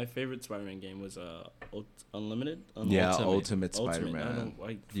 My favorite Spider-Man game was Unlimited. Yeah, Ultimate. Ultimate I Spider-Man. don't-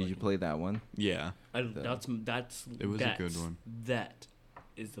 I Did you fucking- play that one? yeah. That's It was a good one. That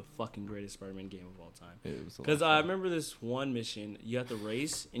is the fucking greatest Spider-Man game of all time. It was a lot Because of I fun. remember this one mission, you had to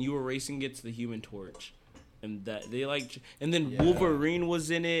race, and you were racing against the Human Torch, and that they like, and then Yeah. Wolverine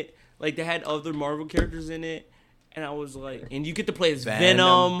was in it. Like they had other Marvel characters in it, and I was like, and you get to play as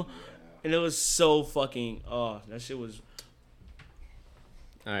Venom, and it was so fucking. Oh, that shit was.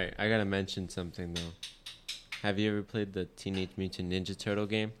 All right, I gotta mention something though. Have you ever played the Teenage Mutant Ninja Turtle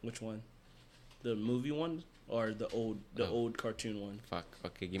game? Which one? The movie one or the Oh. old cartoon one? Fuck.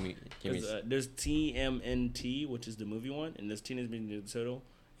 Okay, give me. 'Cause, there's TMNT, which is the movie one, and there's Teenage Mutant Ninja Turtle,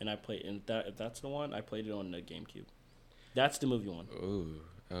 and I played. And if that's the one, I played it on the GameCube. That's the movie one. Ooh.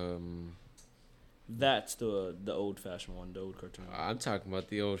 That's the old fashioned one, the old cartoon one. I'm talking about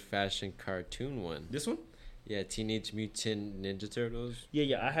the old-fashioned cartoon one. This one? Yeah, Teenage Mutant Ninja Turtles.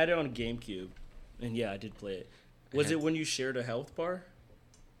 Yeah, I had it on GameCube, and yeah, I did play it. Was had- it when you shared a health bar?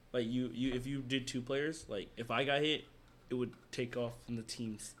 Like you if you did two players, like if I got hit, it would take off from the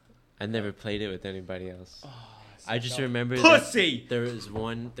teams. I never played it with anybody else. Oh, I just remember Pussy! there was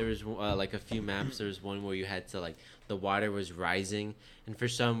like a few maps. There was one where you had to like the water was rising, and for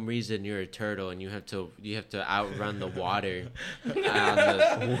some reason you're a turtle and you have to outrun the water. On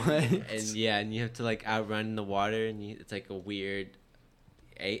the, and you have to like outrun the water, and it's like a weird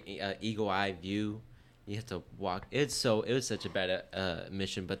eagle eye view. You have to walk. It was such a bad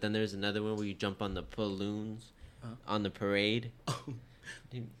mission. But then there's another one where you jump on the balloons on the parade.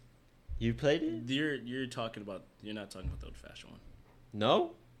 Dude, you played it? You're not talking about the old fashioned one.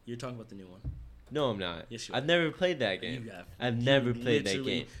 No. You're talking about the new one. No, I'm not. Yes, you I've are. never played that game. You have. I've You never played that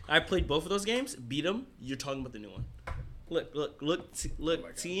literally- game. I played both of those games, beat them. You're talking about the new one. Look,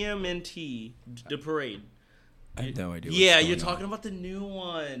 TMNT, the parade. I have no idea. Yeah, what's you're going talking on. about the new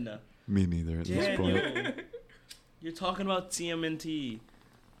one. Me neither at this point. Daniel. You're talking about TMNT.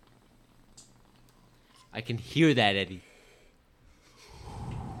 I can hear that, Eddie.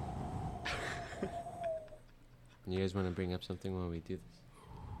 You guys want to bring up something while we do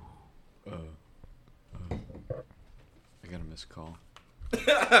this? I got a missed call.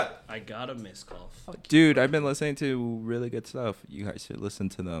 I got a missed call. Dude, I've been listening to really good stuff. You guys should listen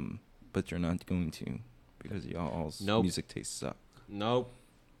to them, but you're not going to because y'all's Nope. music tastes suck. Nope.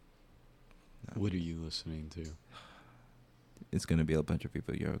 What are you listening to? It's gonna be a bunch of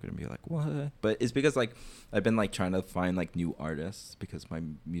people. You're gonna be like, what? But it's because like I've been like trying to find like new artists because my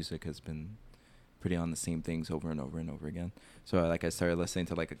music has been pretty on the same things over and over and over again. So I started listening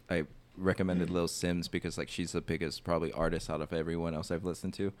to like I recommended Lil Sims because like she's the biggest probably artist out of everyone else I've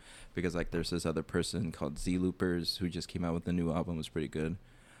listened to, because like there's this other person called Z Loopers who just came out with a new album. It was pretty good.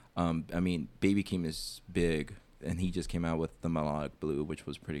 I mean, Baby Keem is big, and he just came out with the Melodic Blue, which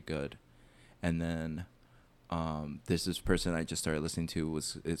was pretty good. And then there's this person I just started listening to.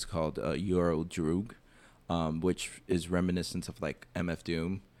 It's called Euro Droog, which is reminiscent of like MF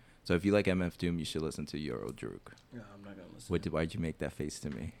Doom. So if you like MF Doom, you should listen to Euro Droog. No, I'm not gonna listen. Why'd you make that face to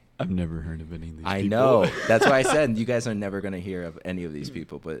me? I've never heard of any of these I people. know. That's why I said you guys are never gonna hear of any of these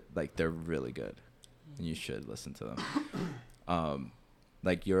people, but like they're really good, and you should listen to them.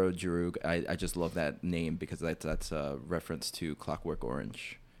 Like Euro Droog, I just love that name because that's a reference to Clockwork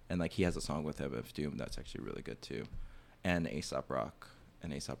Orange, and like he has a song with MF Doom that's actually really good too, and A$AP Rock,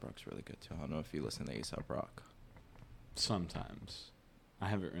 and A$AP Rock's really good too. I don't know if you listen to A$AP Rock. Sometimes. I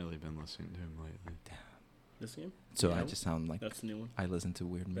haven't really been listening to him lately. This game? So Yeah. I just sound like That's the new one. I listen to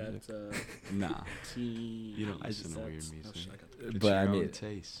weird music. That's Nah. T. You don't I listen just- to weird that's- music. oh, shit, I got that. It's But I your mean- own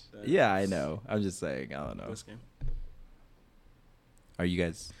taste. Yeah, I know. I'm just saying. I don't know. This game. Are you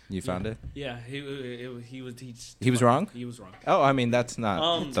guys? You found it? Yeah, he was He was wrong? He was wrong. Oh, I mean that's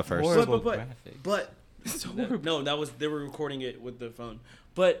not the first. horrible. Horrible but- graphic. But no, that was they were recording it with the phone.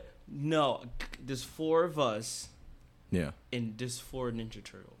 But no, there's 4 of us Yeah, and there's 4 Ninja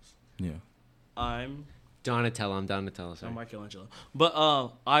Turtles. yeah. I'm Donatello. I'm Donatello. Sorry. Michelangelo. But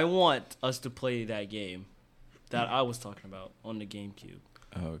I want us to play that game that I was talking about on the GameCube.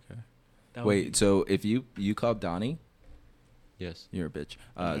 Oh, okay. That would Wait, so if you called Donnie, Yes. you're a bitch.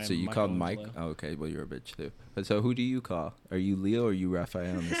 And So I'm you called Mike. Michelangelo. Oh, okay, well you're a bitch too. But so who do you call? Are you Leo or are you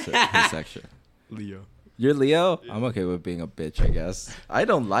Raphael in this section? Leo. You're Leo. I'm okay with being a bitch, I guess. I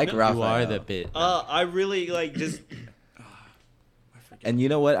don't like Raphael. You are the bit. I really like just. I forget. And you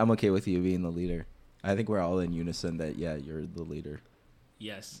know what? I'm okay with you being the leader. I think we're all in unison that yeah, you're the leader.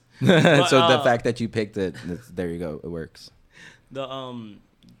 Yes. So the fact that you picked it, there you go. It works.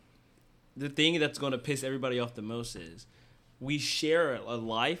 The thing that's gonna piss everybody off the most is we share a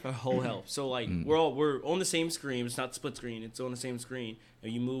life, a whole health. So like we're on the same screen. It's not split screen. It's on the same screen,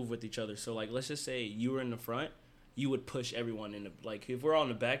 and you move with each other. So like let's just say you were in the front, you would push everyone in the like if we're on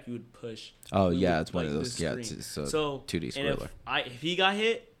the back, you would push. Oh we yeah, would, it's one of like, those. the Yeah, screen. so 2D and scroller. if he got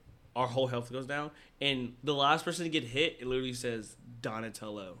hit, our whole health goes down, and the last person to get hit, it literally says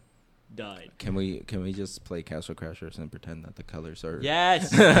Donatello died. Can we just play Castle Crashers and pretend that the colors are? Yes,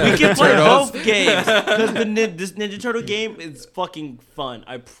 we can play both games because this Ninja Turtle game is fucking fun.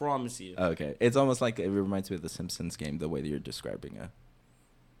 I promise you. Okay, it's almost like it reminds me of the Simpsons game. The way that you're describing it.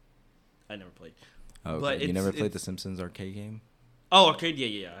 I never played. Oh, But okay. You it's- never played it's- the Simpsons arcade game? Oh, arcade,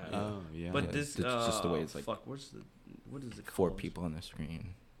 yeah. Oh, yeah. But Yeah, this, it's just the way it's like fuck. What is it called? 4 people on the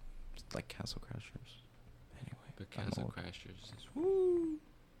screen, just like Castle Crashers. Anyway, But I'm Castle old. Crashers.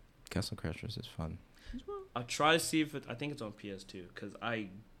 Castle Crashers is fun. I'll try to see if I think it's on PS2 because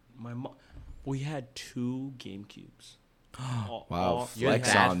we had 2 GameCubes. Wow, You're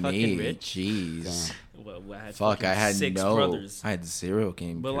flex that on fucking me. rich? Jeez. Well, I had Fuck, fucking I had 6 no. brothers. I had 0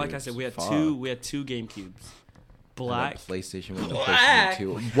 game. But like I said, we had Fuck. 2 GameCubes. I had a Black. PlayStation 1 and Black.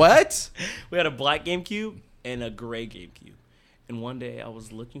 PlayStation 2. What? We had a black GameCube and a gray GameCube. And one day I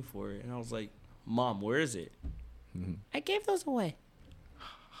was looking for it and I was like, Mom, where is it? Mhm. I gave those away.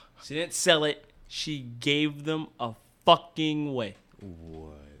 She didn't sell it. She gave them a fucking away.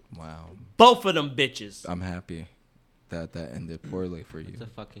 Wow. Both of them bitches. I'm happy that ended poorly for you. It's a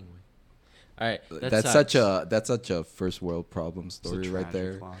fucking way. All right. That's such a first world problem story right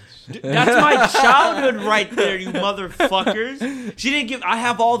there. That's my childhood right there, you motherfuckers. She didn't give. I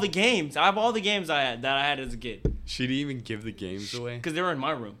have all the games. I have all the games I had as a kid She didn't even give the games away. because they were in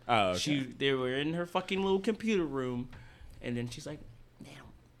my room. Oh, okay. They were in her fucking little computer room, and then she's like, "Damn."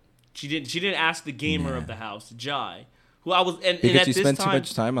 She didn't ask the gamer of the house, Jai, who I was. And Because at you this spent time, too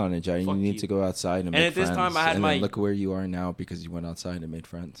much time on it, Jai. You Fuck need you. to go outside and And make at this friends. time, I had and my- then look where you are now because you went outside and made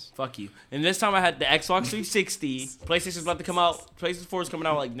friends. Fuck you. And this time I had the Xbox 360. PlayStation's about to come out. PlayStation 4 is coming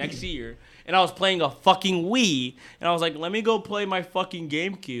out like next year. And I was playing a fucking Wii. And I was like, let me go play my fucking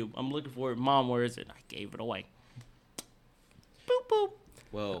GameCube. I'm looking for it. Mom, where is it? I gave it away. Boop, boop.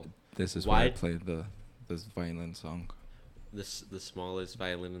 Well, This is Why- why I played this violin song. the smallest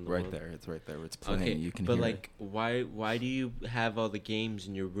violin in the Right world. there. It's right there. It's playing. Okay, You can but hear like, why do you have all the games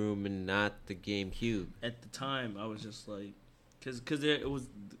in your room and not the GameCube? At the time, I was just like, because it was,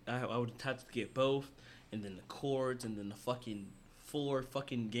 I would have to get both. And then the cords. And then the fucking 4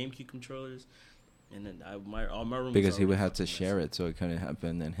 fucking GameCube controllers. And then my room it. Because he would have to share it, so it couldn't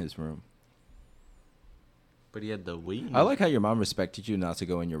happen in his room. But he had the Wii. I like how your mom respected you not to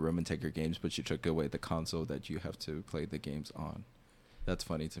go in your room and take your games, but she took away the console that you have to play the games on. That's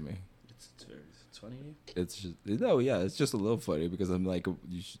funny to me. It's funny. It's just it's just a little funny because I'm like,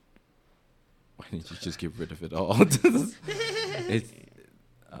 you should. Why didn't you just get rid of it all? It's,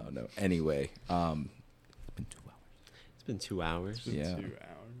 I don't know. Anyway, it's been 2 hours. It's been 2 hours. Yeah. 2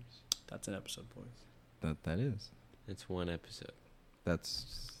 hours. That's an episode, boys. That is. It's one episode.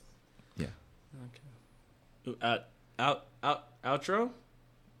 That's. Yeah. Okay. Outro?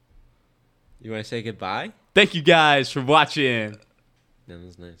 You want to say goodbye? Thank you guys for watching. That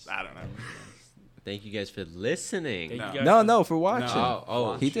was nice. I don't know. Thank you guys for listening. Thank No. you guys No, for watching. No.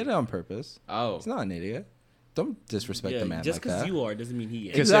 Oh, He did it on purpose. oh. He's not an idiot. Don't disrespect the man just like because that. you are doesn't mean he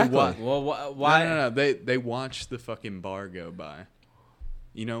is. 'Cause Exactly. Well, why? No. They watched the fucking bar go by.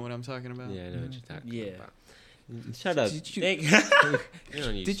 You know what I'm talking about? Yeah, I know what you're talking Yeah. about. Shut up. Did you, Thank- You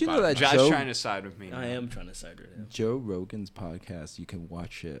don't use did you know that Josh Joe, trying to side with me. I am trying to side with him. Joe Rogan's podcast, you can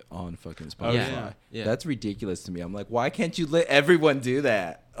watch it on fucking Spotify. Oh, yeah. Yeah. That's ridiculous to me. I'm like, why can't you let everyone do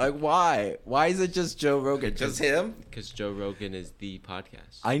that? Like, why? Why is it just Joe Rogan? Just him? Because Joe Rogan is the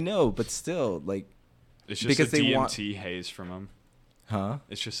podcast. I know, but still, like, It's just because a they DMT want- haze from him. huh?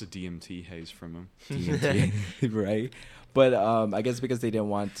 It's just a DMT haze from him. DMT, right? But I guess because they didn't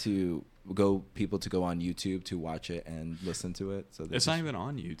want people to go on YouTube to watch it and listen to it. So they It's not just- even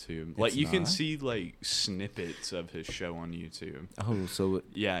on YouTube. Like It's you can not? see like snippets of his show on YouTube. Oh, so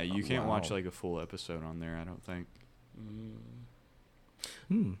Yeah, you can't watch wow. like a full episode on there. I don't think.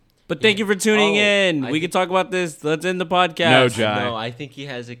 But thank you for tuning Oh, in. I We think- can talk about this. Let's end the podcast. No, Jai. No, I think he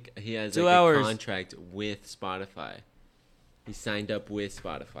has a 2 like hours. a contract with Spotify. He signed up with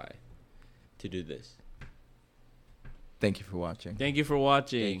Spotify to do this. thank you for watching. Thank you for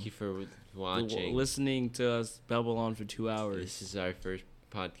watching. Thank you for watching. Listening to us babble on for 2 hours. This is our first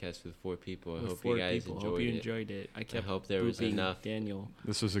podcast with 4 people. I With hope 4 you guys people. enjoyed Hope you it. enjoyed it. I kept hope there was booping enough. Daniel.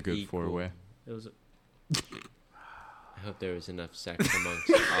 This was a good Equal. 4-way. It was. I hope there was enough sex amongst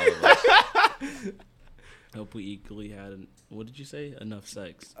all of us. I hope we equally had. What did you say? Enough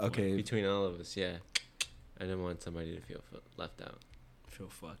sex. Okay. Between all of us, yeah. I didn't want somebody to feel left out. I feel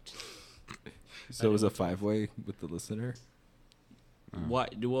fucked. So it was a 5-way with the listener?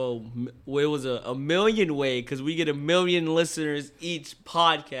 What? Well, it was a million way because we get 1 million listeners each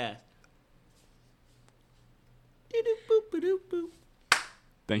podcast.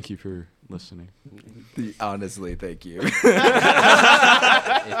 Thank you for listening. Honestly, thank you. If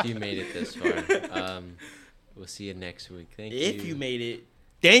you made it this far, we'll see you next week. Thank you. If you made it,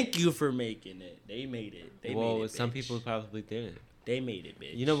 thank you for making it. They made it. They well, made it. some bitch. people probably didn't. They made it,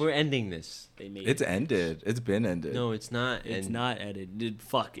 bitch. You know, we're ending this. They made It's it. ended. It's been ended. No, it's not. It's and not edited.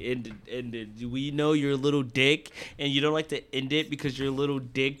 Fuck. Ended. We know you're a little dick, and you don't like to end it because you're a little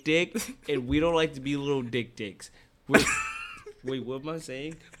dick, and we don't like to be little dicks. We're, wait, what am I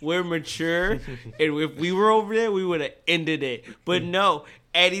saying? We're mature, and if we were over there, we would have ended it. But no,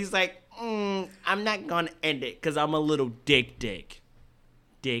 Eddie's like, I'm not gonna end it because I'm a little dick.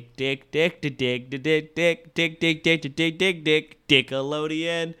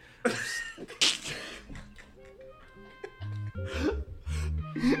 Dickalodian.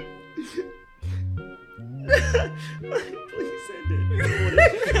 Please send it.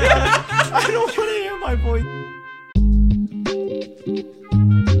 I don't want to hear my voice.